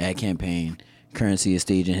ad campaign, Currency is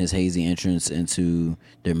staging his hazy entrance into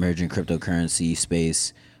the emerging cryptocurrency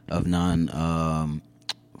space of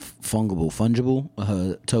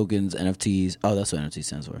fungible tokens, NFTs. Oh, that's what NFT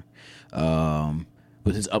stands for.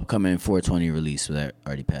 With his upcoming 420 release, so that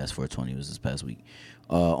already passed. 420 was this past week.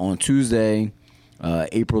 On Tuesday,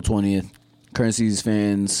 April 20th, Currency's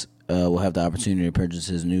fans will have the opportunity to purchase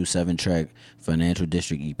his new 7-track Financial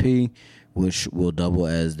District EP, which will double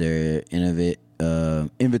as their invitation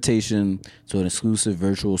to an exclusive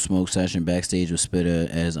virtual smoke session backstage with Spitta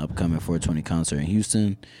at his upcoming 420 concert in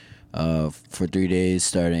Houston for 3 days,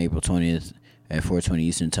 starting April 20th at 4:20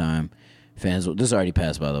 Eastern Time. Fans, this already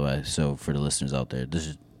passed, by the way, so for the listeners out there,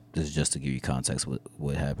 this is just to give you context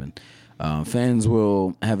what happened. Fans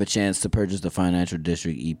will have a chance to purchase the Financial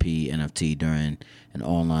District EP NFT during an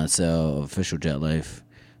online sale of official Jet Life,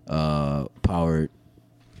 powered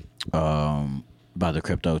by the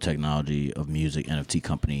crypto technology of music NFT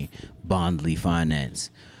company Bondly Finance.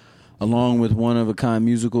 Along with one-of-a-kind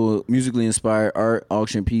musically inspired art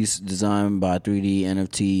auction piece designed by 3D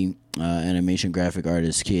NFT animation graphic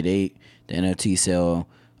artist Kid 8, the NFT sale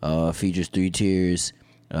features 3 tiers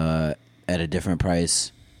at a different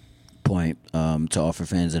price point to offer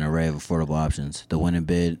fans an array of affordable options. The winning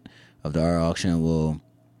bid of the art auction will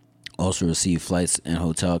also receive flights and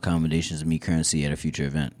hotel accommodations to meet Currency at a future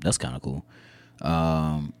event. That's kind of cool.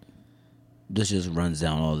 This just runs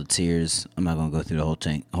down all the tiers. I'm not gonna go through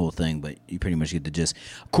the whole thing, but you pretty much get the gist.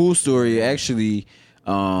 Cool story, actually.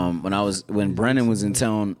 When Brennan was in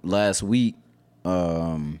town last week,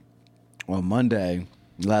 last Monday,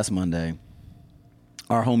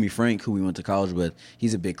 our homie Frank, who we went to college with,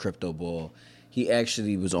 he's a big crypto bull. He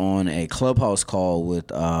actually was on a Clubhouse call with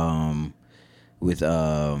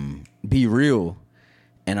Be Real,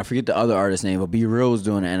 and I forget the other artist's name, but Be Real was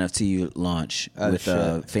doing an NFT launch with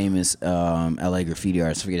famous LA graffiti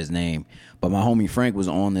artist. I forget his name, but my homie Frank was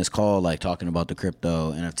on this call, like talking about the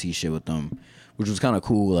crypto NFT shit with them, which was kind of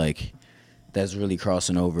cool. Like that's really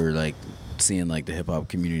crossing over, like seeing like the hip hop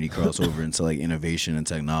community cross over into like innovation and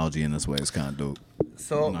technology in this way. It's kind of dope.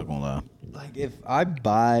 So I'm not gonna lie. Like if I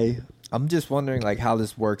buy, I'm just wondering like how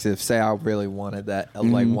this works. If say I really wanted that,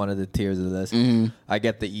 like one of the tiers of this, I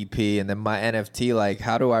get the EP and then my NFT. Like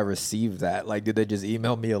how do I receive that? Like did they just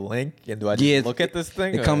email me a link and do I just look at this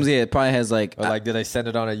thing? It comes. Yeah, it probably has like. Or like did they send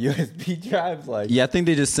it on a USB drive? Like I think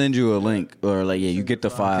they just send you a link or like you get the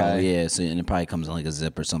file. Okay. Yeah, so and it probably comes in like a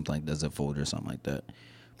zip or something like that, zip folder or something like that.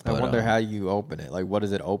 But, I wonder how you open it. Like what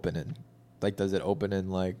does it open in? Like does it open in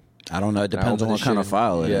like? I don't know. It depends on what kind of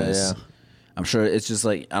file it is. Yeah. I'm sure it's just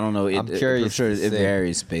like I don't know. I'm curious. I'm sure it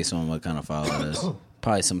varies based on what kind of file it is.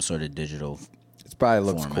 Probably some sort of digital. It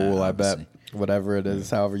probably looks cool. Obviously. I bet whatever it is,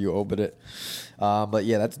 however you open it. But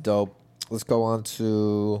yeah, that's dope. let's go on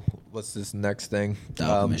to what's this next thing? The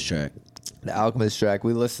Alchemist track. The Alchemist track.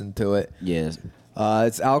 We listened to it. Yes.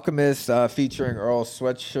 It's Alchemist featuring Earl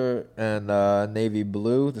Sweatshirt and Navy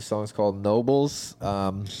Blue. The song's called Nobles.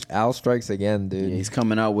 Al strikes again, dude. Yeah, he's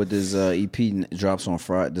coming out with his EP. Drops on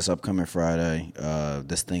Friday, this upcoming Friday.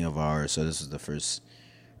 This Thing of Ours. So this is the first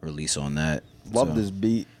release on that. Love So this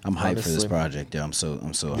beat. I'm hyped honestly. for this project. Yeah, I'm so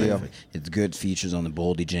hyped. Yeah. It's good features on the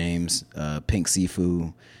Boldy James. Pink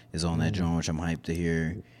Seafood is on that joint, which I'm hyped to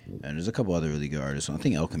hear. And there's a couple other really good artists. I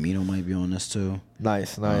think El Camino might be on this too.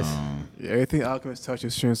 Nice. Yeah, everything Alchemist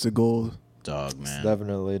touches turns to gold. Dog, man.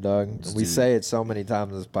 Definitely, dog. We say it so many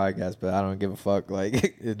times in this podcast, but I don't give a fuck.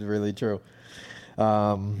 Like, it's really true.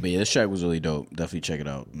 But yeah, this track was really dope. Definitely check it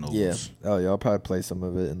out. Nobles. Yeah. Oh, yeah. I'll probably play some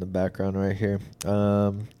of it in the background right here.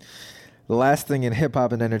 The last thing in hip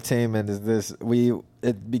hop and entertainment is this.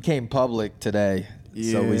 It became public today.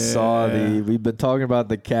 So we saw we've been talking about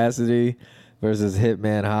the Cassidy versus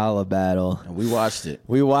Hitman Holla battle. And we watched it.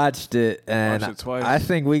 We watched it, and Watched it twice. I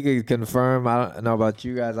think we could confirm. I don't know about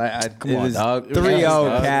you guys. Come it on, was dog.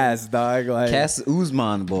 3-0 Cass, dog. Like, Cass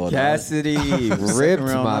Uzman, boy. Cassidy ripped Second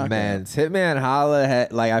round my knockout. man. Hitman Holla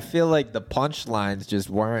had, like, I feel like the punchlines just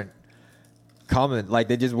weren't coming. Like,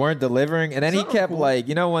 they just weren't delivering. And then he Some were kept, cool. like,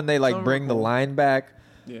 you know when they, like, Some were bring the cool. line back?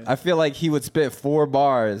 Yeah. I feel like he would spit 4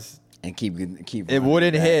 bars. And keep. It running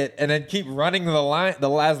wouldn't back. hit. And then keep running the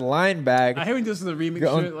last line back. I hate when he does the remix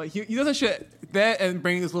Go- shit. Like he does that shit, that and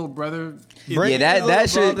bringing his little brother. Bring Yeah, his that little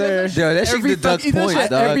shit. brother. Yo, that shit Every deducts fucking- he does points, shit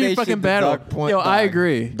dog. every They should fucking battle. deduct point, Yo, I dog.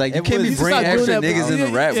 agree. Like, you It can't was- be He's bringing not doing extra that, niggas bro. in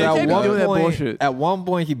the rap. Yeah, So can't at be one doing that point, bullshit. at one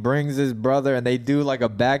point, he brings his brother, and they do like a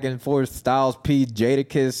back and forth Styles P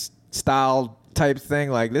Jadakiss style type thing.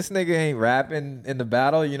 Like, this nigga ain't rapping in the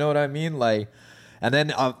battle. You know what I mean? Like, and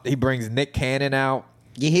then he brings Nick Cannon out.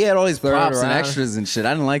 Yeah, he had all these Third props and round. extras and shit.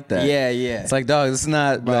 I didn't like that. Yeah, yeah. It's like, dog, this is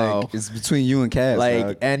not Bro. like it's between you and Cass. Like,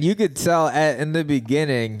 dog. and you could tell in the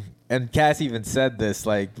beginning, and Cass even said this,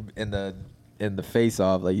 like in the face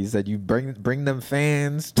off, like he said, you bring them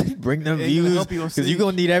fans, bring them Yeah, he gonna views, help you on because you're stage.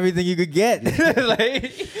 gonna need everything you could get.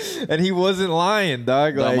 Like, and he wasn't lying,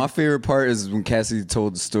 dog. Dog, Like, my favorite part is when Cassidy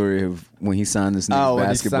told the story of when he signed this nigga when he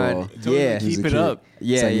basketball. signed- Told him yeah, to He's keep a it kid. up.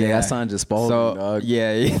 yeah, It's like, yeah. I signed to Spalding, So dog.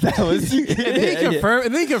 yeah, that was.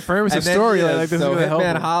 And then he confirms the And then, story. yeah, Like this so is gonna help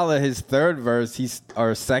Hitman him. Holla, his third verse,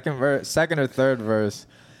 second or third verse,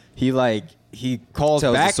 he calls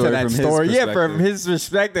Tells the back to story that from his story. Yeah, perspective. from his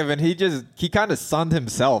perspective, and he kind of sunned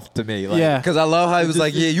himself to me. Like, Yeah. Because I love how he was Just-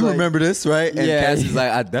 like, yeah, you like- remember this, right? And Yeah. Cassie's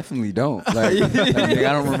like, I definitely don't. Like, nigga,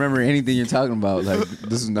 I don't remember anything you're talking about. Like,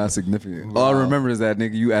 this is not significant. All I remember is that,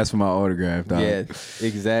 nigga, you asked for my autograph, dog. Yeah,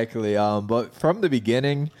 exactly. But from the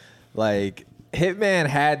beginning, like, Hitman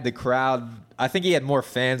had the crowd. I think he had more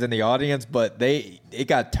fans in the audience, but it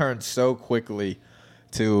got turned so quickly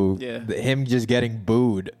to him just getting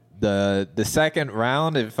booed. The second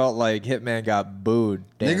round, it felt like Hitman got booed.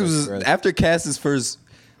 Niggas was, after Cass's first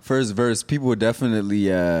verse, people were definitely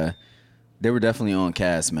they were definitely on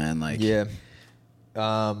Cass, man. Like, yeah.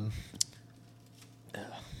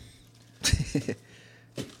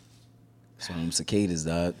 some of them cicadas,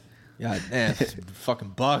 dog. God damn, fucking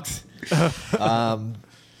bugs.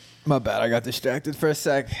 My bad, I got distracted for a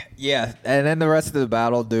sec. Yeah, and then the rest of the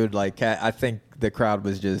battle, dude, like, I think the crowd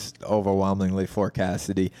was just overwhelmingly for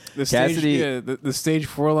Cassidy. The stage, Cassidy, the stage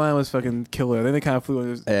 4 line was fucking killer. I think they kind of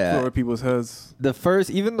flew over people's heads. the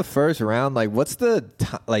first round, like, what's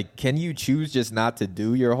like, can you choose just not to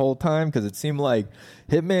do your whole time? Because it seemed like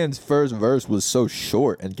Hitman's first verse was so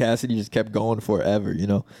short, and Cassidy just kept going forever, you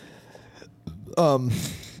know?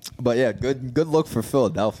 But yeah, good look for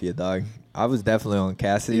Philadelphia, dog. I was definitely on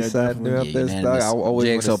Cassidy's Yeah, side definitely. throughout this, dog. I always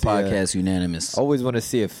JXL wanna see podcast unanimous. always want to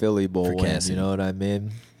see a Philly Bowl For win. Cassidy. You know what I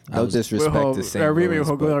mean? I No was- disrespect to St. Louis. Read but-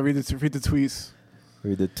 the tweets.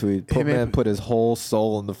 Read the tweet. Hey, man. Man put his whole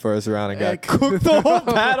soul in the first round and Yeah, got cooked the whole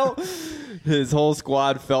battle. His whole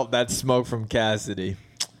squad felt that smoke from Cassidy.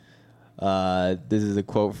 This is a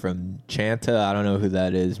quote from Chanta. I don't know who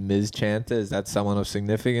that is. Ms. Chanta. Is that someone of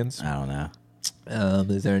significance? I don't know.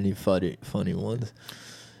 Is there any funny ones?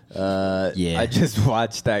 Yeah. I just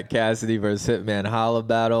watched that Cassidy versus Hitman Holla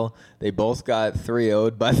battle. They both got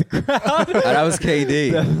 3-0'd by the crowd. That was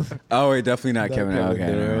KD. Oh wait, definitely not Kevin. Okay,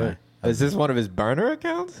 never mind. Is this one of his burner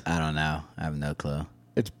accounts? I don't know. I have no clue.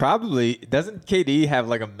 It's probably, doesn't KD have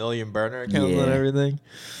like 1 million burner accounts Yeah. and everything?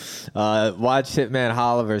 Watch Hitman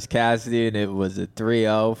Holla versus Cassidy, and it was a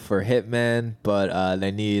 3-0 for Hitman, but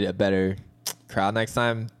they need a better crowd next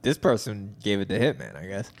time. This person gave it to Hitman, I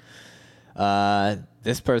guess.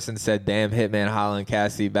 This person said, damn, Hitman Holla and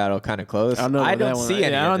Cassidy battle kind of close. I don't know I about don't that one. see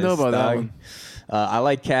any Yeah, I of don't know this, about that dog. one. I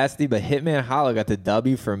like Cassidy, but Hitman Holla got the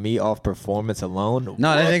W for me off performance alone.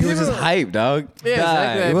 No, that nigga was just hype, dog. Yeah,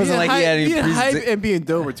 exactly. It wasn't like he had any being hype present- and being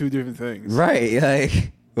dope are two different things. Right, like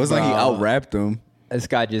it wasn't like he Bro. out-rapped him. This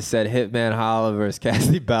guy just said Hitman Holla versus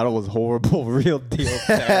Cassidy battle was horrible, real deal,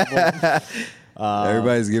 terrible.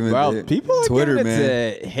 Everybody's giving Bro, people are Twitter, giving man.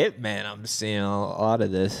 it to Hitman. I'm seeing a lot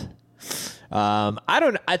of this. I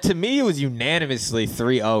don't. To me, it was unanimously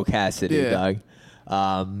 3-0 Cassidy, Yeah.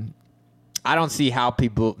 dog. I don't see how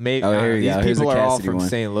people. Maybe Oh, here we these go. Here's people a are all Cassidy from one.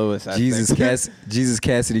 St. Louis. I Jesus, think. Jesus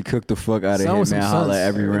Cassidy cooked the fuck out of Sound with him, man. some Holla sense.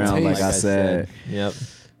 every round, Taste. like I said. Yep.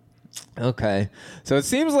 Okay. So it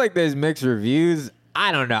seems like there's mixed reviews.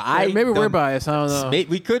 I don't know. Maybe we're biased. I don't know.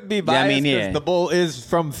 We could be Yeah, I biased mean, because yeah. the bull is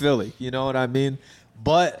from Philly. You know what I mean?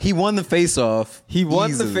 But He won the face-off. he won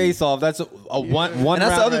easily. the face-off. That's a one And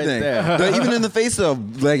that's the round other right thing. there. But even in the face-off,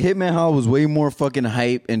 like Hitman Hall was way more fucking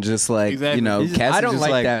hype and just like, Exactly. you know, He's just- Cassidy I don't just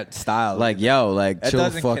like that style. Like, yo, like, That chill the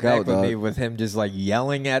doesn't fuck connect out, with me dog. with him just like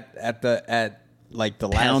yelling at like the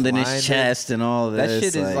Pounding last line, his chest and all That this.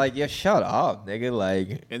 shit is like, yeah, shut up, nigga.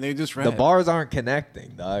 Like And they just the ran. bars aren't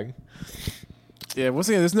connecting, dog. Yeah, once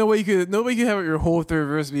again, there's no way you could have your whole third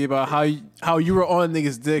verse be about how you were on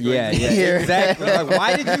niggas' dick. Yeah, like, yeah, exactly. Like,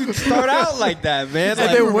 why did you start out like that, man?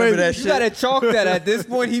 Like, then when- you gotta chalk that. At this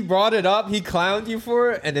point, he brought it up, he clowned you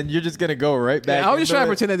for it, and then you're just gonna go right back. I was just into trying to it.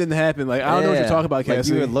 pretend that didn't happen. Like, I don't know what you're talking about, Like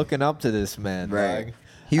Cassie. you were looking up to this man, Right. dog.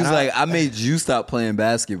 He was And like, I made you stop playing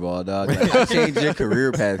basketball, dog. Like, I changed your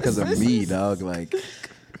career path because of me, dog. Like,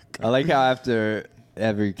 I like how after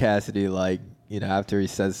every Cassidy, like, you know, after he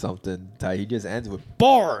says something, he just ends with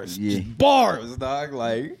bars. Yeah. Just bars, dog.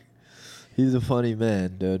 Like, he's a funny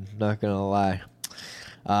man, dude. Not gonna lie.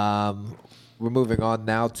 We're moving on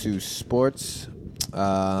now to sports.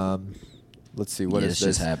 Let's see, what is this this?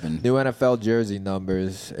 just happened. New NFL jersey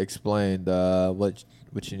numbers explained. What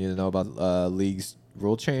you need to know about league's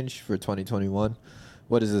rule change for 2021.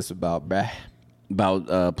 What is this about, bruh?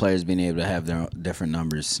 about players being able to have their different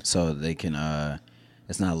numbers so they can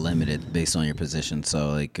it's not limited based on your position. So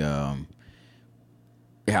like yeah,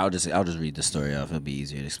 I'll just read the story off. It'll be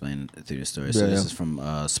easier to explain through the story. So this is from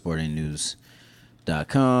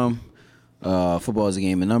sportingnews.com. Football is a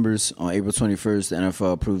game of numbers. On April 21st, the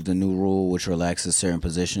NFL approved a new rule which relaxes certain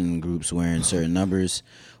position groups wearing certain numbers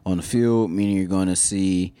on the field, meaning you're going to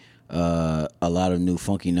see a lot of new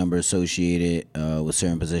funky numbers associated with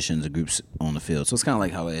certain positions and groups on the field. So it's kind of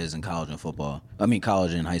like how it is in college and football. I mean,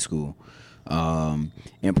 college and high school.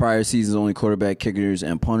 In prior seasons, only quarterback, kickers,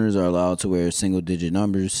 and punters are allowed to wear single-digit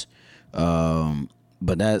numbers.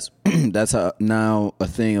 But that's now a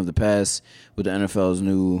thing of the past with the NFL's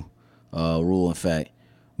new rule. In fact,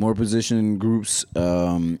 more position groups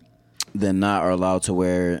than not are allowed to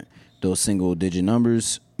wear those single-digit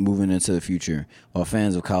numbers moving into the future. While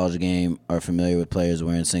fans of college game are familiar with players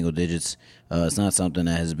wearing single digits, it's not something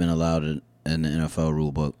that has been allowed in the NFL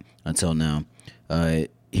rule book until now.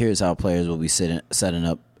 Here's how players will be setting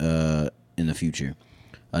up in the future.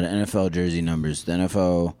 The NFL jersey numbers. The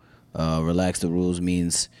NFL relaxed the rules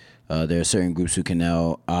means there are certain groups who can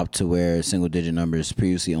now opt to wear single-digit numbers.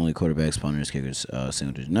 Previously, only quarterbacks, punters, kickers,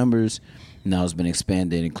 single-digit numbers. Now it's been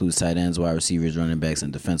expanded. It includes tight ends, wide receivers, running backs,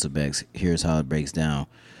 and defensive backs. Here's how it breaks down.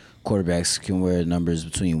 Quarterbacks can wear numbers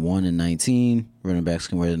between 1 and 19. Running backs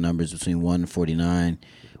can wear the numbers between 1 and 49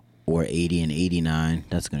 or 80 and 89.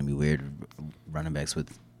 That's going to be weird. Running backs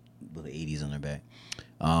with 80s on their back.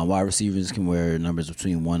 Wide receivers can wear numbers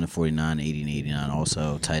between 1 and 49, 80 and 89.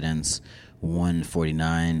 Also, tight ends 1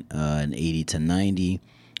 49 and 80 to 90.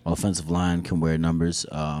 Offensive line can wear numbers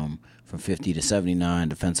from 50 to 79.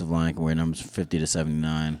 Defensive line can wear numbers from 50 to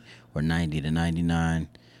 79 or 90 to 99.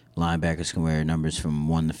 Linebackers can wear numbers from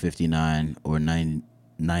 1 to 59 or 90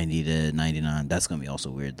 to 99. That's going to be also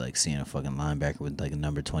weird, like seeing a fucking linebacker with like a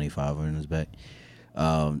number 25 on his back.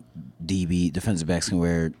 Defensive backs can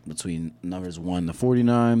wear between numbers 1 to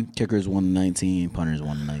 49, kickers 1 to 19, punters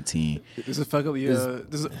 1 to 19. Does it fuck up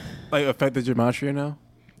does it like affect the gematria now?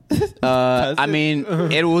 I mean,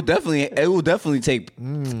 it will definitely take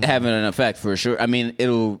having an effect for sure. I mean, it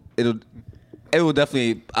will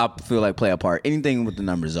definitely, I feel like, play a part. Anything with the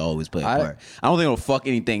numbers always play a part. I don't think it'll fuck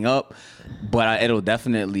anything up, but it'll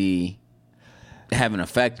definitely have an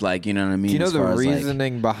effect. Like, you know what I mean? Do you know as the far as,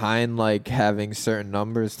 reasoning behind like having certain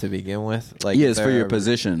numbers to begin with? Like, yeah, it's for your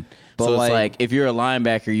position. But So like- it's like if you're a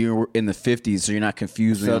linebacker, you're in the 50s, so you're not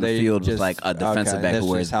confused on the they field just- with like a defensive okay, back that's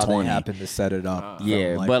who wears just how 20. they happen to set it up. from,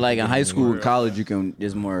 Yeah, like, but like in the high school, beginning. college,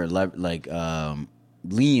 there's more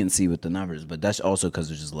leniency with the numbers, but that's also because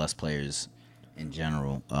there's just less players in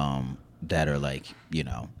general that are like, you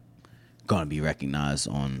know, going to be recognized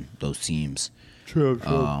on those teams. True.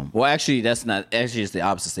 Well, actually, that's not. Actually, it's the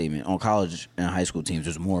opposite statement. On college and high school teams,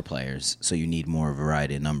 there's more players, so you need more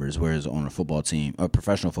variety of numbers. Whereas on a football team, a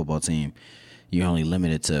professional football team, you're only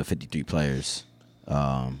limited to 53 players.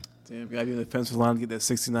 Damn, gotta be on the defensive line to get that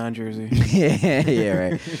 69 jersey. yeah,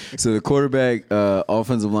 right. So the quarterback,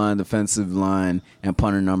 offensive line, defensive line, and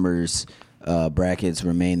punter numbers brackets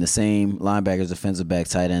remain the same. Linebackers, defensive backs,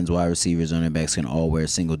 tight ends, wide receivers, running backs can all wear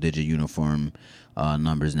single-digit uniform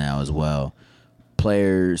numbers now as well.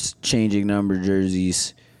 Players changing number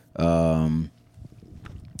jerseys. If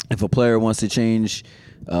a player wants to change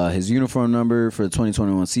his uniform number for the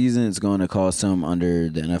 2021 season, it's going to cost him under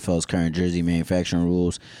the NFL's current jersey manufacturing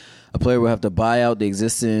rules. A player will have to buy out the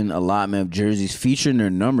existing allotment of jerseys featuring their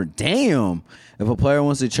number. Damn! If a player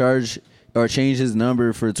wants to charge or change his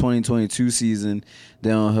number for the 2022 season,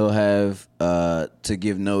 then he'll have to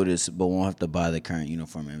give notice, but won't have to buy the current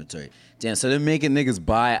uniform inventory. Damn, so they're making niggas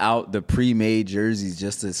buy out the pre-made jerseys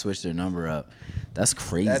just to switch their number up. That's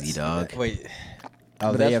crazy, dog. Wait.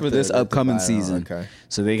 But that's for this upcoming season. Okay.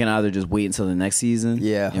 So they can either just wait until the next season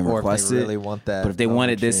and or request if they really want that. But if they want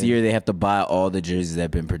it this year, they have to buy all the jerseys that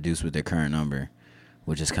have been produced with their current number,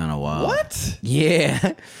 which is kind of wild. What?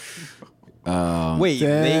 Yeah. Wait,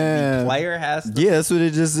 the player has to... Yeah, that's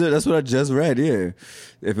what I just read. Yeah,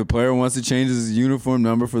 if a player wants to change his uniform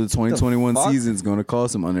number for the 2021 season, it's going to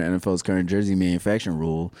cost him under NFL's current jersey manufacturing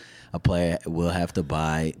rule. A player will have to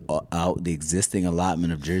buy out the existing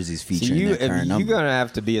allotment of jerseys featuring their current number. You're gonna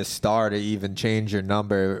have to be a star to even change your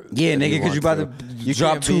number. Yeah, nigga, because you about to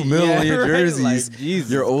drop $2 million on your jerseys. Like, Jesus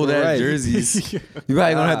your old ass jerseys. You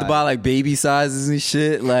probably gonna have to buy like baby sizes and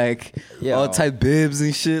shit, like all type bibs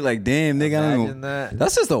and shit. Like, damn, nigga, I don't know.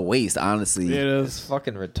 That's just a waste, honestly. Yeah, it is. It's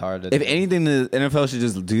fucking retarded. If anything, the NFL should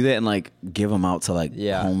just do that and like give them out to like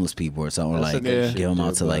homeless people or something, or like give them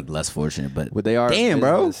out to like less fortunate. But they are damn,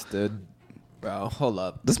 bro. Dude. Bro, hold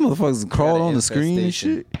up. This motherfucker's crawled on the screen and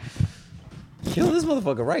shit. Kill this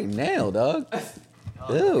motherfucker right now, dog.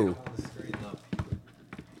 Ew.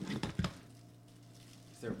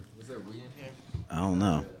 Was there weed in here? I don't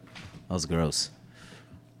know. That was gross.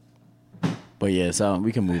 But yeah, so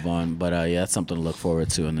we can move on. But yeah, that's something to look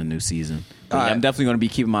forward to in the new season. But yeah, I'm definitely going to be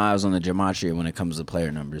keeping my eyes on the gematria when it comes to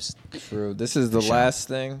player numbers. True. This is the last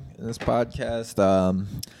thing in this podcast.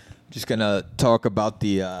 Just gonna talk about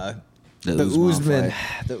the Usman. The Usman.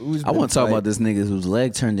 I want to talk about this nigga whose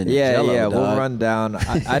leg turned into jello. Yeah, dog. we'll run down.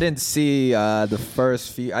 I didn't see the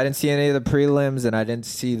first few. I didn't see any of the prelims, and I didn't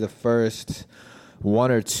see the first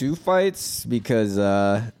one or two fights because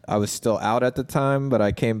I was still out at the time. But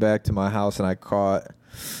I came back to my house and I caught.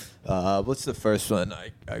 What's the first one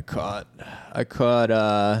I caught? I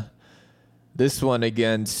caught this one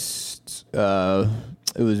against. It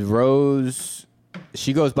was Rose.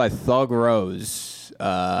 She goes by Thug Rose.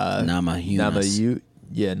 Namajunas.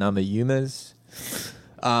 Namajunas.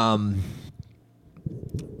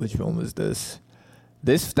 Which one was this?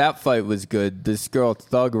 That fight was good. This girl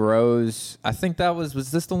Thug Rose. I think that was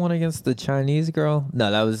this the one against the Chinese girl? No,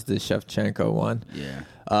 that was the Shevchenko one. Yeah.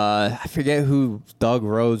 I forget who Thug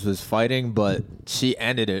Rose was fighting, but she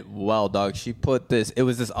ended it well, dog. She put this. It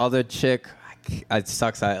was this other chick. It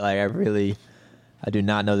sucks. I do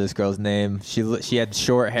not know this girl's name. She had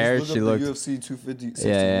short hair. Just she looked UFC 250.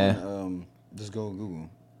 Yeah. Just go on Google.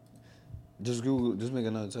 Just Google. Just make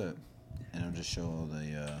another tab, and it'll just show all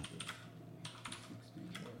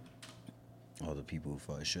the people who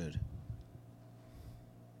fought. It should.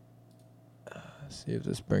 See if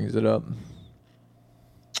this brings it up.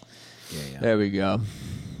 Yeah. There we go.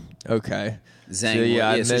 Okay.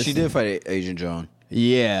 Zhang. So she did fight Asian John.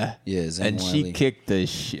 Yeah. Yeah, Zhang and Weili. she kicked the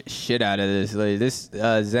shit out of this lady. This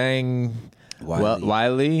Zhang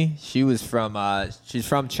Weili. She was she's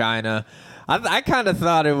from China. I kind of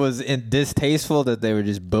thought it was distasteful that they were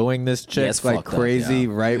just booing this chick like crazy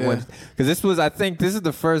when because I think this is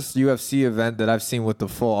the first UFC event that I've seen with the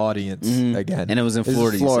full audience again, and it was in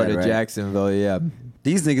Florida. Florida, you said, right? Jacksonville. Yeah.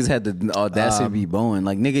 These niggas had the audacity to be booing.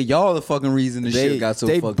 Like, nigga, y'all the fucking reason the shit got so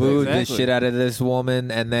fucked up. They booed the shit out of this woman,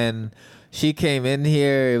 and then she came in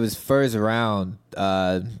here. It was first round.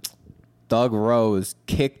 Thug Rose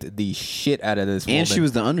kicked the shit out of this woman. And she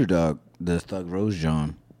was the underdog, the Thug Rose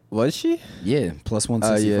John. Was she? Yeah, plus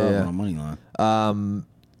 165 on money line.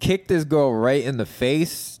 Kicked this girl right in the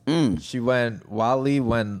face. She went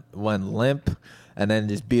limp, and then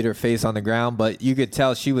just beat her face on the ground. But you could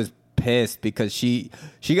tell she was pissed because she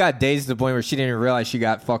got dazed to the point where she didn't realize she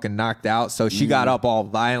got fucking knocked out. So she got up all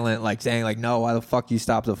violent, like saying like, "No, why the fuck you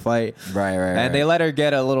stopped the fight?" Right. And they let her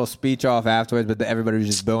get a little speech off afterwards, but everybody was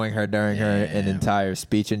just booing her during her an entire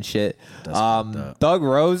speech and shit. Doug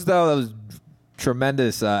Rose though, that was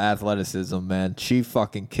tremendous athleticism, man. She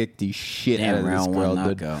fucking kicked the shit out of this girl,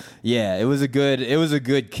 dude. Yeah, it was a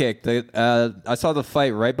good kick. I saw the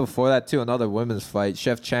fight right before that too, another women's fight,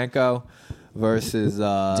 Shevchenko versus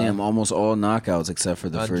almost all knockouts except for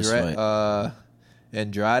the first fight.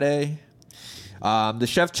 Andrade. The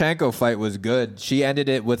Shevchenko fight was good. She ended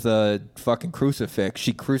it with a fucking crucifix.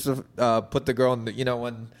 She put the girl in the,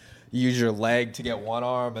 when you use your leg to get one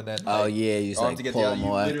arm and then you arm to get the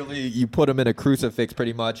other. You put them in a crucifix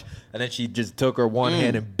pretty much, and then she just took her one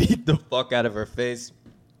hand and beat the fuck out of her face.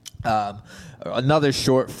 Another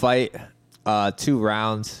short fight, 2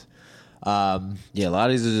 rounds. A lot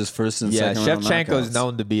of these are just first and second round knockouts. Shevchenko's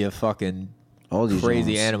known to be a fucking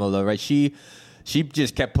crazy animal though, right? She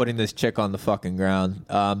just kept putting this chick on the fucking ground.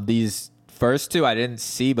 These first 2 I didn't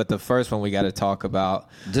see, but the first one we got to talk about.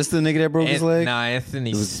 Just the nigga that broke his leg? Nah,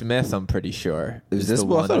 Anthony Smith, I'm pretty sure. It was this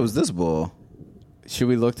bull? I thought it was this bull. Should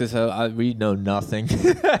we look this up? We know nothing.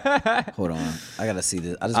 Hold on. I got to see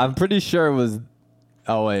this. I'm pretty sure it was...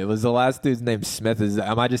 Oh, wait. Was the last dude's name Smith?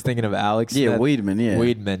 Am I just thinking of Alex Smith? Yeah, Weidman, yeah.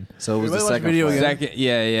 Weidman. So it was the second video again.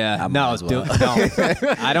 No,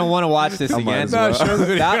 I don't want to watch this again. I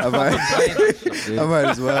might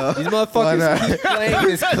as well. These motherfuckers keep playing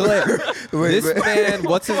this clip. Man,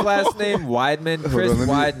 what's his last name? Weidman? Chris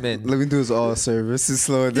Weidman. Let me do his all service and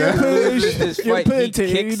slow it down. He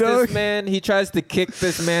kicks this man. He tries to kick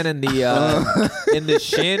this man in the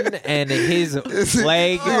shin, and his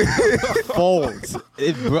leg folds.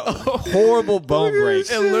 Horrible bone break.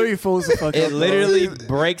 It literally folds the fuck up. It literally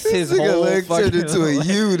breaks his whole leg fucking... turned into a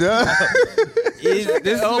U, dog.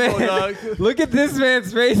 Look at this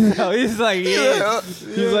man's face now. He's like, yeah.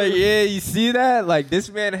 He's like, yeah, you see that? Like, this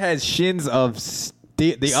man has shins of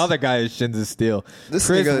steel. The other guy has shins of steel. Chris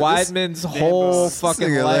Weidman's whole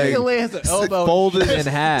fucking leg has an elbow folded in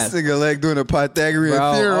half. This nigga leg doing a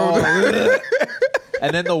Pythagorean theorem.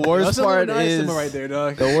 And then the worst part is right there,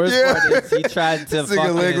 dog. The worst part is he tried to this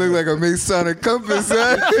nigga leg look like a Masonic compass. He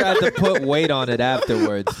tried to put weight on it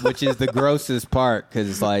afterwards, which is the grossest part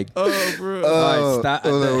because like, stop,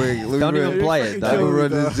 don't even play it. I'm gonna run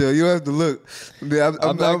this jail. You don't have to look.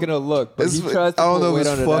 I'm not gonna look. But he tries to I don't know put if weight it's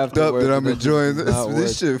on it fucked up that I'm enjoying this.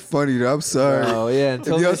 This shit funny though. I'm sorry. Oh yeah,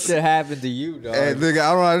 until this shit happened to you, dog. Hey, nigga,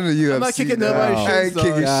 I don't know the UFC. I'm not kicking nobody's shit. I ain't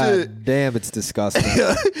kicking shit. Damn, it's disgusting.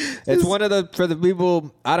 It's one of for the people.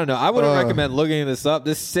 I don't know. I wouldn't recommend looking this up.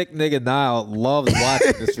 This sick nigga Niall loves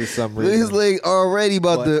watching this for some reason. His leg already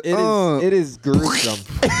about to. It is gruesome.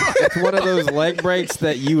 It's one of those leg breaks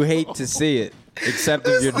that you hate to see it. Except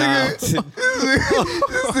if you're not. This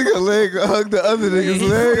nigga leg hugged the other nigga's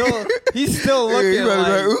leg. He's still looking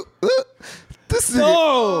this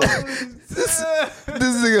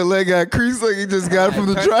nigga leg got creased like he just got it from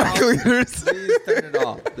the dry cleaners. Please turn it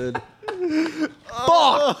off, dude.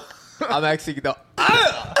 Fuck! I'm actually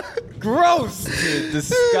gross, dude.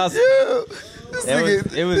 Disgusting. This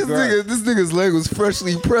nigga's leg was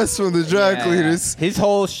freshly pressed from the dry cleaners. His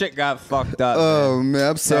whole shit got fucked up. Oh man,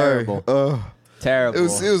 I'm sorry. Terrible.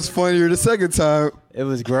 It was funnier the second time. It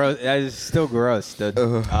was gross. It's still gross, dude.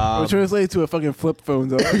 It translated to a fucking flip phone,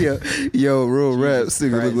 though. Yeah. Yo, real rap. This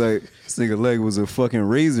nigga looked like this nigga leg was a fucking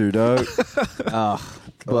razor, dog.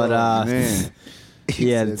 Man.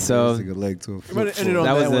 Yeah, so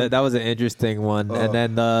that was an interesting one, and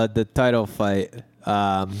then the title fight,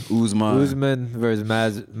 Usman versus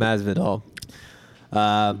Masvidal.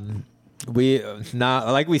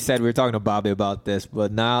 Like we said, we were talking to Bobby about this,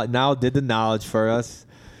 but now did the knowledge for us.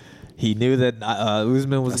 He knew that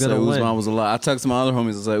Usman was going to win. Usman was a lot. I talked to my other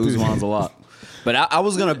homies and said Usman's a lot. But I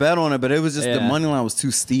was gonna bet on it, but it was just the money line was too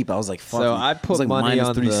steep. I was like, "Fuck." So I put money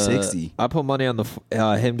on 360. I put money on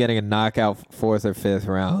him getting a knockout 4th or 5th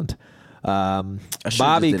round.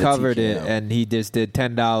 Bobby covered it, and he just did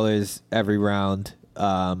 $10 every round.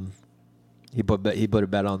 He put a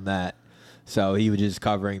bet on that, so he was just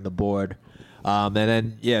covering the board. And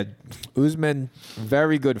then Usman,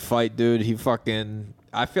 very good fight, dude.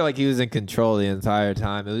 I feel like he was in control the entire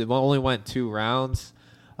time. It only went 2 rounds.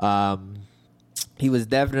 He was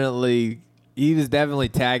definitely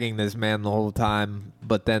tagging this man the whole time,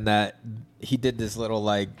 but then he did this little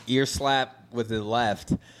like ear slap with his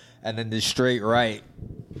left, and then the straight right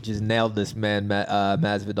just nailed this man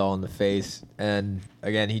Masvidal in the face. And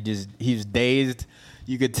again, he was dazed.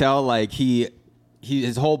 You could tell like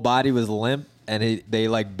his whole body was limp, and they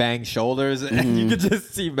like banged shoulders, and you could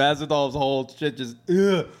just see Masvidal's whole shit just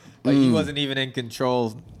Like he wasn't even in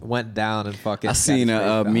control. Went down and fucking. I seen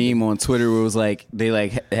a meme on Twitter where it was like they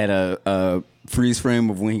like had a freeze frame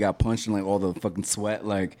of when he got punched and like all the fucking sweat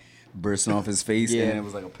like bursting off his face, and it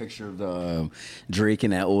was like a picture of the Drake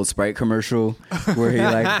in that old Sprite commercial where he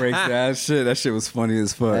like breaks that shit. That shit was funny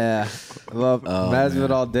as fuck. Yeah, well,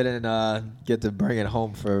 Masvidal didn't get to bring it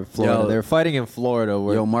home for Florida. They're fighting in Florida.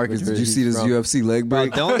 Yo, Marcus, did you see this UFC leg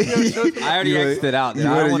break? Bro, I already X'd it out. Dude.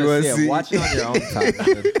 I don't want to see it. Watch it on your own time.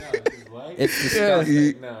 It's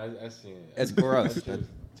disgusting. No, I seen it. It's gross. It's terrible.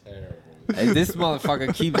 And this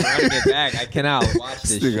motherfucker keeps running it back. I cannot watch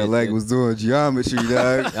this shit. Nigga leg was doing geometry,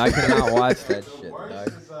 dog. I cannot watch that shit, The worst dog.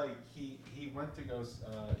 is like he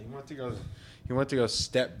went to go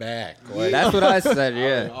step back. Like, That's what I said.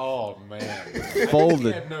 Yeah. Oh man. Folded.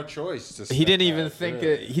 He had no choice to. He didn't even think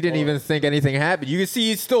it. He didn't even think anything happened. You can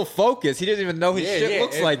see he's still focused. He didn't even know his shit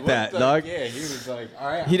looks like that, dog. Yeah, he was like, all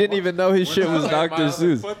right. He didn't even know his shit was Dr.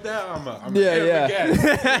 Seuss. Put that. I'm Like,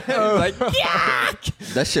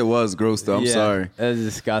 yuck! That shit was gross though. I'm sorry. That was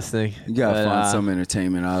disgusting. You gotta find some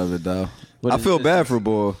entertainment out of it though. I feel bad for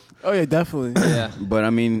boy. Oh yeah, definitely. Yeah, but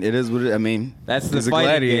I mean, it is what it. I mean, that's the he's a fighting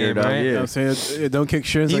gladiator, game, though. right? Yeah. You know what I'm saying? Don't kick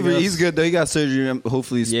shins. He's good though. He got surgery.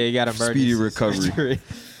 Hopefully, he got speedy recovery. Surgery.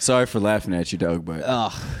 Sorry for laughing at you, Doug, but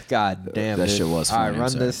god damn, that dude. shit was All funny. right,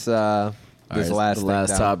 run this. This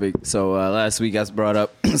last topic. So last week I brought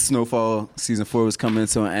up Snowfall season 4 was coming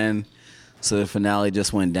to an end, so the finale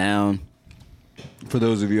just went down. For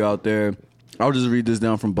those of you out there, I'll just read this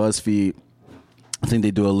down from BuzzFeed. I think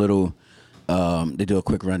they do a little. They do a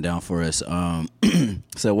quick rundown for us.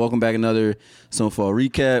 So welcome back, another Snowfall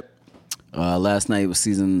recap. Last night was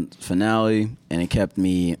season finale, and it kept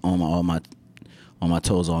me on my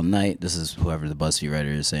toes all night. This is whoever the BuzzFeed writer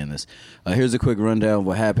is saying this. Here's a quick rundown of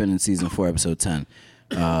what happened in season 4, episode 10.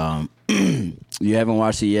 You haven't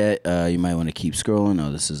watched it yet, you might want to keep scrolling.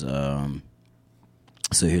 No, this is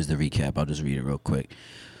so here's the recap. I'll just read it real quick.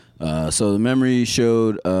 So the memory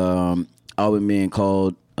showed Albert being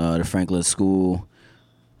called to Franklin school.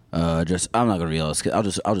 I'm not gonna read all this. I'll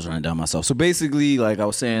just run it down myself. So basically, like I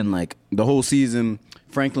was saying, like the whole season,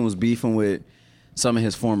 Franklin was beefing with some of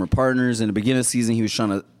his former partners. In the beginning of the season, he was trying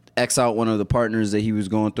to X out one of the partners that he was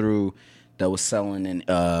going through that was selling in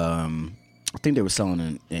I think they were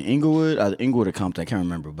selling in Inglewood, either Inglewood or Compton, I can't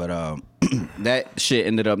remember. But that shit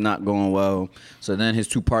ended up not going well. So then his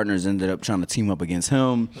two partners ended up trying to team up against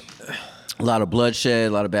him. A lot of bloodshed,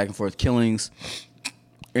 a lot of back and forth killings.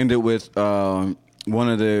 Ended with one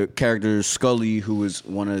of the characters, Scully, who was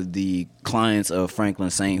one of the clients of Franklin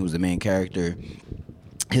Saint, who's the main character.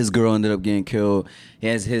 His girl ended up getting killed.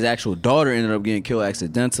 His actual daughter ended up getting killed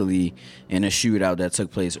accidentally in a shootout that took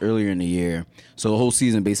place earlier in the year. So the whole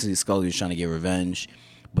season, basically, Scully was trying to get revenge.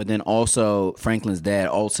 But then also, Franklin's dad,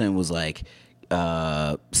 Alton, was like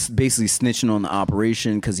basically snitching on the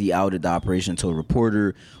operation because he outed the operation to a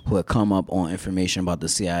reporter who had come up on information about the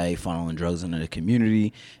CIA funneling drugs into the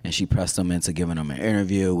community, and she pressed him into giving him an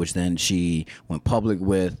interview, which then she went public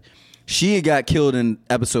with. She got killed in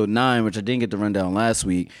episode 9, which I didn't get to run down last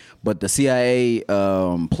week, but the CIA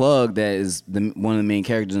plug that is one of the main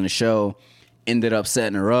characters in the show ended up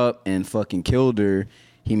setting her up and fucking killed her.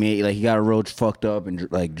 He got her real fucked up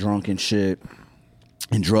and like drunk and shit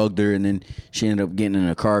and drugged her, and then she ended up getting in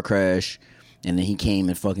a car crash, and then he came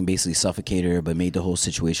and fucking basically suffocated her but made the whole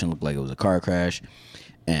situation look like it was a car crash.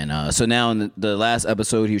 And so now in the last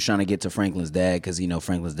episode, he was trying to get to Franklin's dad because,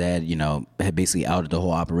 Franklin's dad, had basically outed the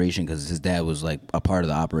whole operation because his dad was, like, a part of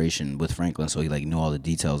the operation with Franklin, so he, like, knew all the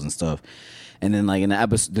details and stuff. And then, like, in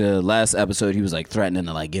the last episode, he was, like, threatening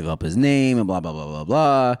to, like, give up his name and blah, blah, blah, blah,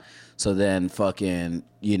 blah. So then fucking,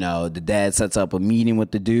 the dad sets up a meeting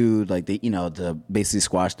with the dude, like, to basically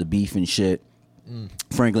squash the beef and shit.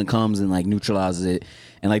 Franklin comes and, like, neutralizes it.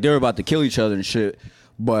 And, like, they were about to kill each other and shit.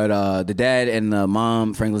 But the dad and the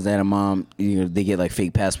mom, Franklin's dad and mom, they get like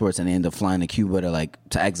fake passports and they end up flying to Cuba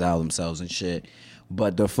to exile themselves and shit.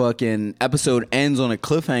 But the fucking episode ends on a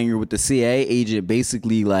cliffhanger with the CIA agent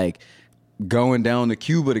basically like going down to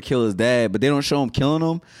Cuba to kill his dad, but they don't show him killing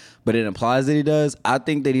him, but it implies that he does. I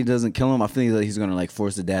think that he doesn't kill him. I think that he's gonna like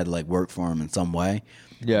force the dad to like work for him in some way.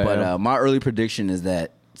 Yeah. But my early prediction is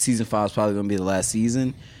that season 5 is probably gonna be the last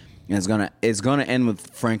season. And it's gonna end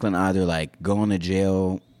with Franklin either like going to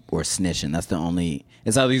jail or snitching. That's the only.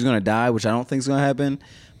 It's either he's gonna die, which I don't think is gonna happen,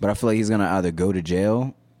 but I feel like he's gonna either go to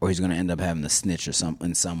jail or he's gonna end up having to snitch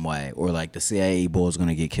in some way, or like the CIA bull is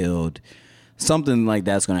gonna get killed. Something like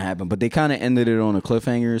that's gonna happen. But they kind of ended it on a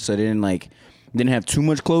cliffhanger, so they didn't have too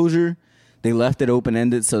much closure. They left it open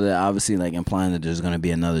ended, so that obviously like implying that there's gonna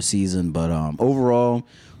be another season. But overall,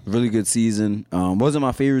 really good season. Wasn't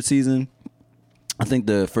my favorite season. I think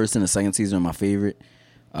the first and the second season are my favorite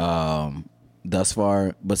thus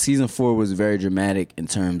far. But season 4 was very dramatic in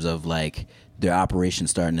terms of like their operation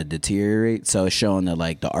starting to deteriorate. So it's showing that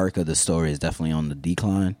like the arc of the story is definitely on the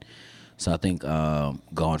decline. So I think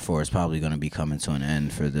going forward, it's probably going to be coming to an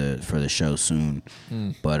end for the show soon.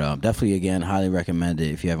 But definitely, again, highly recommend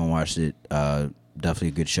it if you haven't watched it. Definitely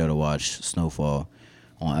a good show to watch. Snowfall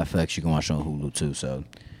on FX. You can watch it on Hulu too. So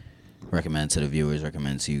recommend to the viewers.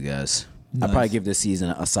 Recommend to you guys. Nice. I'd probably give this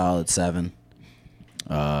season a solid 7.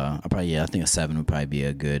 I think a 7 would probably be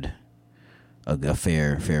a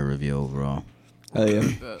fair review overall. Oh yeah.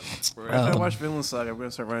 After I watch Vinland Saga, we're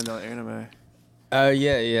gonna start writing down anime.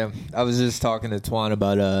 Yeah. I was just talking to Twan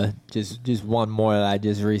about just one more that I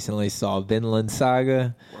just recently saw, Vinland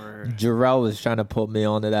Saga. Word. Jarrell was trying to put me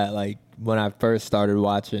onto that like when I first started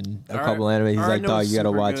watching a couple anime. He's like, dog, you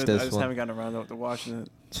gotta watch this I just one. haven't gotten around to watching it.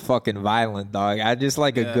 It's fucking violent, dog. I just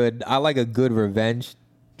like a good revenge,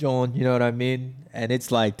 John. You know what I mean? And it's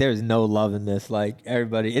like there's no love in this. Like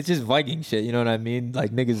everybody, it's just Viking shit. You know what I mean?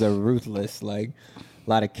 Like niggas are ruthless. Like a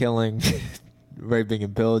lot of killing, raping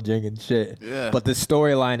and pillaging and shit. Yeah. But the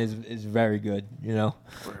storyline is very good. You know.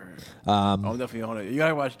 I'm definitely on it. You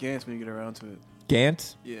gotta watch Gantz when you get around to it.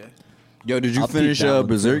 Gantz? Yeah. Yo, did you I'll keep finish that one,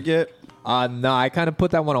 Berserk too. yet? No, I kind of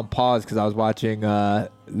put that one on pause because I was watching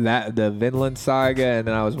the Vinland Saga, and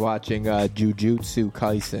then I was watching Jujutsu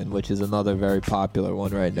Kaisen, which is another very popular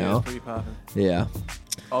one right Yeah, now. it's pretty poppin'. Yeah.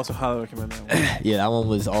 Also, highly recommend that one. Yeah, that one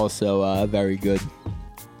was also very good.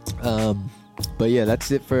 But yeah,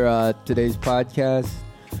 that's it for today's podcast.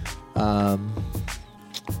 Know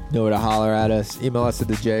where to holler at us. Email us at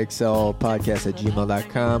the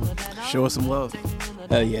jxlpodcast@gmail.com. Show us some love.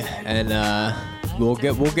 Hell yeah. And we'll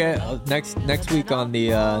get next week on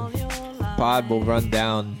the pod. We'll run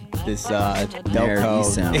down this Delco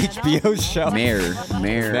Easttown. HBO show. Mayor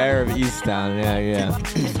Mayor of Easttown. Yeah.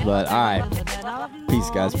 But all right. Peace,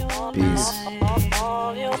 guys. Peace.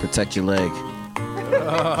 Protect your leg.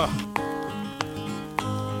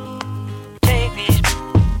 Take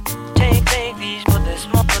these, put this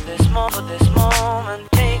more,